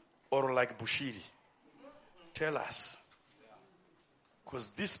 Or like Bushiri? Tell us. Because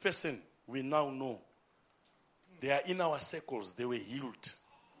this person, we now know, they are in our circles, they were healed.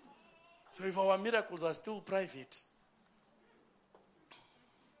 So if our miracles are still private,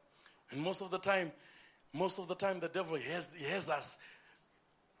 and most of the time the devil has us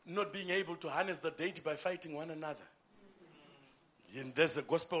not being able to harness the deity by fighting one another. And there's a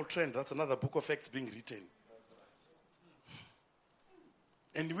gospel trend. That's another book of Acts being written.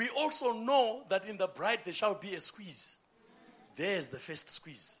 And we also know that in the bride there shall be a squeeze. There's the first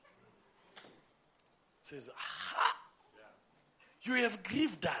squeeze. It says, aha, you have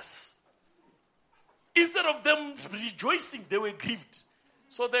grieved us. Instead of them rejoicing, they were grieved.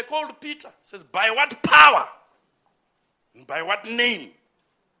 So they called Peter. It says, by what power? And by what name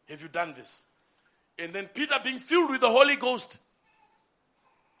have you done this? And then Peter, being filled with the Holy Ghost,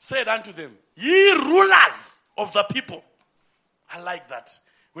 said unto them, ye rulers of the people. I like that.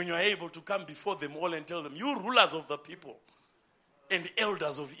 When you are able to come before them all and tell them, you rulers of the people and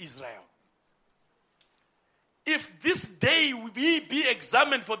elders of Israel. If this day we be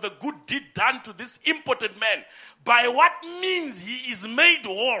examined for the good deed done to this impotent man, by what means he is made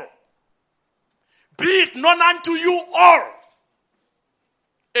whole, be it known unto you all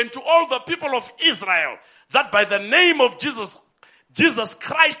and to all the people of Israel, that by the name of Jesus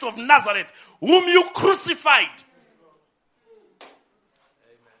Christ of Nazareth, whom you crucified,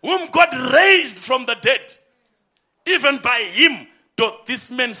 whom God raised from the dead, even by him doth this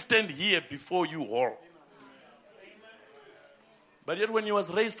man stand here before you all. But yet when he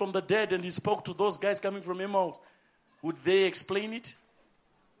was raised from the dead and he spoke to those guys coming from Emmaus, would they explain it?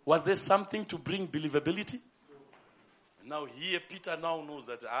 Was there something to bring believability? Now here Peter now knows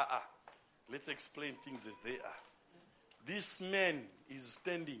that, let's explain things as they are. This man is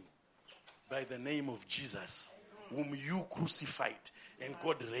standing by the name of Jesus, whom you crucified, and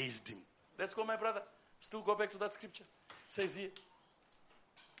God raised him. Let's go, my brother. Still go back to that scripture. It says here,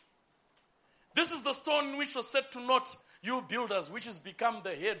 this is the stone which was set to naught, you builders, which has become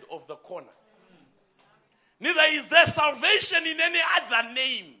the head of the corner. Neither is there salvation in any other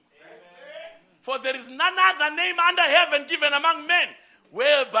name. For there is none other name under heaven given among men,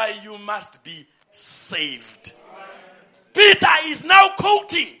 whereby you must be saved. Peter is now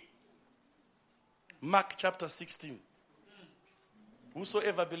quoting Mark chapter 16.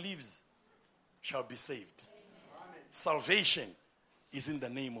 Whosoever believes shall be saved. Salvation is in the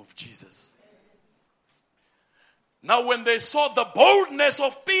name of Jesus. Now when they saw the boldness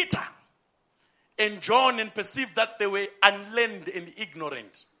of Peter and John and perceived that they were unlearned and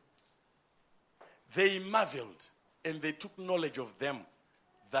ignorant, they marveled and they took knowledge of them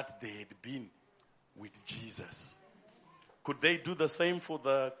that they had been with Jesus. Could they do the same for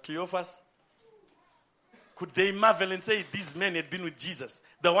the Cleophas? Could they marvel and say, these men had been with Jesus?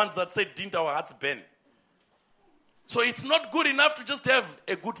 The ones that said, didn't our hearts burn? So it's not good enough to just have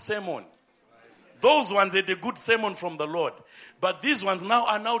a good sermon. Those ones had a good sermon from the Lord. But these ones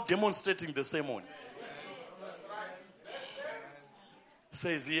are now demonstrating the sermon.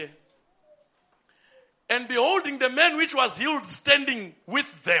 Says here, and beholding the man which was healed standing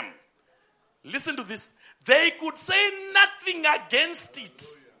with them. Listen to this. They could say nothing against it.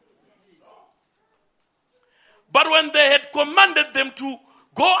 But when they had commanded them to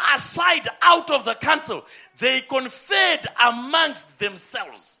go aside out of the council, they conferred amongst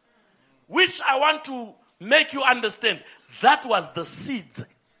themselves. Which I want to make you understand that was the seeds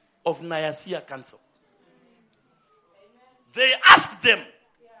of Nicaea Council. They asked them.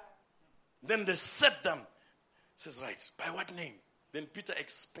 Then they set them. Says, right, by what name? Then Peter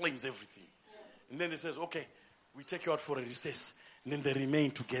explains everything. And then he says, okay, we take you out for a recess. And then they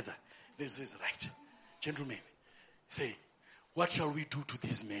remain together. Then he says, right, gentlemen, say, what shall we do to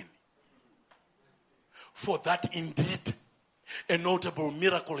these men? For that indeed a notable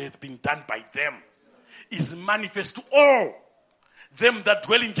miracle hath been done by them, is manifest to all them that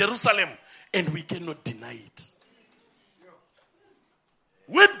dwell in Jerusalem, and we cannot deny it.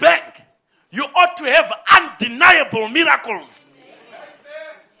 With bank, you ought to have undeniable miracles.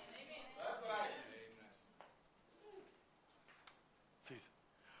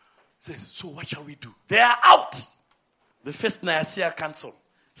 Says, so what shall we do? They are out. The first Nicaea Council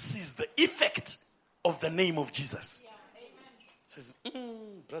sees the effect of the name of Jesus. Says,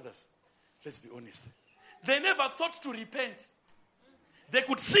 brothers, let's be honest. They never thought to repent. They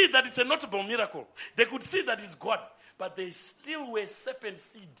could see that it's a notable miracle. They could see that it's God. But they still were serpent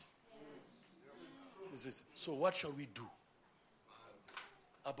seed. Says, so what shall we do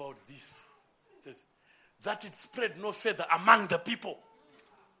about this? Says, that it spread no further among the people.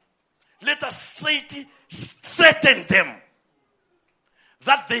 Let us straighten them,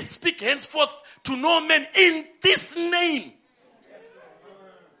 that they speak henceforth to no man in this name.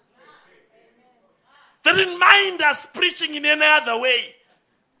 They didn't mind us preaching in any other way.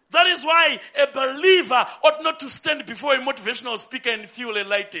 That is why a believer ought not to stand before a motivational speaker and feel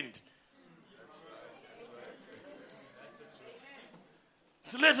enlightened.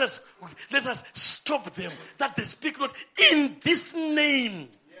 So let us stop them, that they speak not in this name.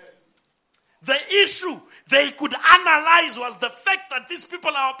 The issue they could analyze was the fact that these people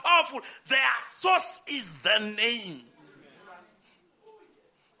are powerful. Their source is the name.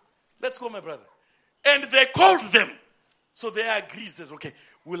 Let's go, my brother. And they called them. So they agreed, says, okay,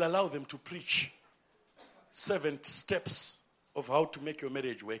 we'll allow them to preach 7 steps of how to make your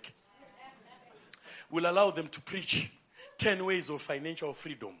marriage work. We'll allow them to preach 10 ways of financial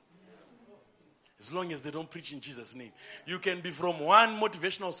freedom. As long as they don't preach in Jesus' name. You can be from one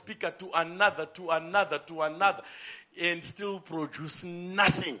motivational speaker to another, and still produce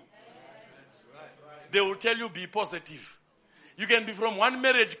nothing. They will tell you, be positive. You can be from one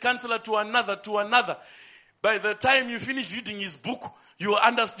marriage counselor to another. By the time you finish reading his book, you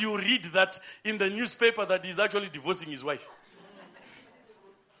read that in the newspaper that he's actually divorcing his wife.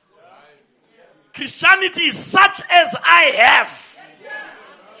 Christianity is such as I have.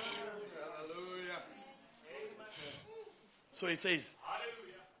 So he says,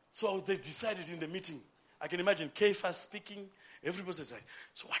 so they decided in the meeting. I can imagine Caiaphas speaking. Everybody says, right,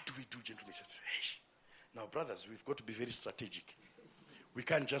 so what do we do, gentlemen? He says, hey, now brothers, we've got to be very strategic. We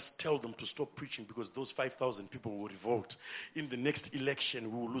can't just tell them to stop preaching because those 5,000 people will revolt. In the next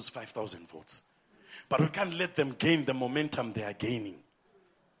election, we will lose 5,000 votes. But we can't let them gain the momentum they are gaining.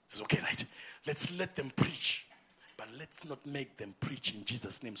 He says, okay, right, let's let them preach. But let's not make them preach in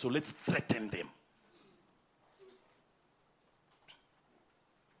Jesus' name. So let's threaten them.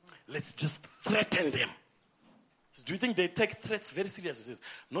 Let's just threaten them. So do you think they take threats very seriously? He says,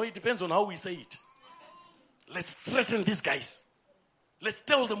 no, it depends on how we say it. Let's threaten these guys. Let's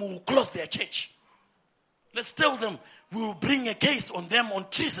tell them we will close their church. Let's tell them we will bring a case on them on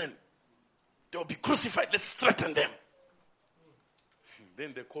treason. They will be crucified. Let's threaten them.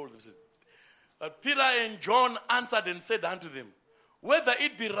 Then they called them and said, but Peter and John answered and said unto them, whether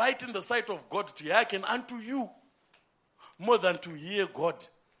it be right in the sight of God to hearken unto you, more than to hear God,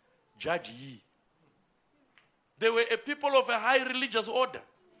 judge ye. They were a people of a high religious order.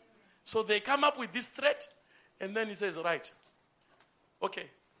 So they come up with this threat. And then he says, right, okay,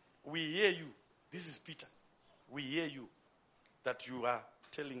 we hear you. This is Peter. We hear you that you are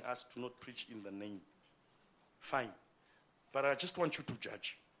telling us to not preach in the name. Fine. But I just want you to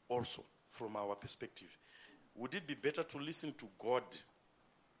judge also from our perspective. Would it be better to listen to God?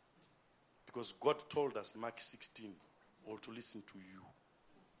 Because God told us, Mark 16, or to listen to you.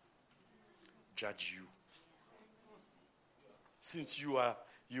 Judge you. Since you are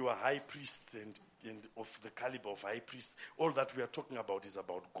high priests and of the caliber of high priests, all that we are talking about is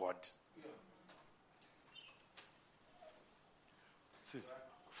about God. It says,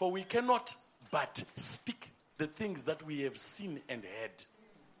 for we cannot but speak the things that we have seen and heard.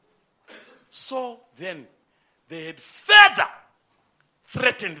 So then, they had further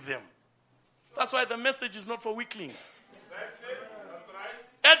threatened them. That's why the message is not for weaklings.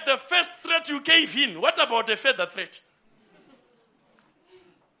 At the first threat you gave in, what about a further threat?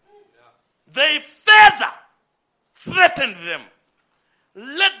 They further threatened them.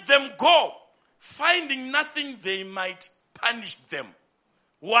 Let them go. finding nothing, they might punish them.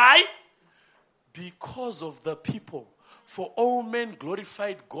 Why? Because of the people. For all men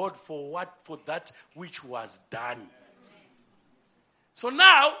glorified God for that which was done. So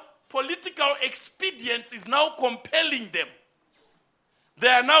now, political expedience is now compelling them. They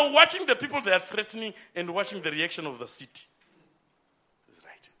are now watching the people they are threatening and watching the reaction of the city. That's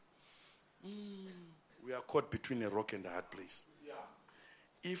right. We are caught between a rock and a hard place.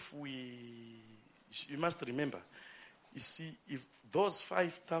 You must remember, you see, if those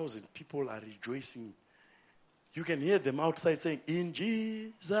 5,000 people are rejoicing, you can hear them outside saying, in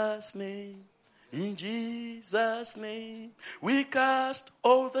Jesus' name, we cast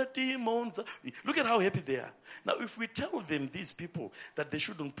all the demons. Look at how happy they are. Now, if we tell them, these people, that they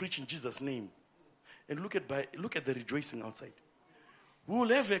shouldn't preach in Jesus' name, and look at the rejoicing outside, we will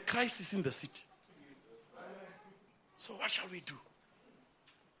have a crisis in the city. So what shall we do?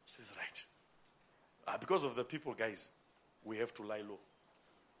 He says, right. Because of the people, guys, we have to lie low.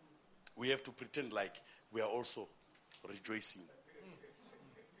 We have to pretend like we are also rejoicing.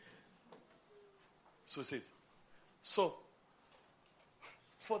 So it says,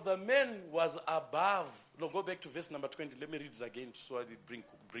 for the man was above. No, go back to verse number 20. Let me read it again so that it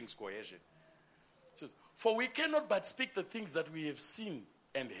brings cohesion. It says, for we cannot but speak the things that we have seen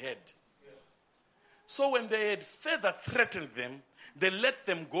and heard. So when they had further threatened them, they let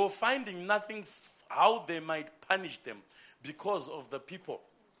them go, finding nothing how they might punish them because of the people.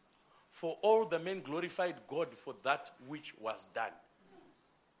 For all the men glorified God for that which was done.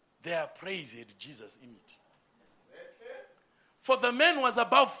 Their praise had Jesus in it. For the man was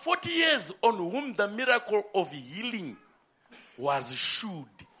about 40 years on whom the miracle of healing was shewed.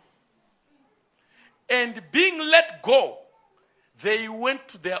 And being let go, they went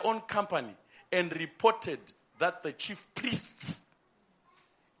to their own company and reported that the chief priests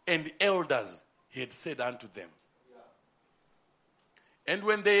and elders had said unto them. And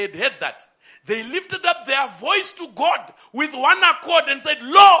when they had heard that, they lifted up their voice to God with one accord and said,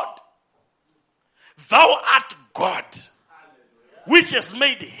 Lord, thou art God, which has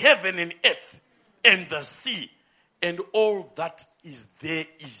made heaven and earth and the sea and all that is there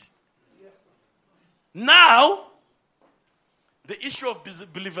is. Now, the issue of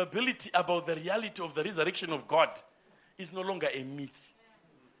believability about the reality of the resurrection of God is no longer a myth.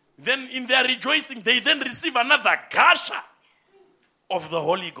 Then in their rejoicing, they then receive another gasha of the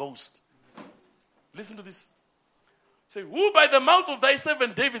Holy Ghost. Listen to this. Say, who by the mouth of thy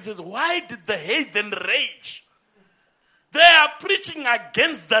servant David says, why did the heathen rage? They are preaching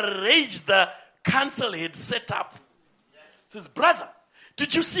against the rage the council had set up. Says, brother,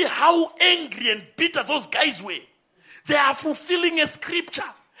 did you see how angry and bitter those guys were? They are fulfilling a scripture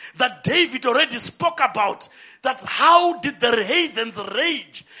that David already spoke about. That how did the heathens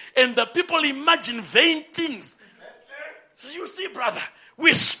rage and the people imagine vain things. So you see, brother,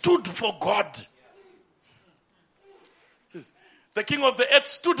 we stood for God. Says, the king of the earth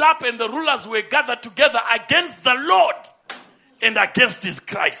stood up and the rulers were gathered together against the Lord and against his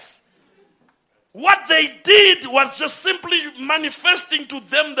Christ. What they did was just simply manifesting to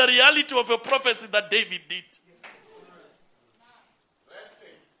them the reality of a prophecy that David did.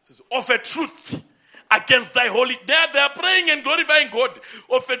 Of a truth against thy holy. They are praying and glorifying God.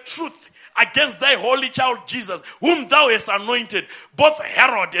 Of a truth against thy holy child Jesus, whom thou hast anointed. Both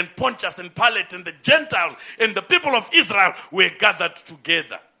Herod and Pontius and Pilate and the Gentiles and the people of Israel were gathered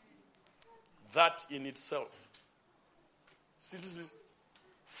together. That in itself.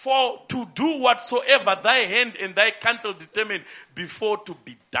 For to do whatsoever thy hand and thy counsel determined before to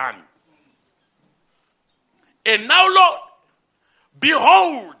be done. And now, Lord,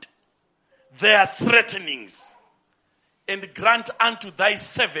 behold their threatenings, and grant unto thy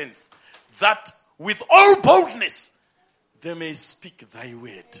servants that with all boldness they may speak thy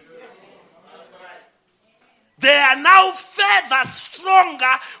word. They are now further stronger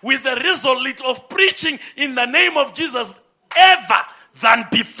with the result of preaching in the name of Jesus ever than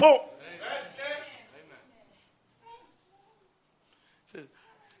before. It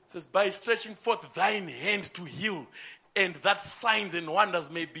says, by stretching forth thine hand to heal, and that signs and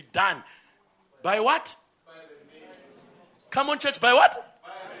wonders may be done. By what? By the name. Come on, church, by what?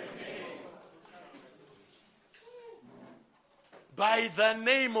 By the name. By the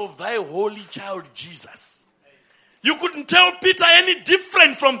name of thy holy child Jesus. You couldn't tell Peter any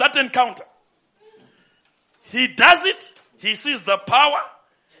different from that encounter. He does it. He sees the power.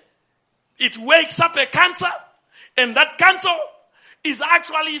 It wakes up a cancer. And that cancer is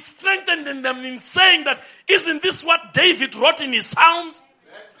actually strengthening them in saying that, isn't this what David wrote in his Psalms?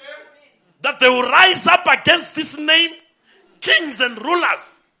 That they will rise up against this name, kings and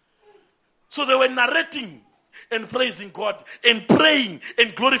rulers. So they were narrating and praising God and praying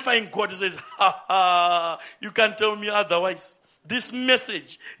and glorifying God. He says, ha ha, you can't tell me otherwise. This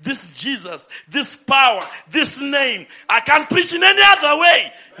message, this Jesus, this power, this name, I can't preach in any other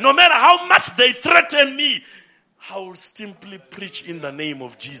way. No matter how much they threaten me, I will simply preach in the name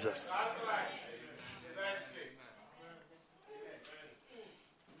of Jesus.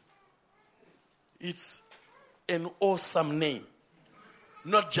 It's an awesome name,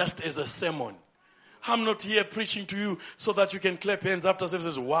 not just as a sermon. I'm not here preaching to you so that you can clap hands after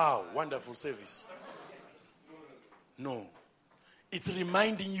services. Wow, wonderful service. No. It's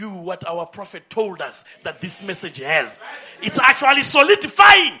reminding you what our prophet told us that this message has. It's actually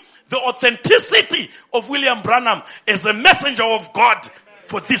solidifying the authenticity of William Branham as a messenger of God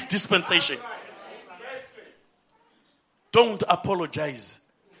for this dispensation. Don't apologize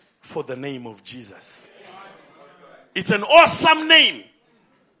for the name of Jesus. It's an awesome name.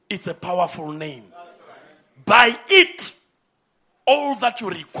 It's a powerful name. By it, all that you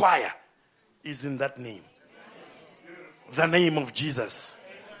require is in that name. The name of Jesus.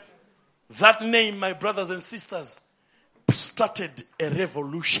 That name, my brothers and sisters, started a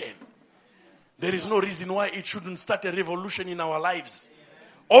revolution. There is no reason why it shouldn't start a revolution in our lives.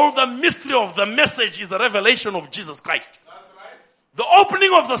 All the mystery of the message is a revelation of Jesus Christ. The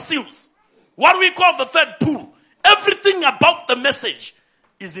opening of the seals, what we call the third pool, everything about the message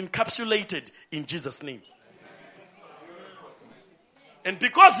is encapsulated in Jesus' name. And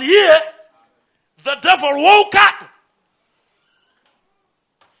because here, the devil woke up,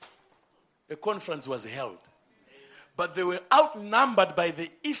 a conference was held. But they were outnumbered by the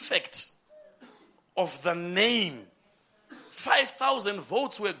effect of the name. 5,000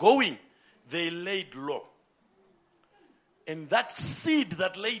 votes were going. They laid low. And that seed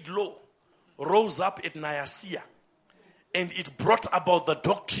that laid low rose up at Nicaea. And it brought about the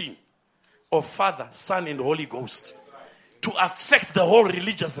doctrine of Father, Son, and Holy Ghost to affect the whole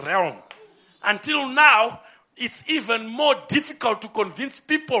religious realm. Until now, it's even more difficult to convince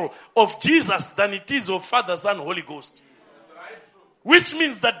people of Jesus than it is of Father, Son, Holy Ghost. Which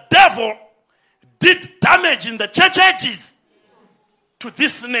means the devil did damage in the church ages to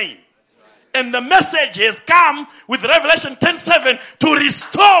this name. And the message has come with Revelation 10:7 to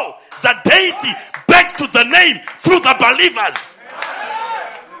restore the deity back to the name through the believers.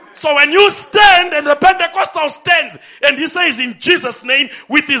 So when you stand and the Pentecostal stands and he says in Jesus' name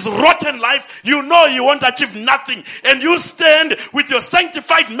with his rotten life, you know you won't achieve nothing. And you stand with your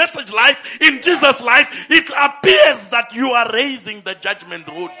sanctified message life in Jesus' life, it appears that you are raising the judgment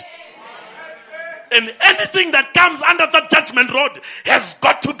road. And anything that comes under the judgment road has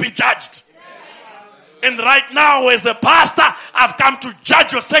got to be judged. And right now, as a pastor, I've come to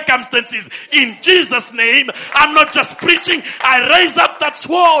judge your circumstances in Jesus' name. I'm not just preaching. I raise up that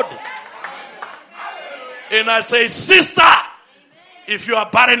sword. And I say, sister, if you are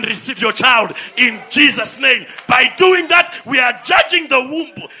barren, receive your child in Jesus' name. By doing that, we are judging the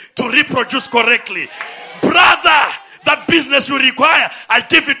womb to reproduce correctly. Brother, that business you require, I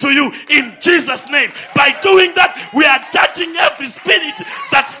give it to you in Jesus' name. By doing that, we are judging every spirit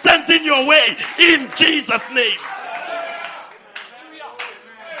that stands in your way in Jesus' name.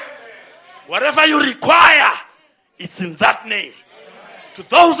 Whatever you require, it's in that name. To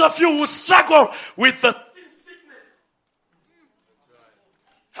those of you who struggle with the sin sickness,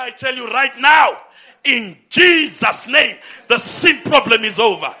 I tell you right now, in Jesus' name, the sin problem is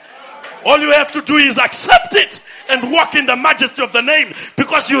over. All you have to do is accept it and walk in the majesty of the name,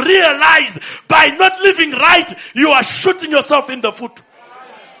 because you realize by not living right, you are shooting yourself in the foot.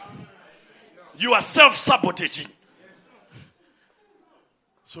 You are self-sabotaging.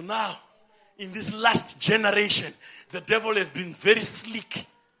 So now, in this last generation, the devil has been very slick.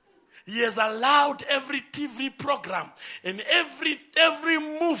 He has allowed every TV program and every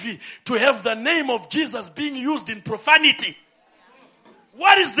movie to have the name of Jesus being used in profanity.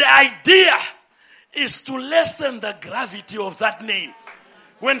 What is the idea? Is to lessen the gravity of that name.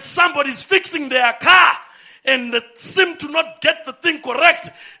 When somebody's fixing their car and they seem to not get the thing correct,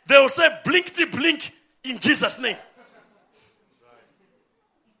 they will say blinkety blink in Jesus' name.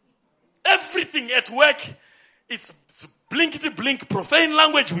 Everything at work, it's blinkety blink, profane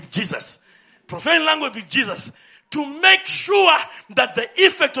language with Jesus. Profane language with Jesus. To make sure that the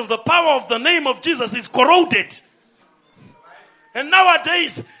effect of the power of the name of Jesus is corroded. And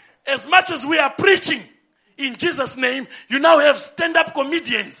nowadays, as much as we are preaching in Jesus' name, you now have stand-up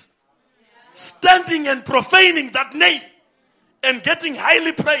comedians standing and profaning that name and getting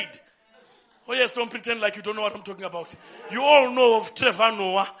highly paid. Oh yes, don't pretend like you don't know what I'm talking about. You all know of Trevor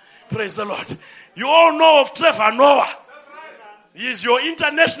Noah. Praise the Lord. You all know of Trevor Noah. He is your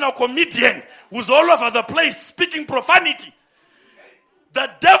international comedian who's all over the place speaking profanity. The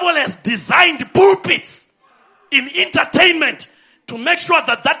devil has designed pulpits in entertainment to make sure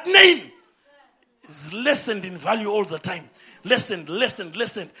that that name is lessened in value all the time. Lessened,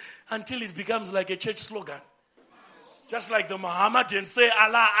 until it becomes like a church slogan. Just like the Mohammedans say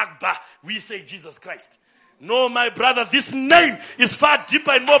Allah Akbar, we say Jesus Christ. No, my brother, this name is far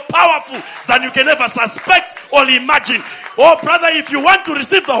deeper and more powerful than you can ever suspect or imagine. Oh, brother, if you want to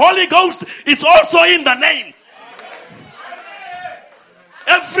receive the Holy Ghost, it's also in the name.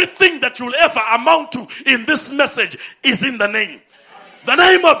 Everything that you'll ever amount to in this message is in the name. The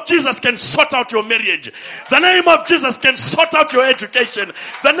name of Jesus can sort out your marriage. The name of Jesus can sort out your education.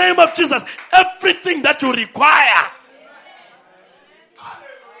 The name of Jesus, everything that you require.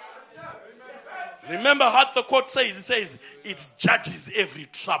 Remember what the quote says. It says, it judges every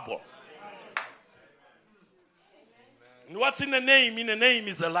trouble. And what's in the name? In the name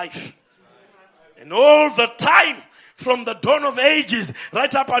is a life. And all the time, from the dawn of ages,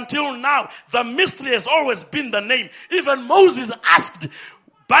 right up until now, the mystery has always been the name. Even Moses asked,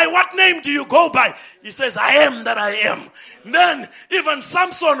 by what name do you go by? He says, I am that I am. Then even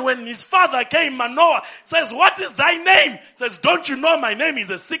Samson, when his father came, Manoah, says, what is thy name? He says, don't you know my name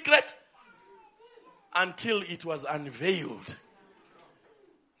is a secret? Until it was unveiled.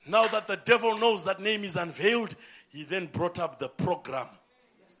 Now that the devil knows that name is unveiled, he then brought up the program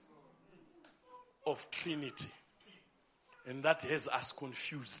of Trinity. And that has us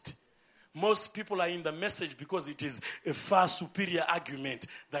confused. Most people are in the message because it is a far superior argument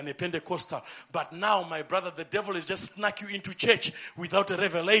than a Pentecostal. But now, my brother, the devil has just snuck you into church without a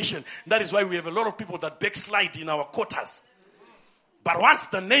revelation. That is why we have a lot of people that backslide in our quarters. But once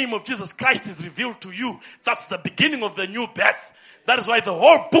the name of Jesus Christ is revealed to you, that's the beginning of the new birth. That is why the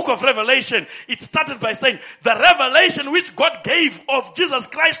whole book of Revelation, it started by saying, the revelation which God gave of Jesus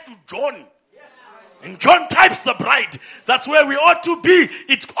Christ to John. And John types the bride. That's where we ought to be.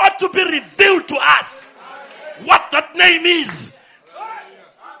 It ought to be revealed to us what that name is.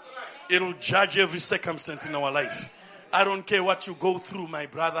 It'll judge every circumstance in our life. I don't care what you go through, my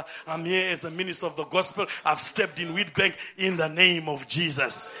brother. I'm here as a minister of the gospel. I've stepped in Wheatbank in the name of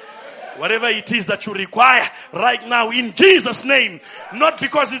Jesus. Whatever it is that you require right now in Jesus' name. Not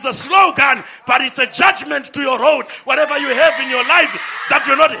because it's a slogan, but it's a judgment to your road. Whatever you have in your life that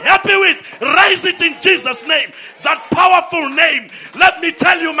you're not happy with, raise it in Jesus' name. That powerful name. Let me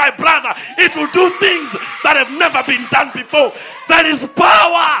tell you, my brother, it will do things that have never been done before. There is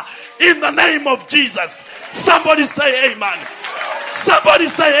power in the name of Jesus. Somebody say amen. Somebody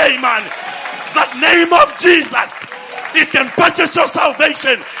say amen. That name of Jesus, it can purchase your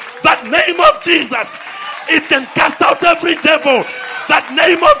salvation. That name of Jesus, it can cast out every devil. That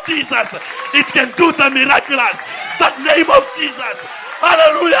name of Jesus, it can do the miraculous. That name of Jesus,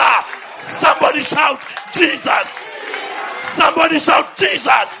 hallelujah. Somebody shout Jesus. Somebody shout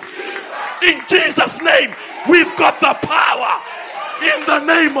Jesus. In Jesus' name, we've got the power. In the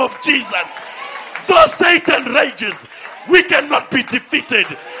name of Jesus. Though Satan rages, we cannot be defeated.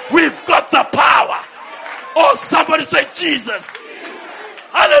 We've got the power. Oh, somebody say Jesus.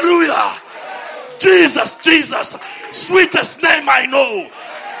 Hallelujah. Jesus, Jesus. Sweetest name I know.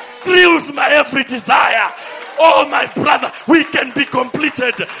 Thrills my every desire. Oh, my brother, we can be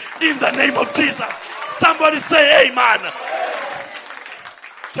completed in the name of Jesus. Somebody say amen.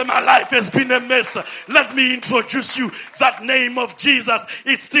 So my life has been a mess. Let me introduce you. That name of Jesus,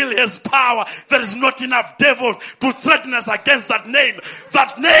 it still has power. There is not enough devils to threaten us against that name.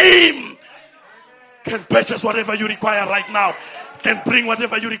 That name can purchase whatever you require right now. Can bring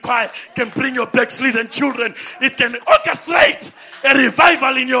whatever you require. Can bring your backslidden children. It can orchestrate a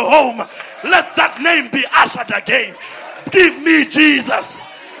revival in your home. Let that name be ushered again. Give me Jesus.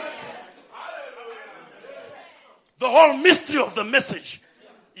 The whole mystery of the message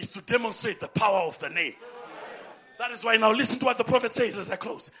is to demonstrate the power of the name. That is why now listen to what the prophet says as I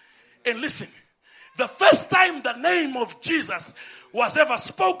close. And listen, the first time the name of Jesus was ever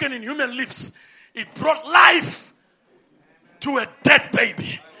spoken in human lips, it brought life to a dead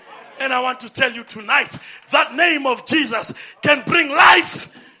baby. And I want to tell you tonight, that name of Jesus can bring life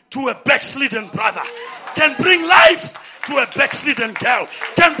to a backslidden brother, can bring life to a backslidden girl,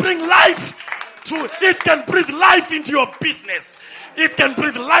 can bring life to, it can breathe life into your business. It can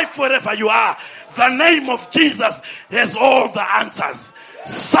breathe life wherever you are. The name of Jesus has all the answers.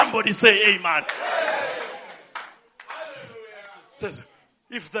 Somebody say amen. Says,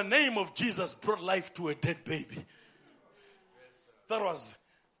 if the name of Jesus brought life to a dead baby, that was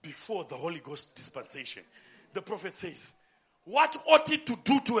before the Holy Ghost dispensation. The prophet says, what ought it to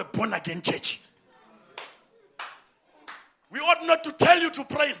do to a born-again church? We ought not to tell you to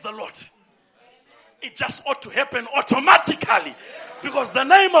praise the Lord. It just ought to happen automatically. Because the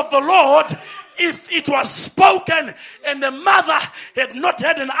name of the Lord, if it was spoken and the mother had not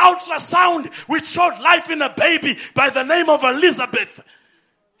had an ultrasound which showed life in a baby by the name of Elizabeth,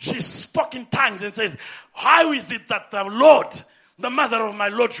 she spoke in tongues and says, how is it that the Lord, the mother of my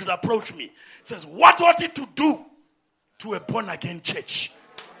Lord, should approach me? Says, what ought it to do to a born-again church?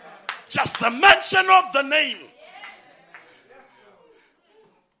 Just the mention of the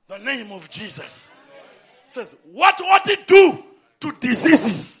name of Jesus. Says, what ought it do to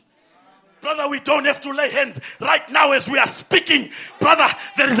diseases? Brother, we don't have to lay hands right now as we are speaking. Brother,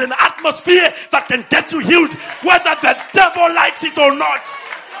 there is an atmosphere that can get you healed, whether the devil likes it or not.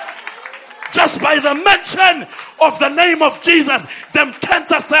 Just by the mention of the name of Jesus, them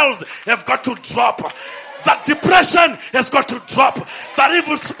cancer cells have got to drop. That depression has got to drop. That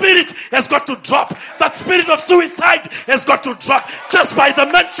evil spirit has got to drop. That spirit of suicide has got to drop. Just by the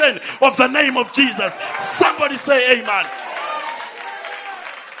mention of the name of Jesus. Somebody say amen.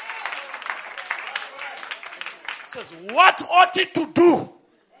 It says, what ought it to do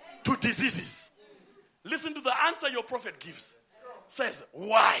to diseases? Listen to the answer your prophet gives. It says,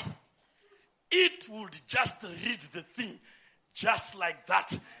 why? It would just read the thing just like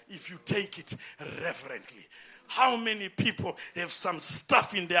that if you take it reverently. How many people have some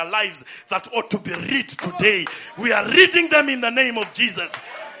stuff in their lives that ought to be read today? We are reading them in the name of Jesus.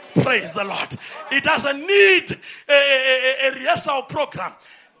 Praise the Lord. It doesn't need a rehearsal program.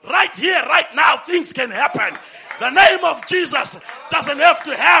 Right here, right now, things can happen. The name of Jesus doesn't have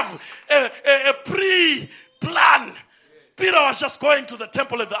to have a pre-plan. Peter was just going to the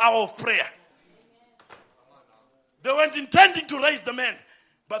temple at the hour of prayer. They weren't intending to raise the men.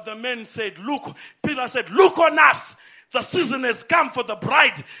 But the men said, look, Peter said, look on us. The season has come for the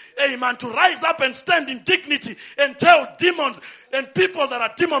bride, amen, to rise up and stand in dignity and tell demons and people that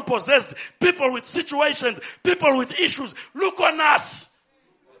are demon possessed, people with situations, people with issues, look on us.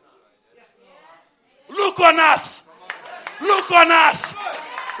 Look on us. Look on us.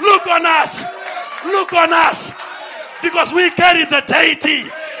 Look on us. Look on us. Because we carry the deity.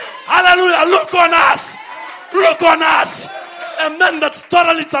 Hallelujah. Look on us. Look on us. A man that's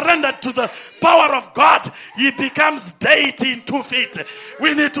totally surrendered to the power of God, he becomes deity in 2 feet.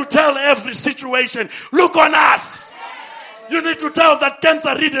 We need to tell every situation, look on us. You need to tell that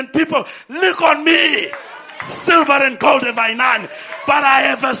cancer-ridden people, look on me. Silver and gold have I none, but I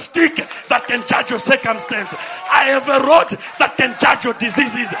have a stick that can judge your circumstance. I have a rod that can judge your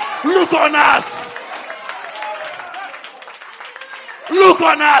diseases. Look on us. Look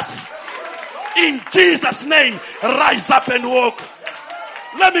on us. In Jesus' name, rise up and walk.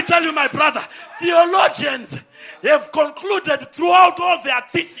 Let me tell you, my brother, theologians have concluded throughout all their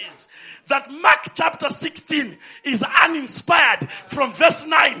theses that Mark chapter 16 is uninspired from verse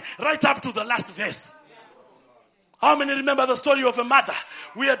 9 right up to the last verse. How many remember the story of a mother?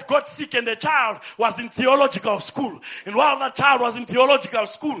 We had got sick and the child was in theological school. And while that child was in theological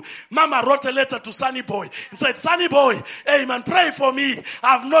school, Mama wrote a letter to Sonny Boy and said, Sonny Boy, amen, pray for me.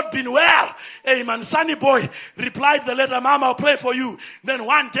 I've not been well. Amen. Sonny Boy replied the letter, Mama, I'll pray for you. Then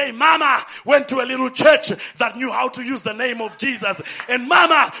one day, Mama went to a little church that knew how to use the name of Jesus. And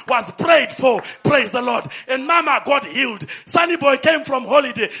Mama was prayed for. Praise the Lord. And Mama got healed. Sonny Boy came from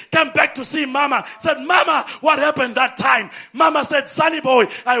holiday, came back to see Mama, said, Mama, what happened that time? Mama said, Sonny Boy,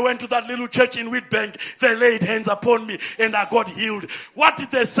 I went to that little church in Wheatbank. They laid hands upon me and I got healed. What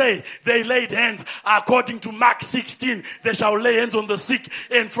did they say? They laid hands according to Mark 16. They shall lay hands on the sick.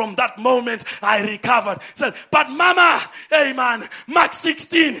 And from that moment, I recovered. Said, but Mama, amen, Mark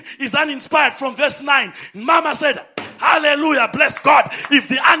 16 is uninspired from verse 9. Mama said, hallelujah, bless God. If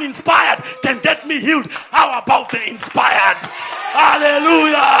the uninspired can get me healed, how about the inspired?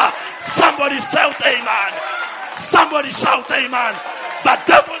 Hallelujah. Somebody shout amen. Somebody shout amen. The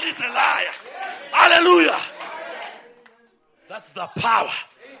devil is a liar. Hallelujah. That's the power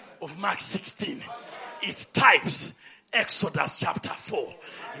of Mark 16. It types Exodus chapter 4.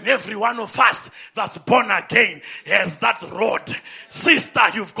 And every one of us that's born again has that road. Sister,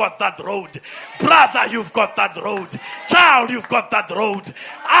 you've got that road. Brother, you've got that road. Child, you've got that road.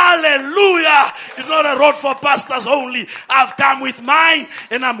 Hallelujah. It's not a road for pastors only. I've come with mine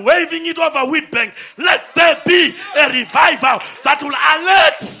and I'm waving it over Wheatbank. Let there be a revival that will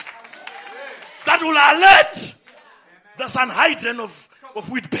alert the Sanhedrin of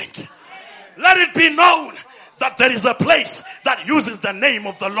Wheatbank. Let it be known that there is a place that uses the name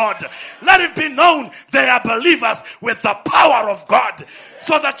of the Lord. Let it be known they are believers with the power of God,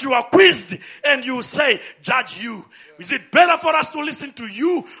 so that you are quizzed and you say, judge you. Is it better for us to listen to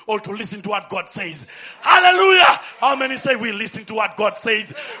you or to listen to what God says? Hallelujah. How many say we listen to what God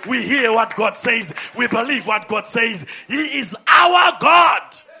says? We hear what God says. We believe what God says. He is our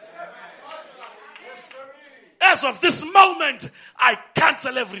God. As of this moment, I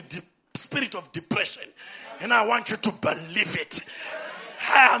cancel every spirit of depression. And I want you to believe it.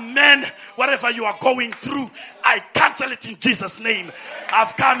 Amen. Whatever you are going through, I cancel it in Jesus' name.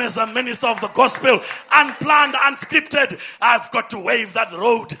 I've come as a minister of the gospel, unplanned, unscripted. I've got to wave that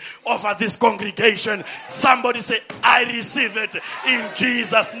road over this congregation. Somebody say, I receive it in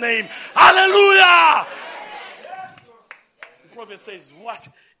Jesus' name. Hallelujah. The prophet says, what?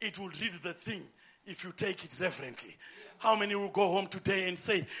 It will read the thing if you take it reverently. How many will go home today and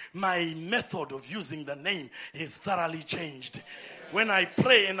say, my method of using the name is thoroughly changed? When I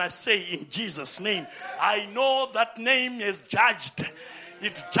pray and I say in Jesus' name, I know that name is judged.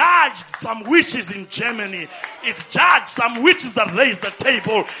 It judged some witches in Germany. It judged some witches that raised the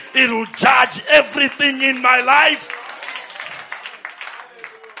table. It will judge everything in my life.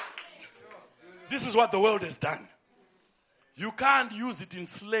 This is what the world has done. You can't use it in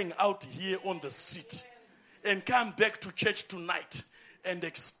slang out here on the street and come back to church tonight and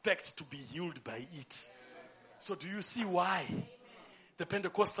expect to be healed by it. So do you see why the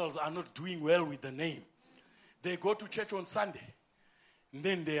Pentecostals are not doing well with the name? They go to church on Sunday, and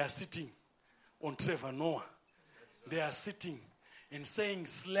then they are sitting on Trevor Noah. They are sitting and saying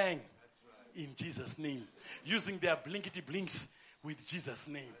slang in Jesus' name, using their blinkety blinks with Jesus'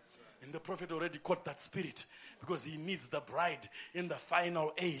 name. And the prophet already caught that spirit, because he needs the bride in the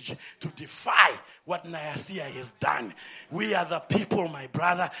final age to defy what Nicaea has done. We are the people, my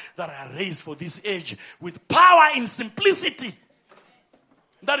brother, that are raised for this age with power in simplicity.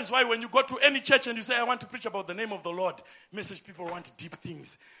 That is why when you go to any church and you say, I want to preach about the name of the Lord, message people want deep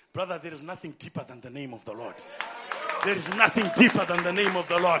things. Brother, there is nothing deeper than the name of the Lord. There is nothing deeper than the name of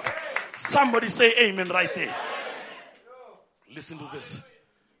the Lord. Somebody say amen right there. Listen to this.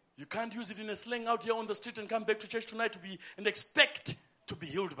 You can't use it in a slang out here on the street and come back to church tonight and expect to be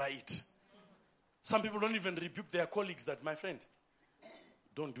healed by it. Some people don't even rebuke their colleagues that, my friend,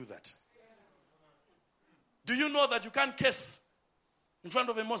 don't do that. Do you know that you can't curse in front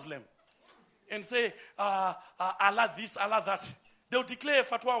of a Muslim and say, Allah this, Allah that? They'll declare a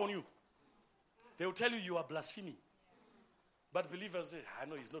fatwa on you. They'll tell you you are blaspheming. But believers say,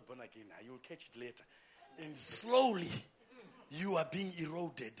 no, he's not born again. You'll catch it later. And slowly, you are being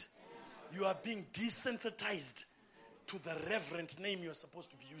eroded. You are being desensitized to the reverent name you're supposed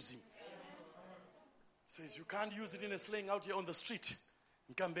to be using. Says you can't use it in a slang out here on the street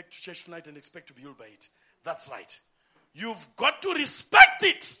and come back to church tonight and expect to be healed by it. That's right. You've got to respect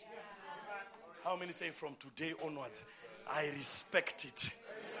it. How many say from today onwards, I respect it?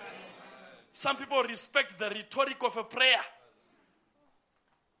 Some people respect the rhetoric of a prayer.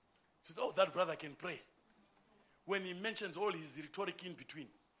 Said, oh, that brother can pray. When he mentions all his rhetoric in between.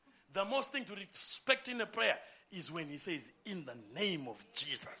 The most thing to respect in a prayer is when he says, in the name of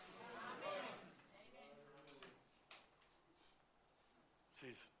Jesus.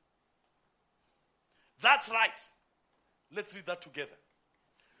 Says, that's right. Let's read that together.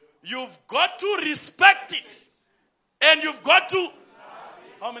 You've got to respect it. And you've got to.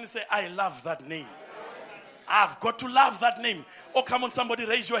 How many say, I love that name? I've got to love that name. Oh, come on, somebody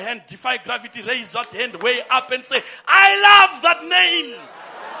raise your hand. Defy gravity. Raise that hand way up and say, I love that name.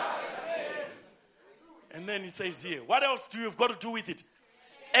 And then he says here, what else do you've got to do with it?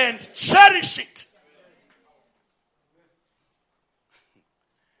 And cherish it.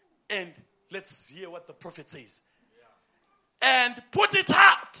 And let's hear what the prophet says. And put it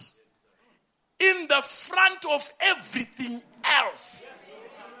out in the front of everything else.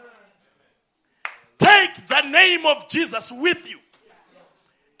 Take the name of Jesus with you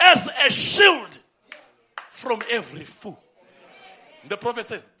as a shield from every foe. The prophet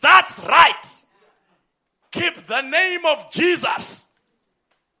says, that's right. Keep the name of Jesus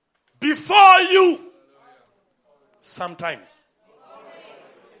before you. Sometimes.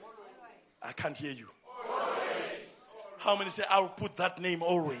 I can't hear you. How many say, I'll put that name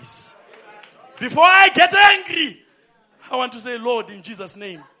always? Before I get angry, I want to say, Lord, in Jesus'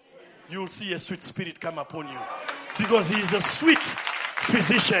 name, you'll see a sweet spirit come upon you. Because he is a sweet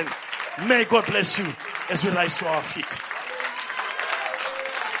physician. May God bless you as we rise to our feet.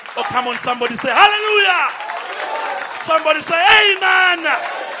 Oh, come on, somebody say, hallelujah. Somebody say, amen.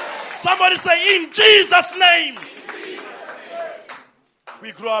 Somebody say, in Jesus' name.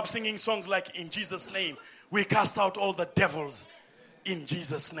 We grew up singing songs like, in Jesus' name, We cast out all the devils in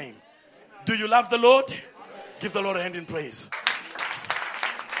Jesus' name. Do you love the Lord? Give the Lord a hand in praise.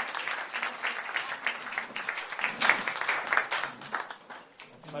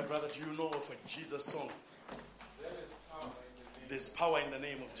 My brother, do you know of a Jesus song? There's power in the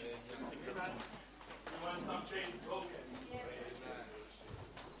name of Jesus. Let's sing that song. You want some chains broken?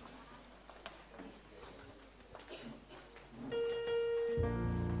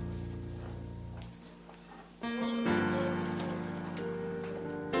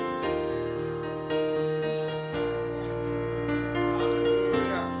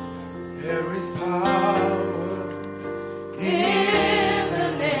 There is power In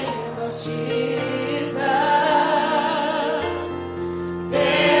the name of Jesus,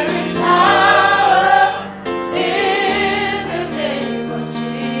 there is power. In the name of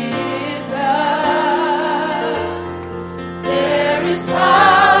Jesus, there is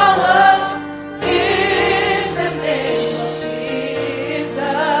power. In the name of Jesus,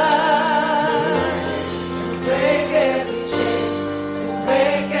 to break every chain, to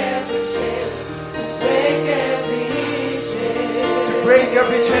break every chain, to break every chain. break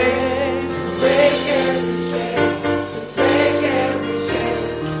every chain. Break every chain, to break every chain,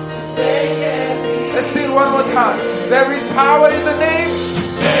 to break every. Let's sing one more time. There is power in the name.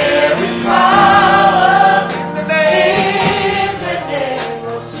 There is power In the name. in the name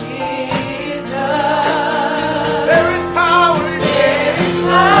of Jesus. There is power in the There name. is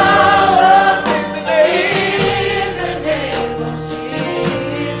power In the name. in the name of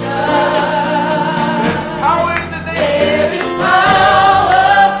Jesus. There is power in the name. There is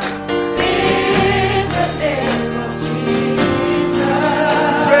power in the name of Jesus.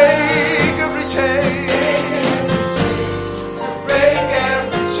 Break every chain. To break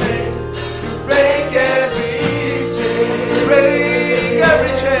every chain. To break every chain. To break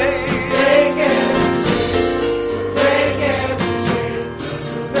every chain. Break every chain, break every chain,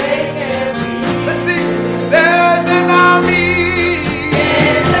 break every. Let's sing. There's an army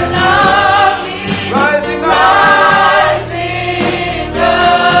There's an army rising up. rising up.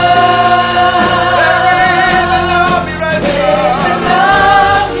 There is an army rising An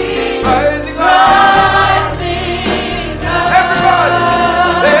up. army Rising up. rising up. Everybody.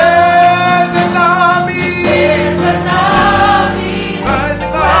 There's an army There's an army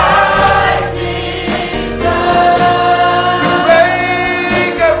rising up. rising up. To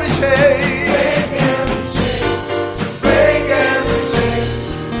break every chain. Break every chain, Break every chain.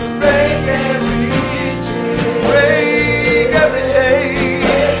 Break every chain. Break every chain.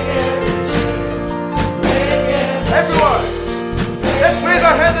 break every. Everyone, let's raise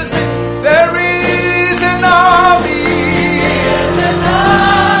our hands and sing. There is an army There's an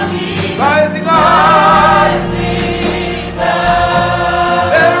army rising up. rising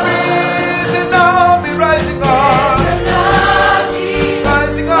up. There is an army rising up. An army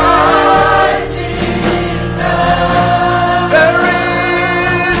Rising up. rising up. There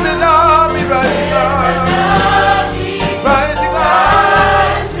is an army rising up. Army Rising up.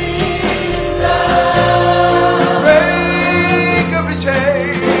 rising up. Break every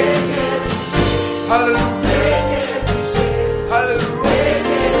chain. Hallelujah.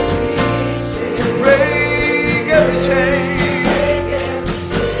 Hallelujah. To break every chain.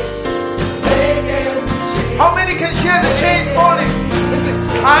 How many can hear the chains falling? Listen,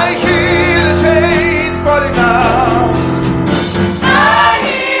 I hear the chains falling now. I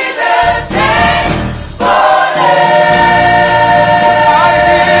hear the chains falling. I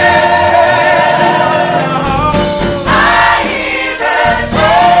hear the chains falling now. I hear the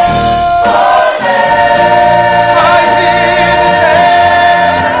chains falling. I hear the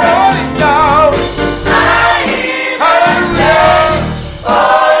chains falling down. I hear Hallelujah.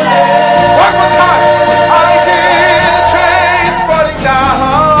 One more time. I hear the chains falling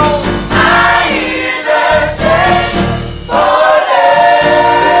down.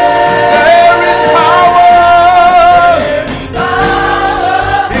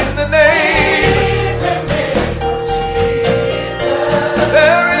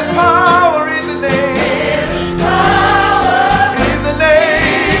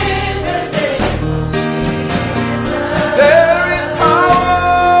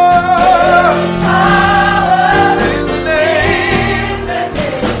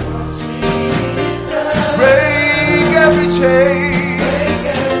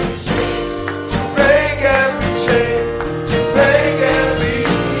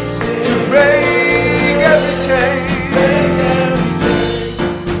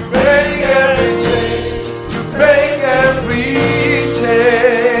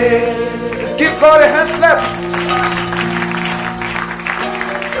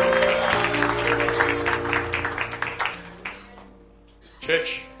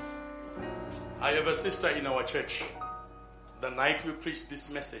 I have a sister in our church. The night we preached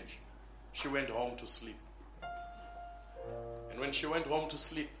this message, she went home to sleep. And when she went home to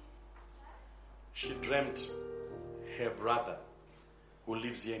sleep, she dreamt her brother, who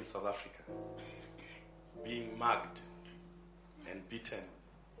lives here in South Africa, being mugged and beaten,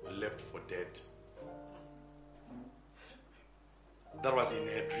 left for dead. That was in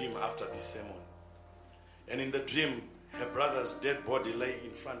her dream after this sermon. And in the dream, her brother's dead body lay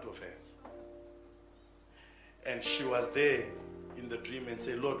in front of her. And she was there in the dream and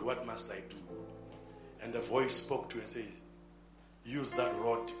said, Lord, what must I do? And the voice spoke to her and says, use that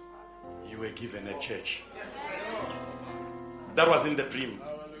rod you were given at church. That was in the dream.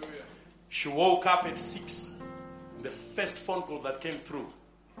 She woke up at 6. The first phone call that came through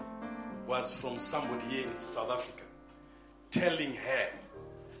was from somebody here in South Africa telling her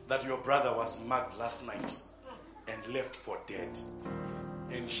that your brother was mugged last night and left for dead.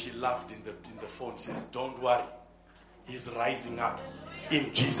 And she laughed in the phone, says, don't worry, he's rising up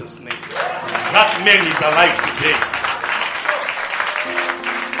in Jesus' name. That man is alive today.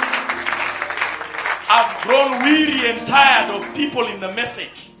 I've grown weary and tired of people in the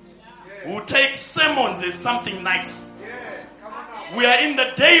message who take sermons as something nice. We are in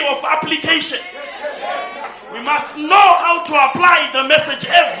the day of application. We must know how to apply the message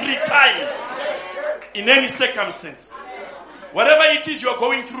every time, in any circumstance. Whatever it is you are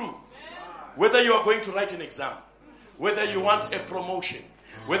going through, whether you are going to write an exam, whether you want a promotion,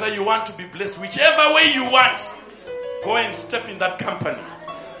 whether you want to be blessed, whichever way you want, go and step in that company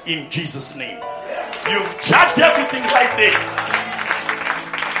in Jesus' name. You've judged everything right there.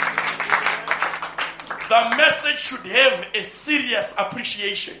 The message should have a serious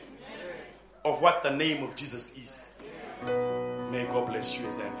appreciation of what the name of Jesus is. May God bless you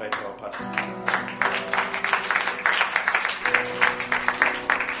as I invite our pastor.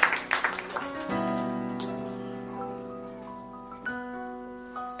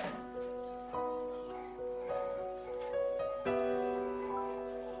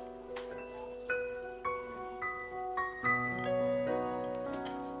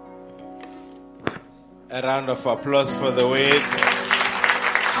 A round of applause for the words.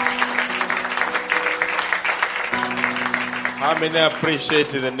 How many appreciate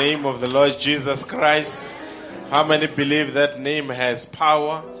the name of the Lord Jesus Christ? How many believe that name has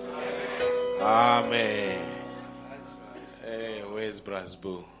power? Amen. Hey, where's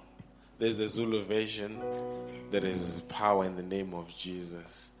Brasbu? There's a Zulu version. There is power in the name of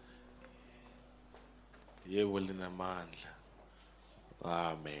Jesus.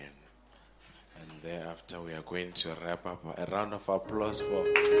 Amen. And thereafter we are going to wrap up. A round of applause for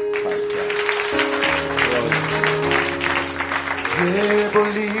Pastor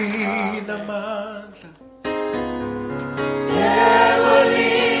Yebolina mandla,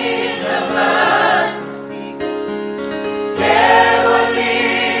 Yebolina mandla,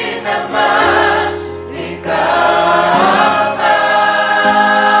 Yebolina mandla.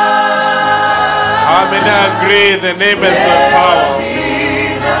 How many agree the name has got power?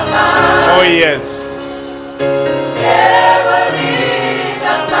 Oh yes. Yebolina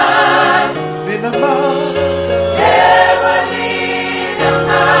mandla,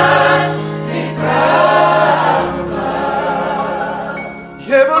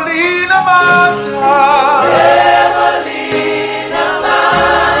 Yebolina mandla,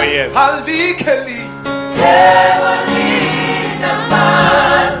 Oh yes. Halikeli, Yebolina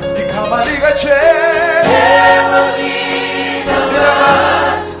mandla, Ikamaliga che, Yebolina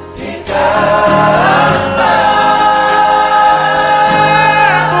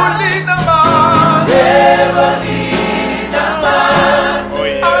Yebolina mandla, Oh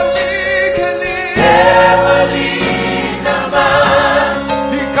yes. Halikeli, Yebolina mandla,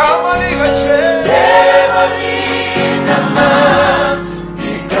 Ikamaliga che, Yebolina mandla.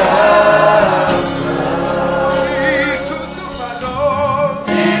 Isusumalo,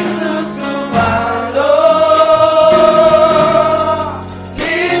 Isusumalo,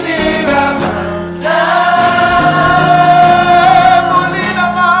 Liniga mandla, Yebolina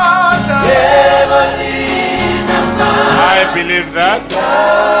mandla, Yebolina mandla. I believe that.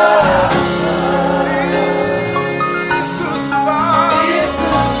 Isusumalo,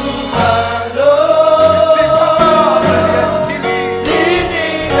 Isusumalo, Isimamalo, Yespili,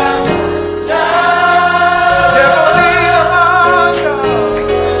 Liniga mandla, Yebolina mandla,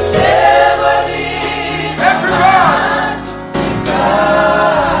 Yebolina everyone,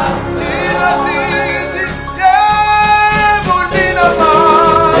 Jesus is it, Yebolina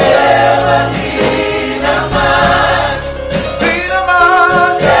mandla, Yebolina mandla, Yebolina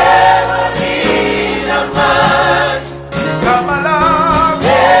mandla,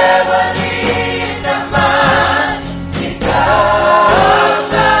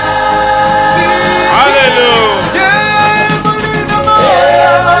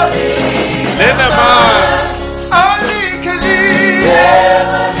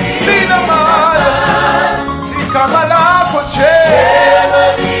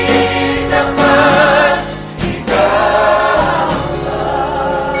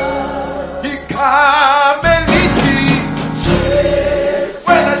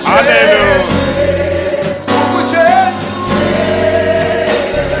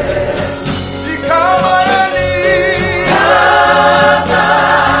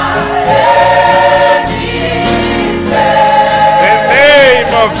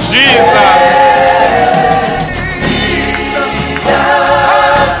 of Jesus.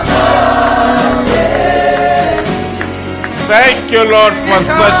 Thank you, Lord, for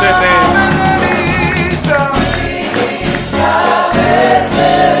such a name.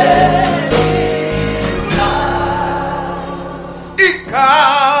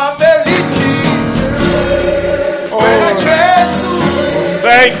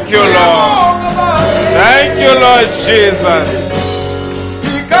 Thank you, Lord. Thank you, Lord Jesus.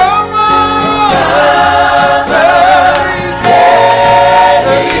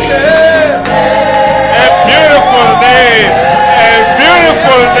 A beautiful name. A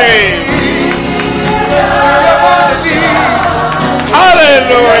beautiful name.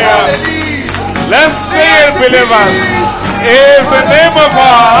 Hallelujah. Let's sing it, believers. It is the name of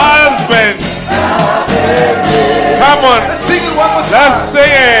our husband. Come on. Let's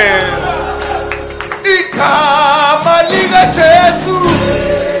sing it.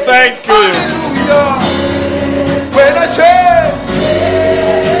 Thank you.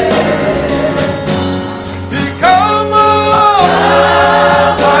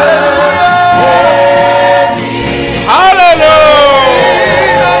 Hallelujah.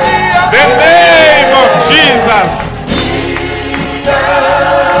 The name of Jesus.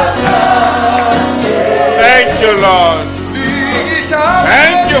 Thank you, Lord.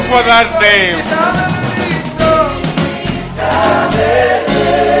 Thank you for that name.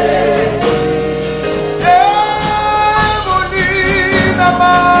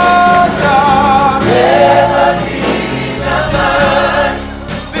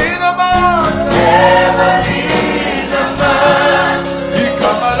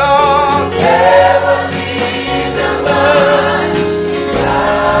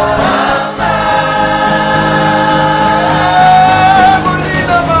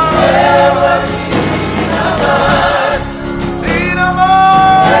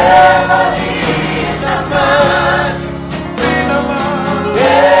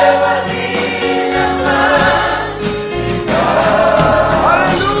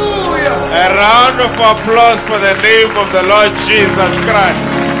 Of applause for the name of the Lord Jesus Christ.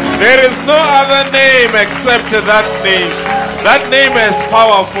 There is no other name except that name. That name is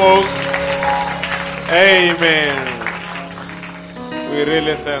power, folks. Amen. We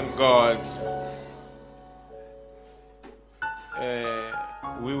really thank God.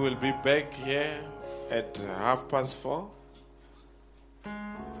 We will be back here at 4:30.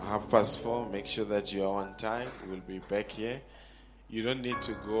 4:30. Make sure that you are on time. We'll be back here. You don't need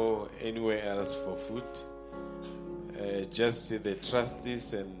to go anywhere else for food. Just see the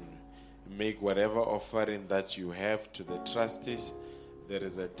trustees and make whatever offering that you have to the trustees. There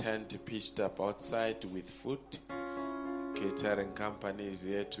is a tent pitched up outside with food. Catering company is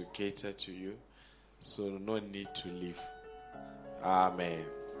here to cater to you. So no need to leave. Amen.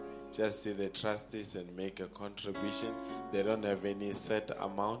 Just see the trustees and make a contribution. They don't have any set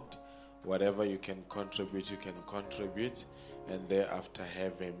amount. Whatever you can contribute, you can contribute. And thereafter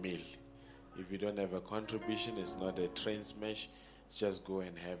have a meal. If you don't have a contribution, it's not a train smash. Just go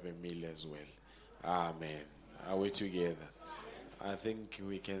and have a meal as well. Amen. Are we together? I think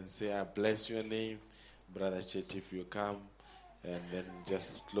we can say, I bless your name. Brother Chet, if you come, and then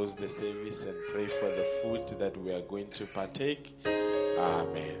just close the service and pray for the food that we are going to partake.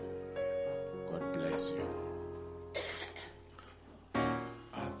 Amen. God bless you.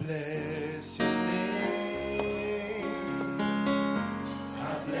 I bless your name.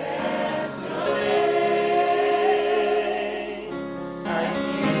 Bless your name. I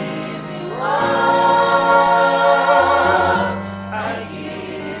give you all. I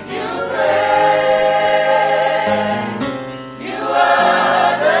give you praise. You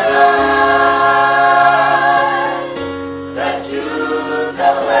are the Lord, the truth,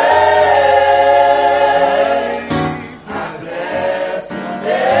 the way. I bless your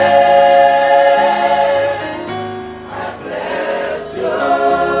name. I bless your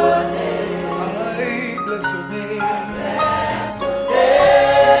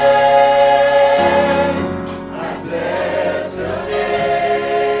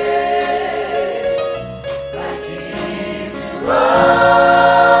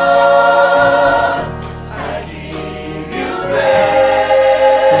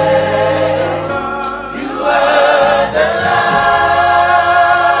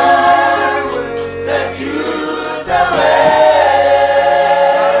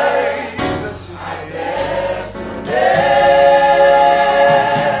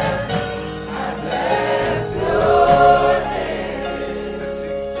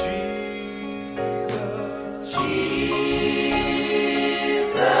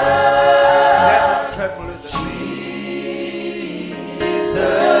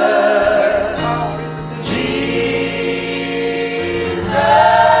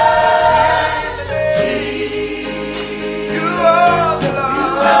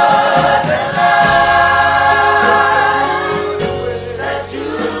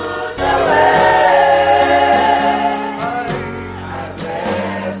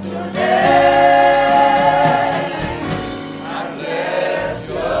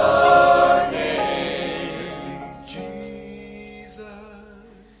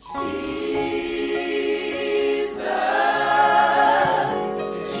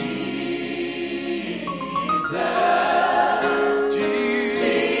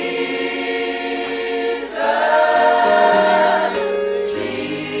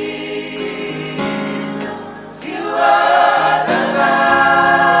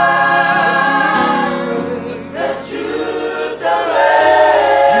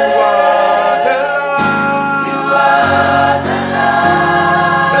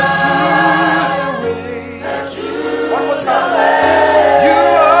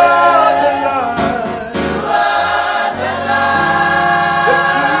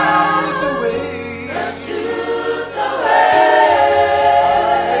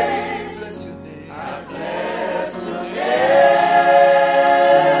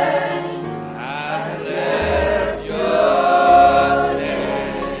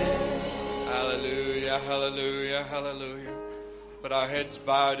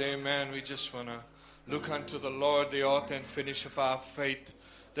God, amen. We just want to look unto the Lord, the author and finisher of our faith,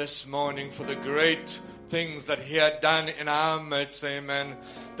 this morning for the great things that He had done in our midst, amen.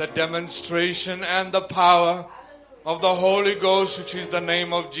 The demonstration and the power of the Holy Ghost, which is the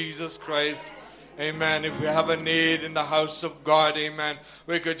name of Jesus Christ. Amen. If we have a need in the house of God, amen,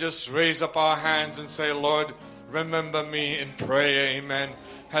 we could just raise up our hands and say, Lord, remember me in prayer, amen.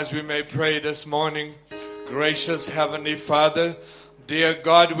 As we may pray this morning. Gracious Heavenly Father, dear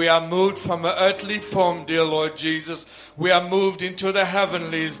God, we are moved from an earthly form, dear Lord Jesus. We are moved into the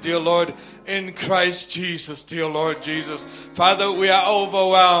heavenlies, dear Lord, in Christ Jesus, dear Lord Jesus. Father, we are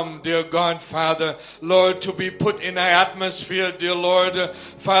overwhelmed, dear God, Father, Lord, to be put in an atmosphere, dear Lord,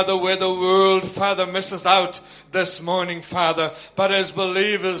 Father, where the world, Father, misses out this morning, Father. But as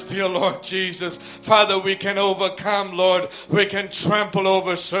believers, dear Lord Jesus, Father, we can overcome, Lord. We can trample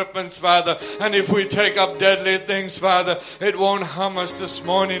over serpents, Father. And if we take up deadly things, Father, it won't harm us this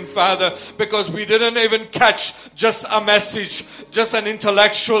morning, Father, because we didn't even catch just a message, just an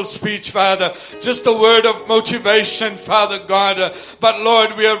intellectual speech, Father, just a word of motivation, Father God. But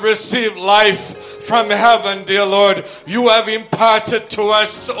Lord, we have received life from heaven, dear Lord. You have imparted to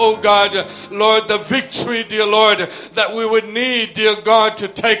us, oh God, Lord, the victory, dear Lord, that we would need, dear God, to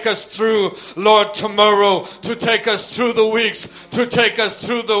take us through, Lord, tomorrow, to take us through the weeks, to take us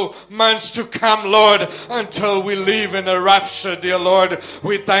through the months to come, Lord, until we leave in a rapture, dear Lord.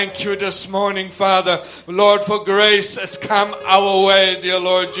 We thank you this morning, Father, Lord, for grace has come our way, dear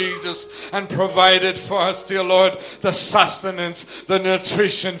Lord Jesus, and provided for us, dear Lord, the sustenance, the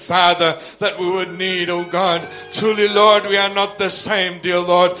nutrition, Father, that we would need, oh God. Truly, Lord, we are not the same, dear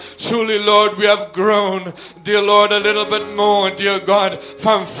Lord. Truly, Lord, we have grown, dear Lord, a little bit more, dear God,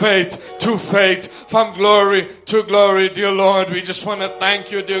 from faith to faith, from glory to glory, dear Lord. We just want to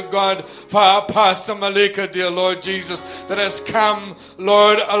thank you, dear God, for our Pastor Malika, dear Lord Jesus, that has come,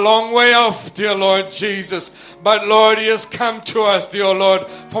 Lord, a long way off, dear Lord Jesus. But Lord, he has come to us, dear Lord,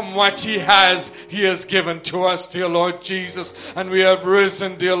 from what he has given to us, dear Lord Jesus. And we have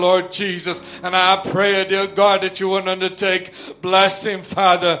risen, dear Lord Jesus. And I pray, dear God, that you will undertake. Bless him,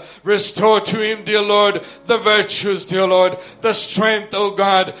 Father. Restore to him, dear Lord, the virtues, dear Lord, the strength, oh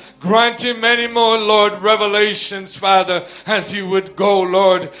God. Grant him many more, Lord, revelations, Father, as he would go,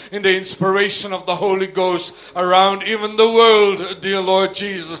 Lord, in the inspiration of the Holy Ghost around even the world, dear Lord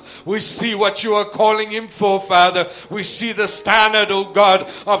Jesus. We see what you are calling him for, Father. We see the standard, oh God,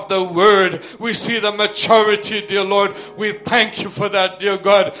 of the word. We see the maturity, dear Lord. We thank you for that, dear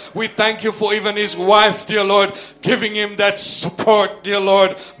God. We thank you for even his wife, dear Lord, giving him that support, dear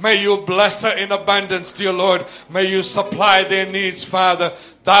Lord. May you bless her in abundance, dear Lord. May you supply their needs, Father.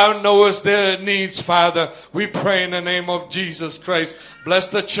 Thou knowest their needs, Father. We pray in the name of Jesus Christ. Bless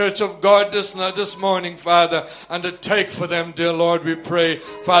the church of God this morning, Father. Undertake for them, dear Lord, we pray.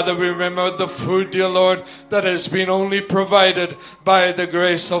 Father, we remember the food, dear Lord, that has been only provided by the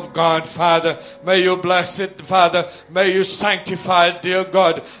grace of God, Father. May you bless it, Father. May you sanctify it, dear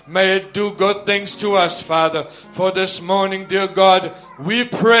God. May it do good things to us, Father. For this morning, dear God, we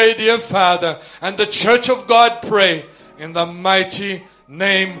pray, dear Father, and the church of God pray in the mighty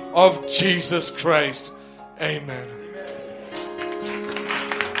name of Jesus Christ. Amen.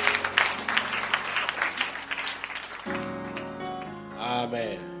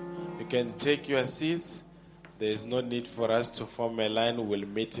 Amen. You can take your seats. There is no need for us to form a line. We'll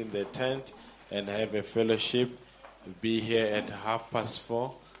meet in the tent and have a fellowship. We'll be here at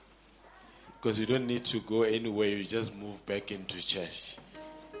 4:30. Because you don't need to go anywhere. You just move back into church.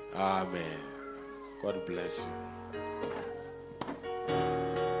 Amen. God bless you.